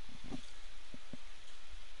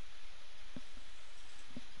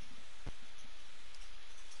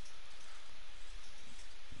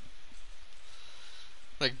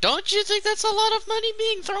 Don't you think that's a lot of money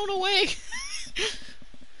being thrown away?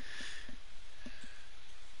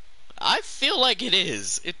 I feel like it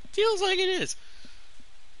is. It feels like it is.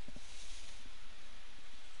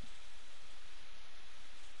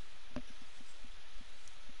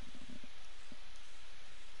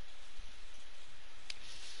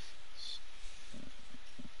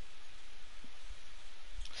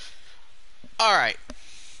 Alright.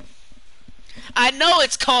 I know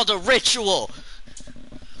it's called a ritual.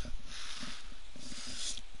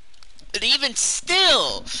 But even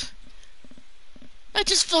still, that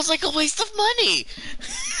just feels like a waste of money.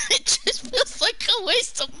 It just feels like a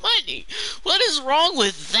waste of money. What is wrong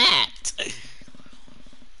with that?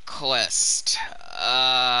 Quest.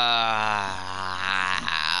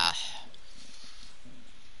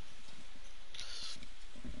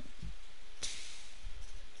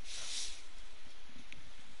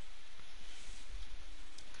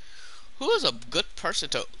 Who is a good person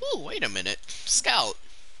to... Ooh, wait a minute. Scout.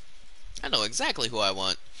 I know exactly who I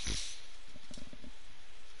want.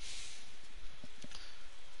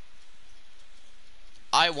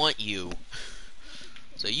 I want you.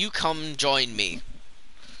 So you come join me.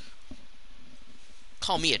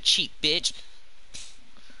 Call me a cheap bitch.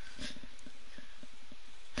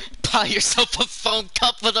 Buy yourself a phone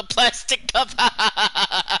cup with a plastic cup.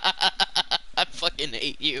 I fucking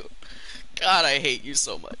hate you. God, I hate you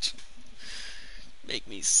so much. Make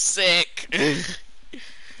me sick.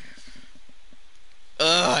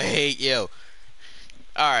 Ugh, I hate you.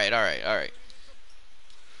 Alright. Alright.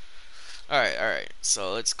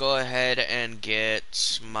 So let's go ahead and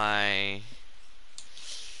get my...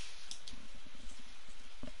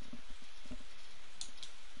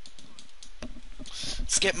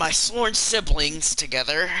 Let's get my sworn siblings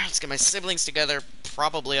together.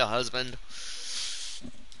 Probably a husband.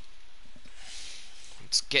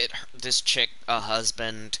 Let's get this chick a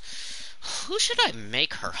husband. Who should I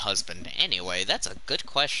make her husband anyway? That's a good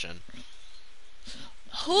question.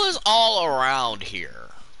 Who is all around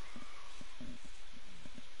here?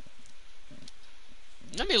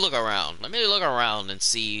 Let me look around. And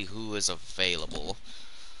see who is available.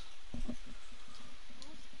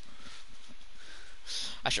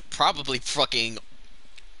 I should probably fucking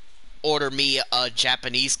order me a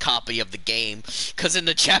Japanese copy of the game, because in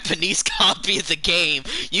the Japanese copy of the game,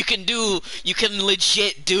 you can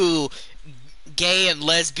legit do gay and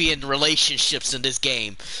lesbian relationships in this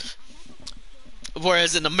game.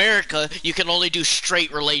 Whereas in America, you can only do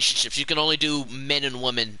straight relationships. You can only do men and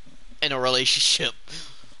women in a relationship.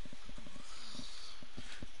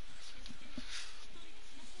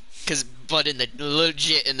 But in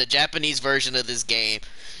the Japanese version of this game,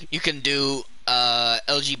 you can do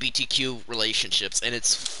LGBTQ relationships, and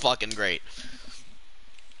it's fucking great.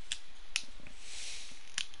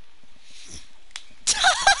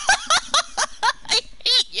 I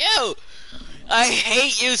hate you. I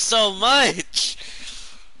hate you so much.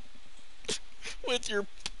 With your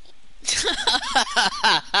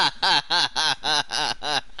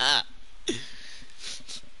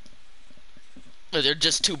they're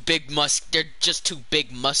just two big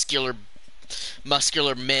muscular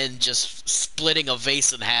men just splitting a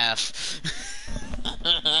vase in half.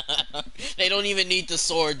 They don't even need the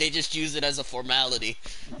sword, they just use it as a formality.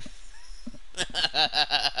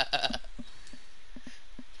 I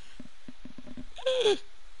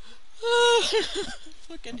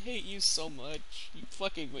fucking hate you so much. You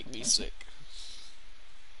fucking make me sick.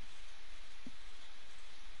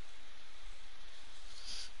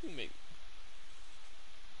 You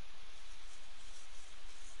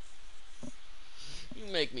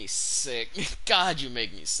make me sick. God, you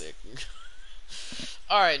make me sick.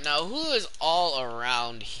 Alright, now who is all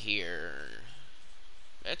around here?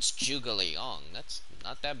 That's Zhuge Liang. That's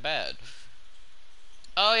not that bad.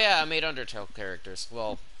 Oh yeah, I made Undertale characters.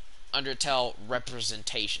 Well, Undertale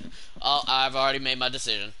representation. Oh, I've already made my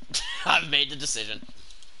decision. I've made the decision.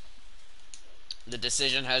 The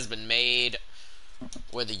decision has been made,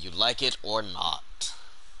 whether you like it or not.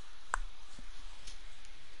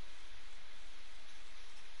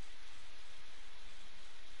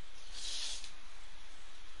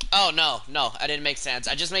 Oh, no, I didn't make sense.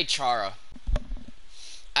 I just made Chara.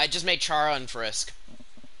 And Frisk.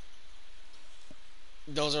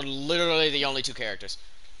 Those are literally the only two characters.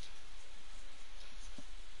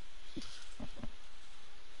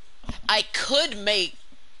 I could make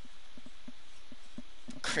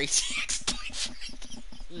Crazy Ex-Boyfriend.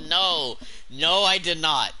 No, I did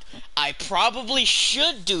not. I probably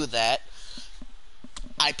should do that.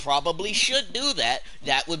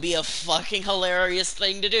 That would be a fucking hilarious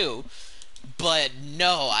thing to do. But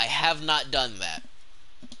no, I have not done that.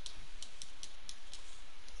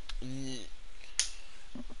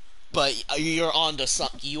 But you're on to some.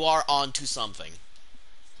 You are on to something.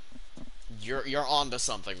 You're on to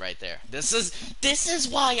something right there. This is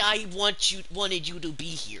why I wanted you to be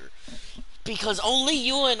here, because only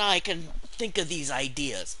you and I can think of these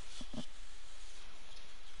ideas.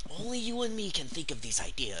 Only you and me can think of these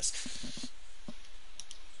ideas.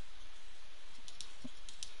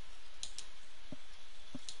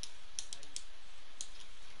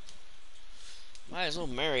 Might as well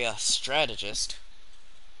marry a strategist.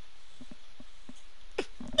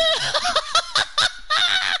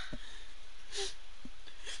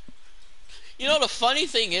 You know, the funny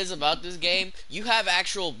thing is about this game, you have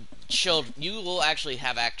actual children. You will actually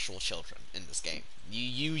have actual children in this game.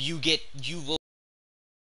 You get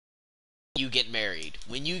married.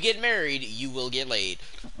 When you get married, you will get laid.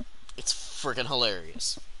 It's freaking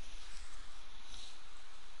hilarious.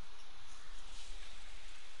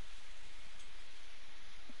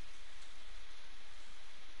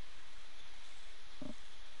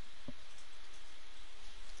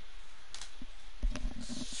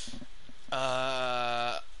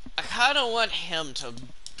 I kind of want him to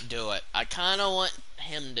do it. I kind of want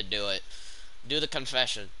him to do it. Do the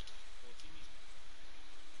confession.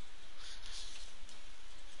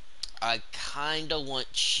 I kind of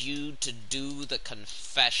want you to do the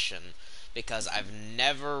confession because I've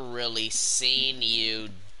never really seen you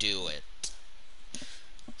do it.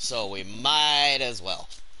 So we might as well.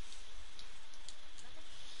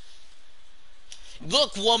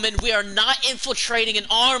 Look, woman, we are not infiltrating an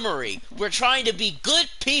armory. We're trying to be good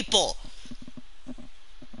people.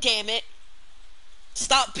 Damn it.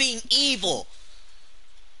 Stop being evil.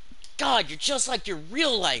 God, you're just like your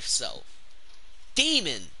real life self.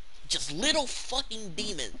 Demon. Just little fucking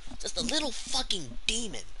demon. Just a little fucking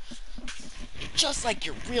demon. You're just like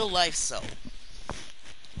your real life self.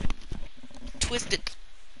 Twisted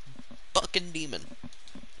fucking demon.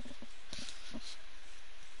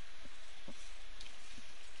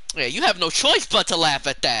 Yeah, you have no choice but to laugh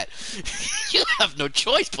at that. You have no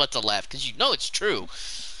choice but to laugh because you know it's true.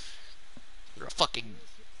 You're a fucking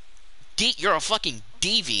you're a fucking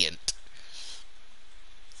deviant.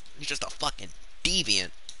 You're just a fucking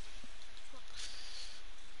deviant.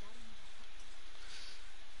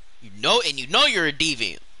 You know you're a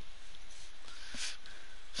deviant.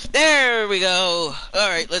 There we go.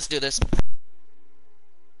 Alright, let's do this.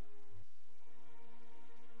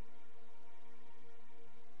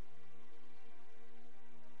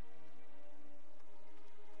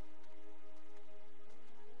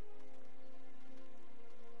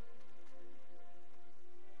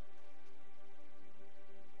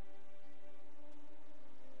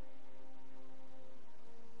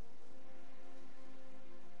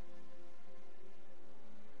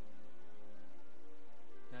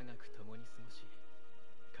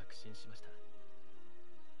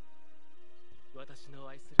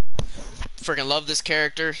 Freaking love this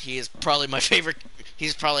character. He is probably my favorite.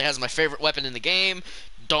 He's probably has my favorite weapon in the game.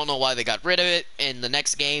 Don't know why they got rid of it in the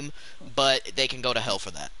next game, but they can go to hell for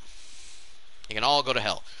that. They can all go to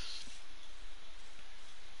hell.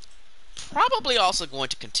 Probably also going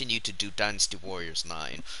to continue to do Dynasty Warriors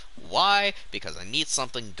 9. Why? Because I need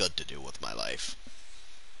something good to do with my life.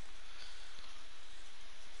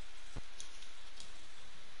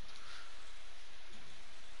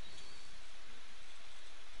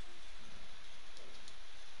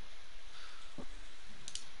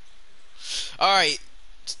 Alright,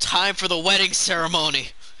 it's time for the wedding ceremony.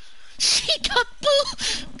 She got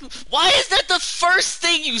boo. Why is that the first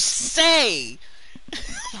thing you say?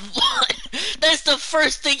 What? That's the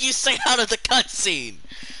first thing you say out of the cutscene.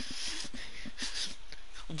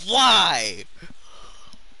 Why?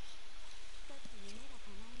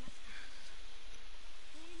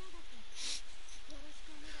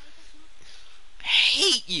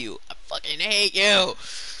 Hate you. I fucking hate you.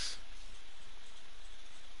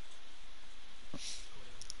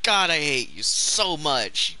 God, I hate you so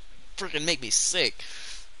much. You freaking make me sick.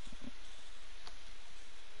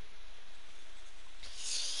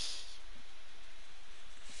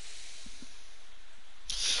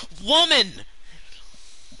 Woman!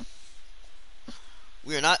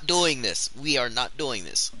 We are not doing this. We are not doing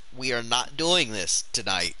this. We are not doing this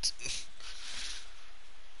tonight.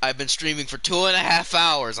 I've been streaming for 2.5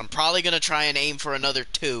 hours. I'm probably going to try and aim for another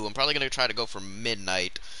 2. I'm probably going to try to go for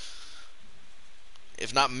midnight.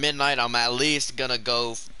 If not midnight, I'm at least gonna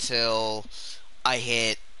go till I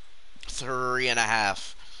hit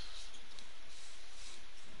 3.5.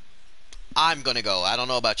 I'm gonna go. I don't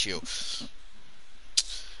know about you.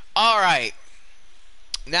 Alright.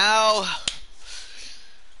 Now,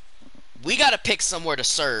 we gotta pick somewhere to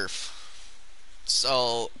serve.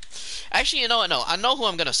 So, Actually, you know what? No, I know who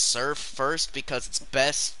I'm gonna serve first because it's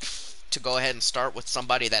best to go ahead and start with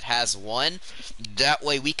somebody that has one. That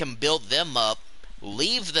way we can build them up,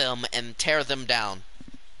 leave them, and tear them down.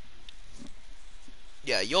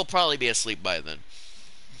 Yeah, you'll probably be asleep by then.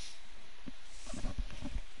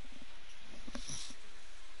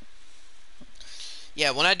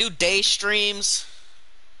 Yeah, when I do day streams,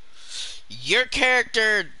 your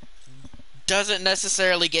character doesn't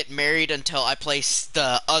necessarily get married until I place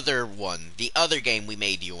the other one, the other game we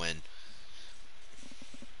made you in.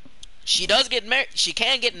 She does get married. She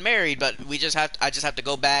can get married, but we just have. I just have to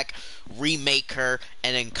go back, remake her,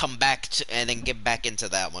 and then come back to, and then get back into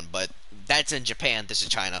that one. But that's in Japan. This is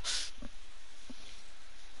China.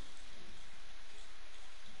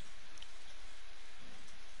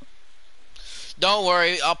 Don't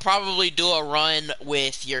worry. I'll probably do a run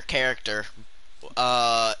with your character,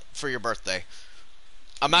 for your birthday.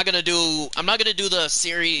 I'm not gonna do the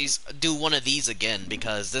series, do one of these again,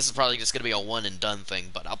 because this is probably just gonna be a one and done thing,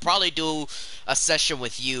 but I'll probably do a session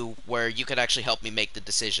with you where you could actually help me make the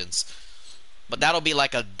decisions. But that'll be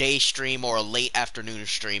like a day stream or a late afternoon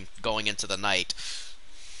stream going into the night.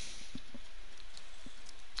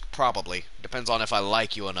 Probably. Depends on if I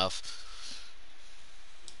like you enough.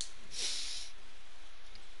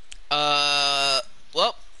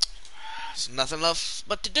 Well, there's nothing else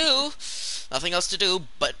but to do. Nothing else to do,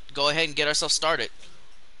 but go ahead and get ourselves started.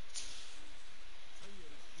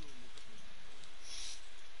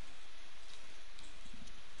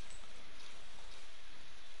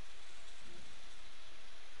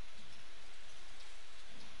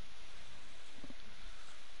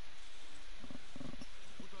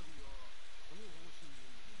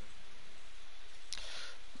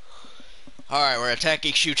 Alright, we're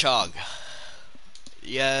attacking Shuchong.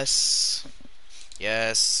 Yes.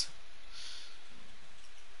 Yes.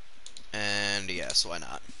 And yes, why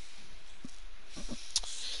not?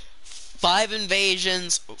 5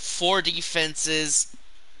 invasions, 4 defenses,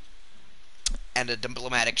 and a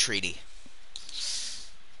diplomatic treaty.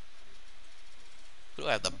 Who do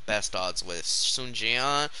I have the best odds with? Sun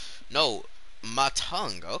Jian? No, Ma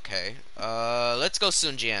Teng. Okay. Let's go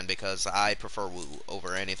Sun Jian because I prefer Wu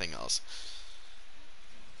over anything else.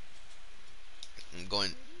 I'm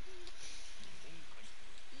going.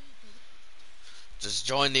 Just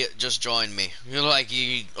join me. You're like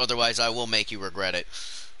you. Otherwise, I will make you regret it.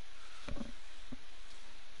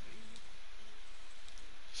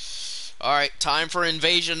 All right, time for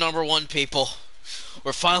invasion number 1, people.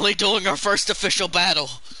 We're finally doing our first official battle.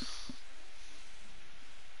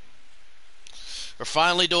 We're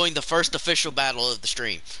finally doing the first official battle of the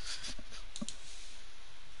stream.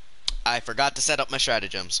 I forgot to set up my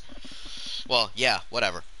stratagems. Well, yeah,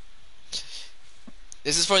 whatever.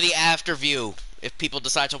 This is for the after view, if people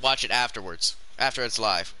decide to watch it afterwards, after it's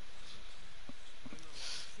live.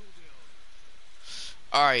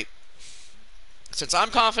 Alright. Since I'm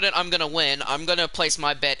confident I'm gonna win, I'm gonna place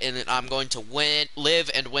my bet in that I'm going to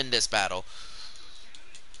live and win this battle.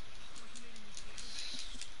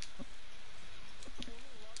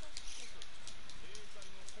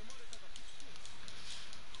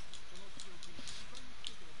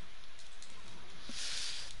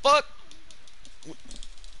 Fuck!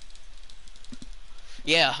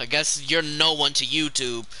 Yeah, I guess you're no one to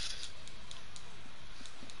YouTube.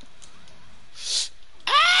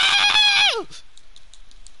 Ow!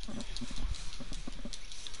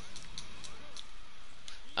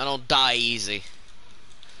 I don't die easy.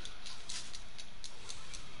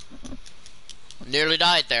 Nearly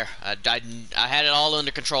died there. I had it all under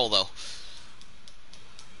control though.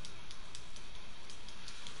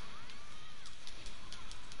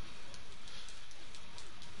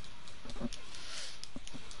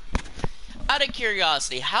 Out of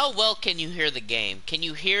curiosity, how well can you hear the game? Can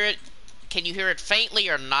you hear it? Can you hear it faintly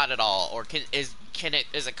or not at all? Or is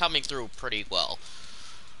it coming through pretty well?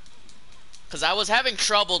 Because I was having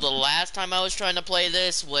trouble the last time I was trying to play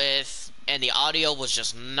this with, and the audio was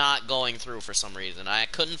just not going through for some reason. I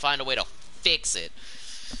couldn't find a way to fix it.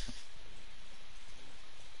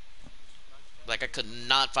 Like I could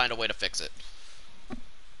not find a way to fix it.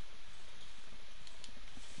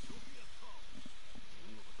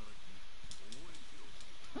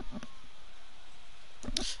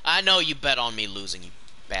 I know you bet on me losing, you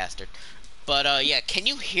bastard. But yeah, can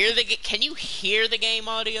you hear the game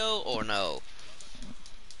audio or no?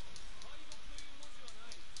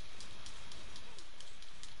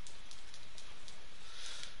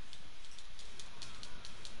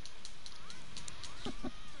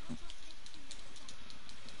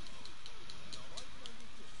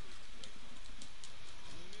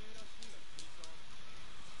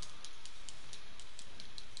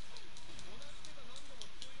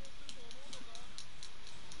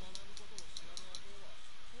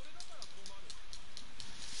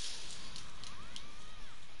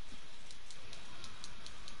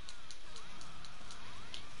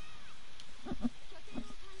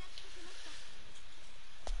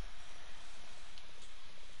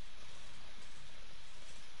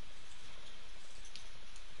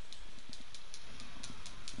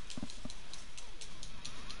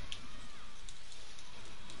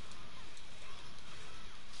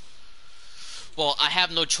 Well, I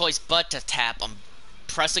have no choice but to tap. I'm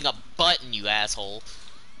pressing a button, you asshole.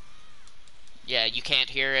 Yeah, you can't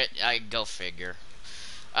hear it? I go figure.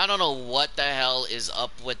 I don't know what the hell is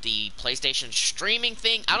up with the PlayStation streaming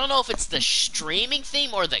thing. I don't know if it's the streaming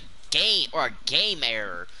thing or the game, or a game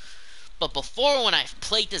error. But before, when I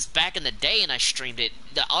played this back in the day and I streamed it,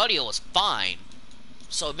 the audio was fine.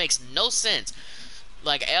 So it makes no sense.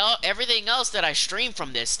 Like, everything else that I stream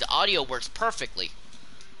from this, the audio works perfectly.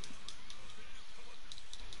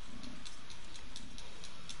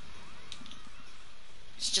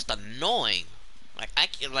 It's just annoying.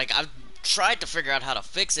 I've tried to figure out how to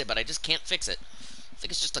fix it, but I just can't fix it. I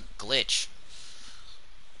think it's just a glitch.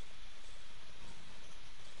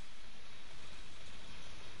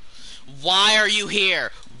 Why are you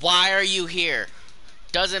here? Why are you here?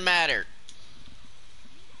 Doesn't matter.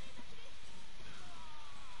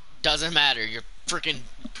 Doesn't matter. You're freaking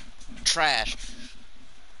trash.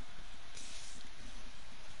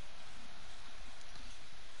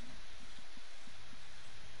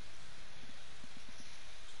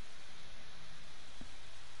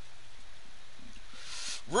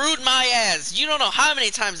 Rude my ass. You don't know how many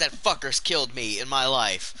times that fucker's killed me in my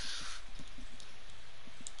life.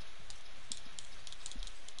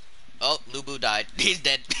 Oh, Lubu died. He's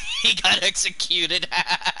dead. He got executed.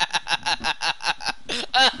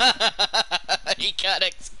 He got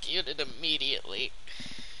executed immediately.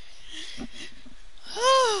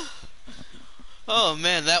 Oh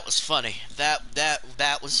man, that was funny. That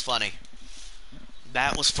was funny.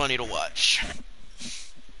 That was funny to watch.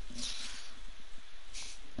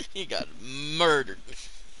 He got murdered.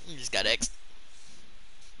 He just got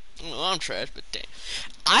well, I'm trash, but damn.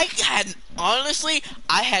 Honestly,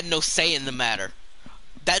 I had no say in the matter.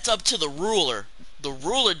 That's up to the ruler. The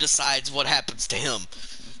ruler decides what happens to him.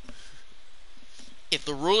 If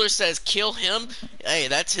the ruler says kill him, hey,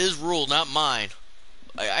 that's his rule, not mine.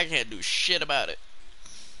 I can't do shit about it.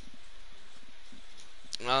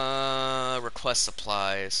 Request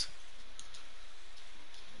supplies.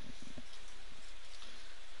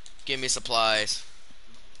 Give me supplies.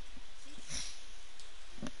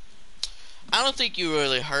 I don't think you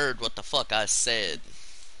really heard what the fuck I said.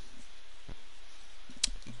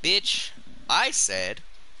 Bitch, I said,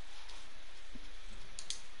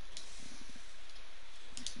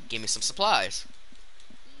 give me some supplies.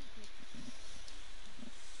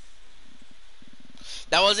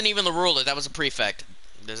 That wasn't even the ruler, that was a prefect.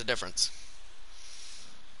 There's a difference.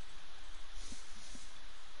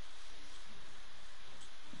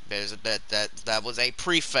 That was a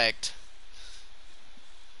prefect.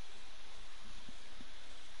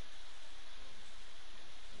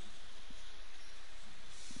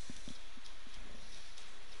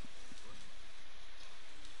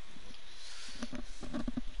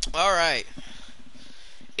 Alright.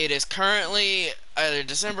 It is currently either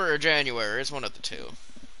December or January. It's one of the two.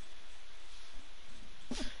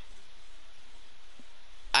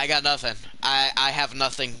 I got nothing. I have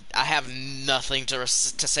nothing. I have nothing to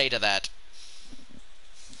say to that.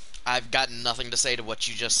 I've got nothing to say to what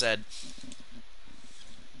you just said.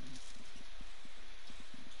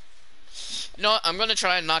 You know what? I'm gonna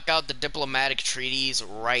try and knock out the diplomatic treaties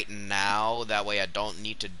right now. That way I don't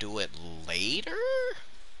need to do it later.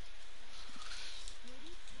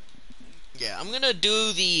 Yeah, I'm gonna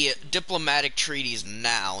do the diplomatic treaties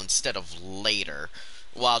now instead of later,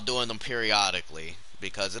 while doing them periodically,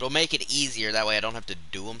 because it'll make it easier. That way I don't have to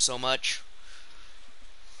do them so much.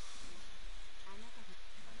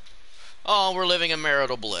 Oh, we're living in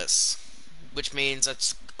marital bliss, which means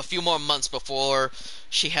it's a few more months before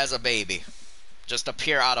she has a baby. Just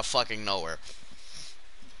appear out of fucking nowhere.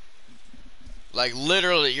 Like,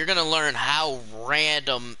 literally, you're gonna learn how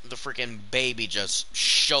random the freaking baby just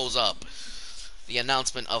shows up. The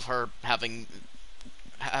announcement of her having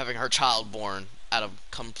her child born out of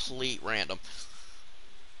complete random.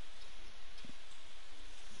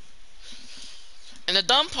 And the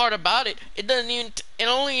dumb part about it, it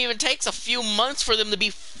only even takes a few months for them to be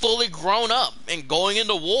fully grown up and going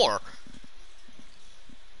into war.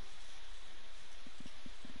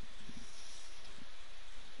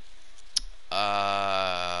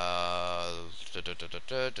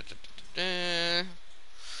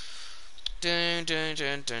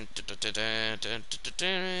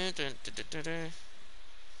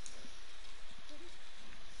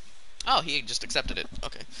 Oh, he just accepted it.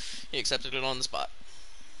 Okay. He accepted it on the spot.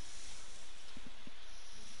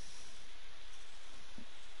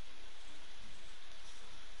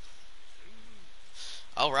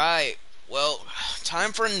 Alright. Well,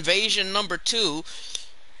 time for invasion number 2.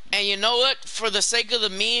 And you know what? For the sake of the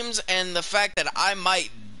memes and the fact that I might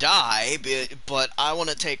die, but I want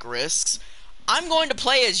to take risks, I'm going to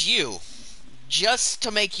play as you, just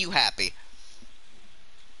to make you happy.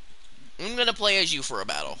 I'm going to play as you for a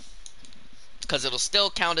battle. Because it'll still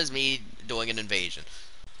count as me doing an invasion.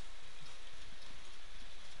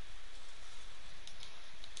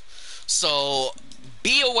 So,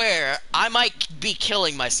 be aware, I might be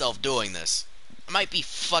killing myself doing this. I might be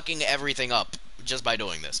fucking everything up just by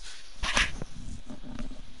doing this.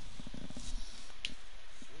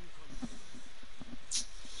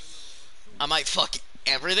 I might fuck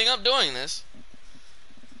everything up doing this.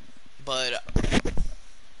 But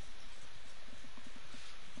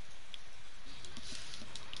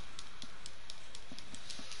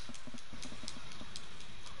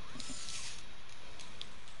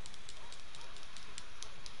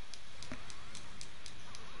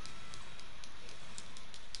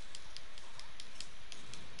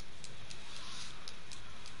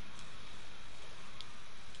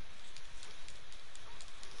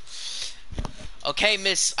okay,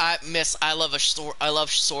 Miss, I love a sword. I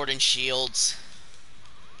love sword and shields.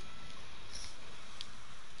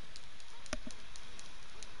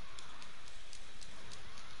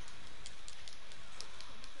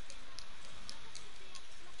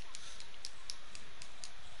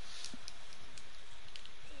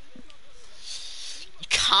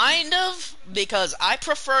 Kind of, because I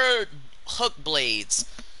prefer hook blades.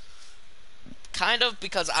 Kind of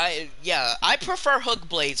because I prefer hook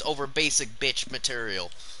blades over basic bitch material.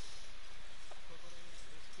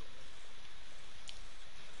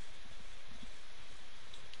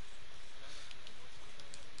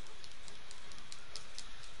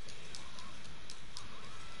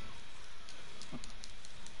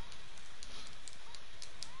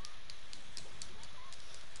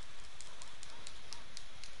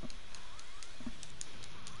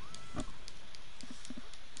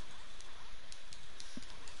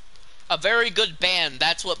 A very good band,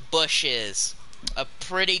 that's what Bush is. A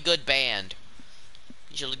pretty good band.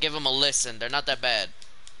 You should give them a listen, they're not that bad.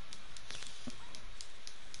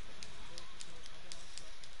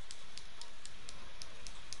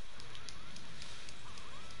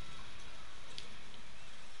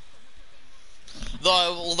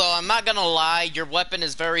 Although I'm not gonna lie, your weapon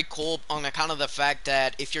is very cool on account of the fact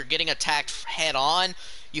that if you're getting attacked head on,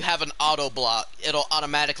 you have an auto block. It'll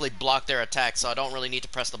automatically block their attack, so I don't really need to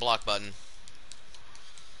press the block button.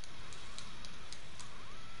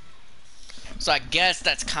 So I guess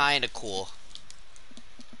that's kind of cool.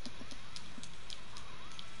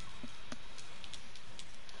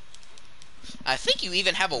 I think you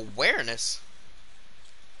even have awareness.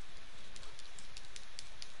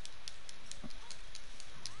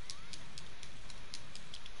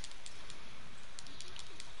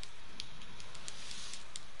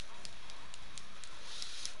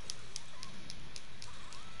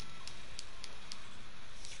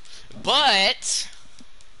 But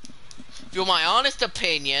if you want my honest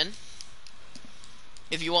opinion,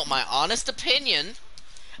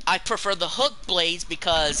 I prefer the hook blades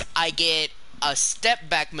because I get a step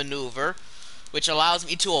back maneuver, which allows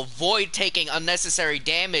me to avoid taking unnecessary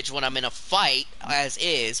damage when I'm in a fight, as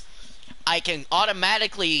is. I can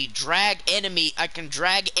automatically drag enemies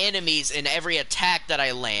in every attack that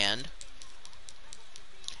I land.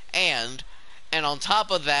 And on top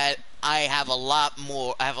of that, I have a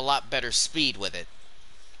lot better speed with it.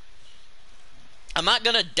 I'm not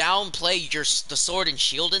gonna downplay the sword and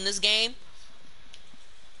shield in this game.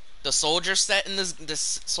 The soldier set in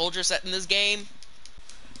this game,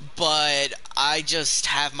 but I just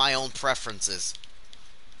have my own preferences.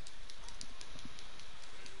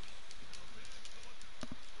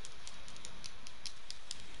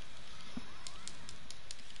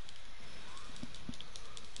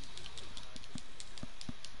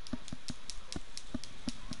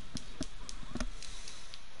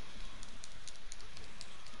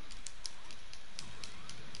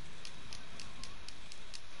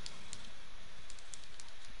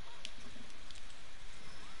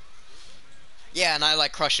 Yeah, and I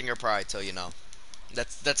like crushing your pride, so you know.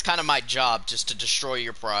 That's kind of my job, just to destroy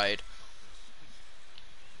your pride.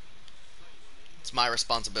 It's my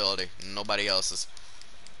responsibility, nobody else's.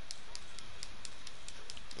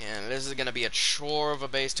 Yeah, this is gonna be a chore of a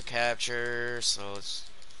base to capture, so let's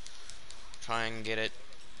try and get it.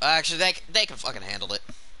 Actually, they can fucking handle it.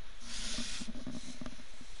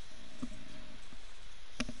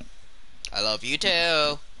 I love you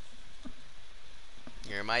too.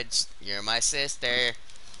 You're my sister.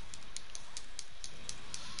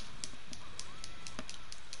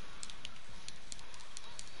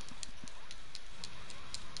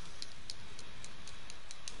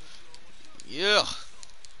 Yeah.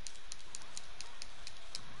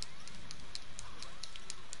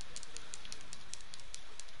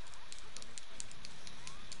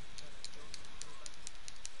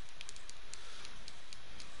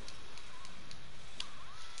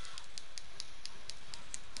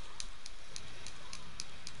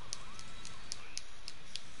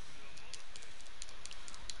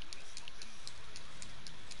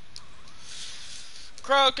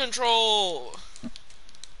 Crowd control.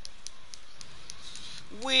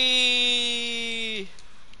 We.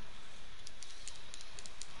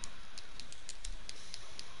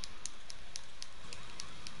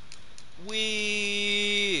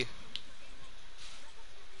 We.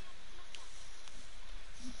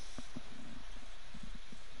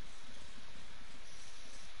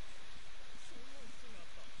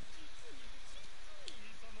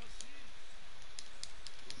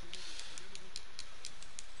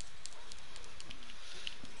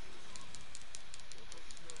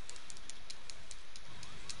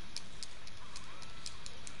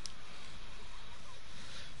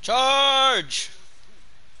 Charge!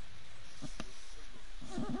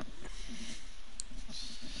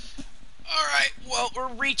 Alright, well, we're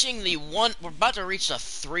about to reach the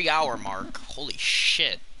 3-hour mark. Holy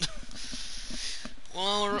shit.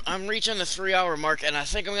 Well, I'm reaching the 3-hour mark, and I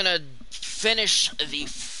think I'm gonna finish the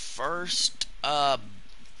first, I'm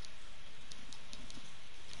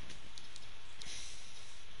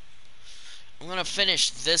gonna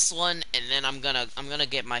finish this one, and then I'm gonna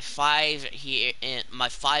get my 5 here, my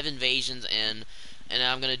 5 invasions in, and then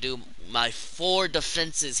I'm gonna do my 4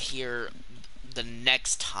 defenses here the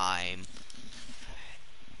next time,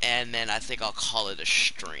 and then I think I'll call it a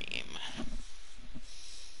stream.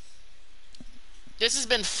 This has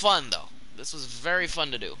been fun, though. This was very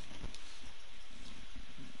fun to do.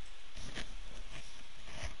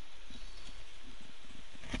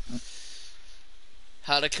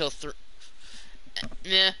 How to kill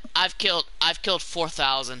I've killed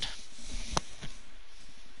 4,000.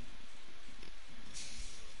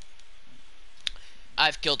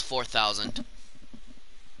 I've killed 4,000.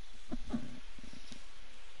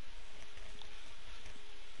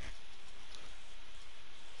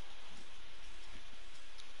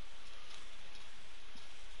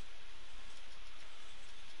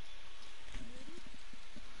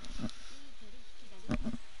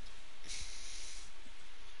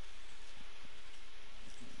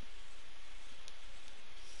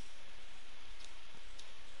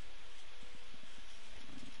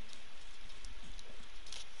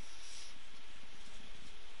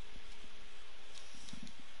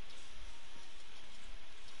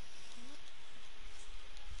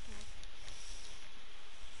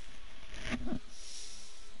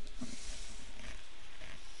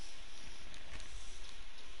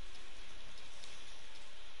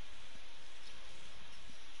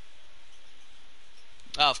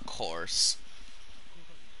 Of course.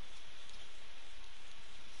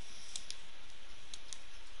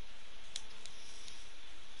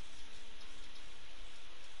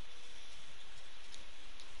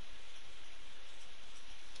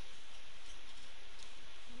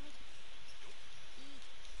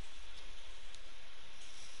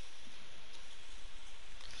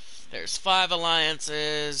 There's 5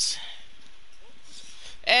 alliances.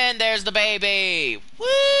 And there's the baby! Woo!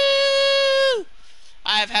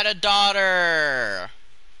 I've had a daughter!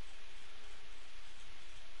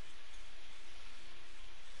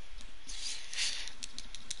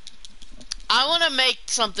 I want to make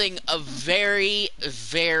something a very,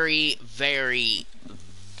 very, very,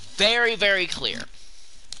 very, very clear.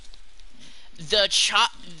 The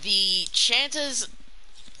chances,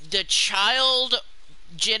 the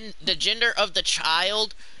gender of the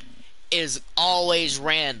child is always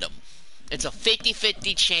random. It's a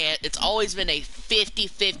 50-50 chance. It's always been a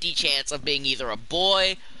 50-50 chance of being either a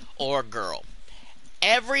boy or a girl.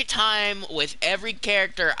 Every time with every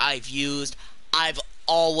character I've used, I've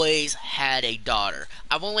always had a daughter.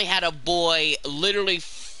 I've only had a boy literally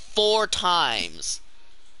 4 times.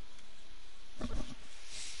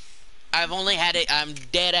 I've only had I'm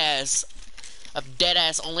dead ass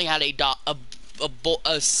only had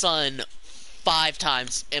a son 5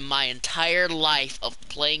 times in my entire life of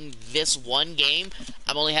playing this one game.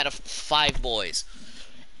 I've only had 5 boys.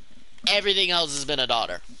 Everything else has been a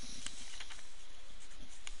daughter.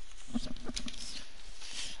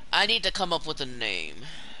 I need to come up with a name.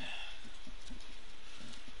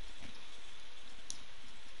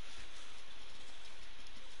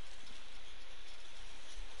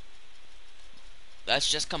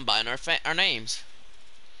 Let's just combine our names.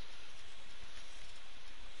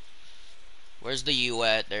 Where's the U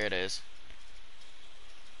at? There it is.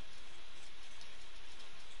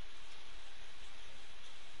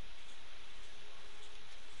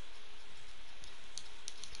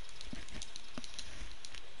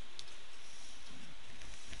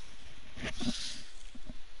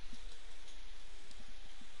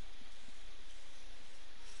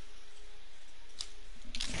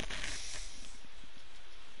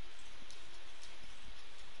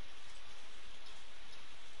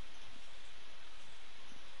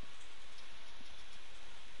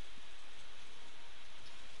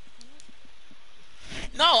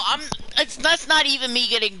 That's not even me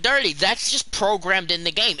getting dirty. That's just programmed in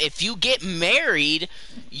the game. If you get married,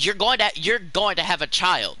 you're going to have a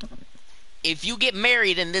child. If you get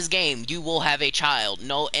married in this game, you will have a child.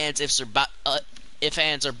 No ands, ifs,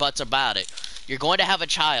 ands, or buts about it. You're going to have a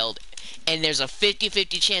child, and there's a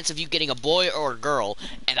 50-50 chance of you getting a boy or a girl.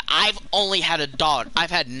 And I've only had a daughter.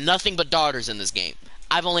 I've had nothing but daughters in this game.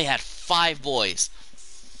 I've only had 5 boys.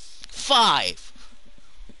 5.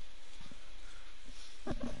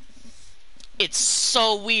 It's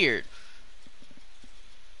so weird.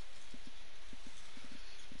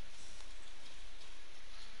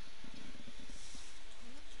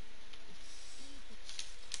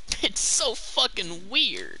 It's so fucking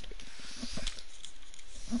weird.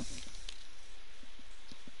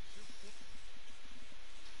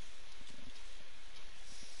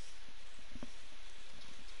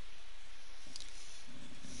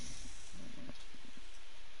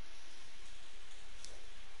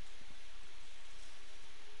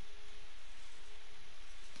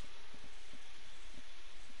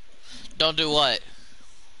 Don't do what?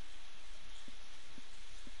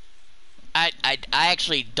 I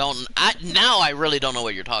actually don't. Now I really don't know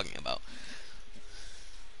what you're talking about.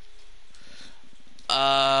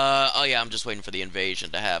 Oh yeah, I'm just waiting for the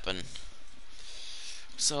invasion to happen.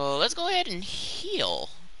 So let's go ahead and heal.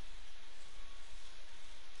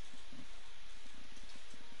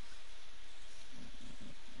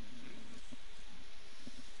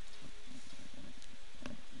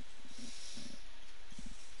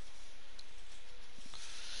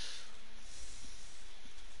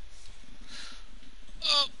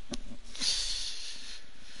 Oh.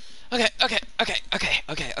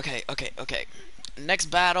 Okay. Next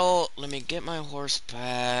battle, let me get my horse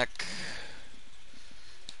back.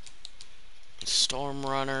 Storm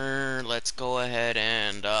Runner, let's go ahead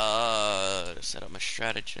and set up my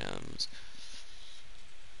stratagems.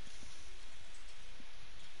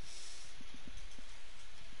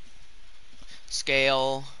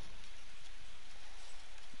 Scale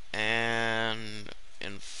and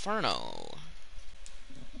Inferno.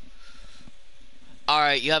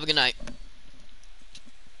 Alright, you have a good night.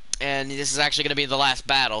 And this is actually going to be the last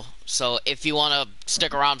battle. So if you want to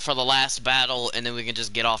stick around for the last battle, and then we can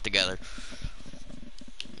just get off together.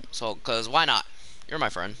 So, because why not? You're my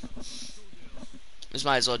friend. This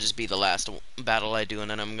might as well just be the last battle I do,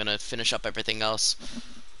 and then I'm going to finish up everything else.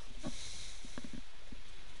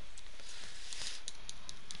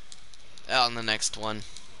 On the next one.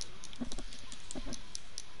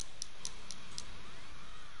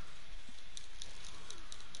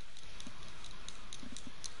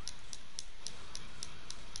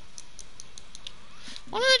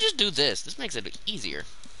 Why don't I just do this? This makes it easier.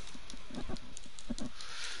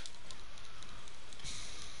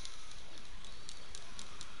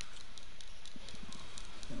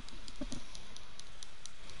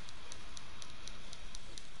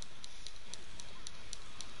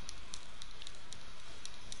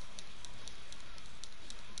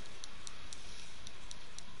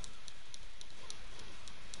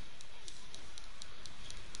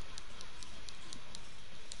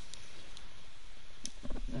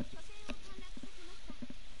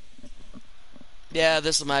 Yeah,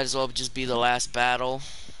 this might as well just be the last battle,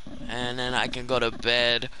 and then I can go to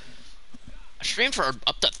bed. I streamed for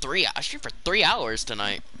up to 3. I streamed for 3 hours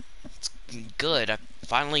tonight. It's good. I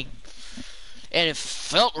finally, and it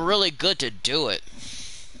felt really good to do it.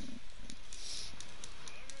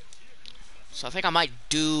 So I think I might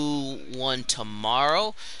do one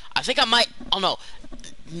tomorrow. I think I might. Oh no,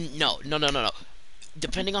 no.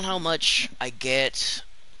 Depending on how much I get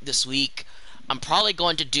this week, I'm probably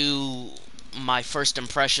going to do my first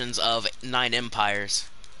impressions of 9 Empires.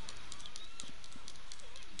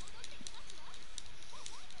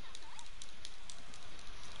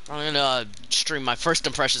 I'm gonna stream my first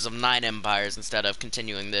impressions of 9 Empires instead of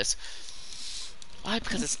continuing this. Why?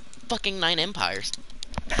 Because it's fucking 9 Empires.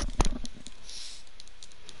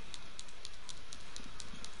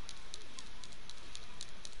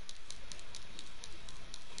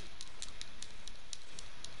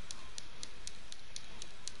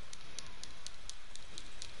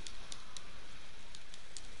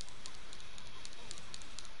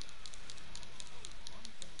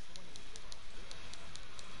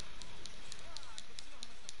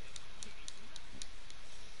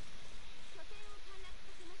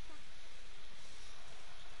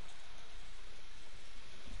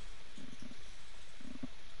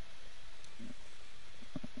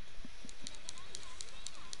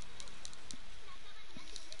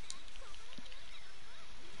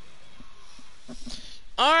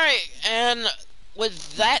 Alright, and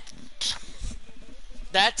with that,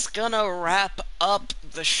 that's gonna wrap up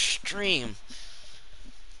the stream.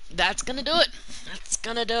 That's gonna do it. That's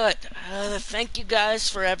gonna do it. Thank you guys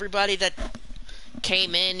for everybody that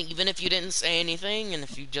came in, even if you didn't say anything, and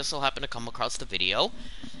if you just so happen to come across the video,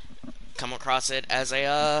 come across it as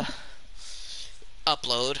a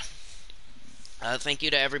upload. Thank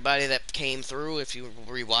you to everybody that came through if you were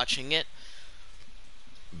rewatching it.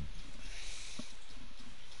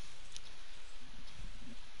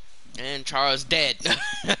 And Charles dead.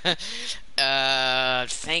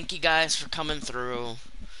 Thank you guys for coming through.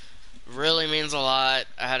 Really means a lot.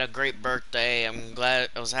 I had a great birthday. I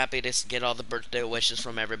was happy to get all the birthday wishes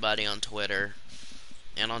from everybody on Twitter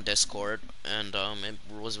and on Discord, and it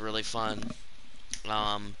was really fun.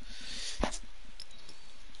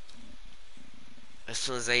 This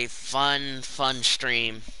was a fun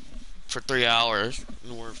stream for 3 hours.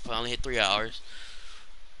 We're finally hit 3 hours.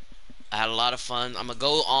 I had a lot of fun. I'm gonna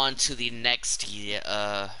go on to the next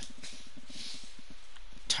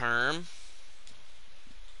term.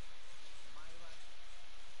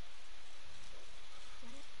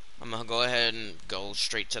 I'm gonna go ahead and go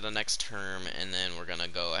straight to the next term, and then we're gonna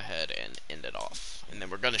go ahead and end it off. And then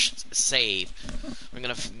we're gonna save. We're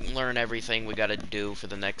gonna learn everything we gotta do for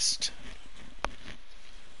the next.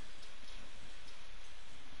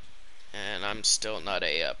 And I'm still not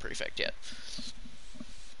a prefect yet.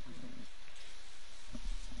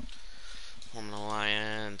 Woman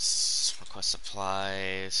Alliance, request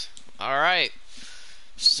supplies. Alright.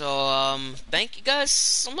 So, thank you guys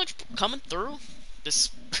so much for coming through.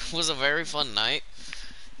 This was a very fun night.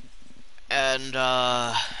 And,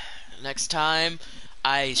 next time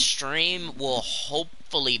I stream will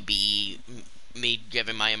hopefully be me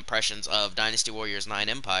giving my impressions of Dynasty Warriors 9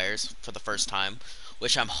 Empires for the first time,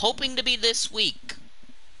 which I'm hoping to be this week.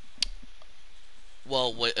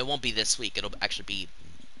 Well, it won't be this week. It'll actually be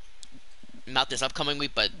not this upcoming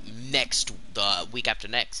week, but the week after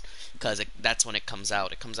next, because that's when it comes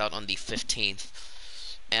out. It comes out on the 15th,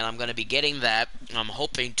 and I'm gonna be getting that. I'm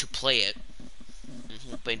hoping to play it. I'm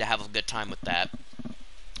hoping to have a good time with that.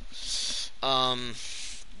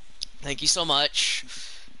 Thank you so much,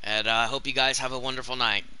 and I hope you guys have a wonderful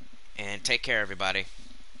night, and take care, everybody.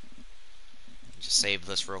 Just save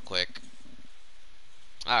this real quick.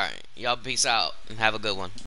 Alright, y'all peace out, and have a good one.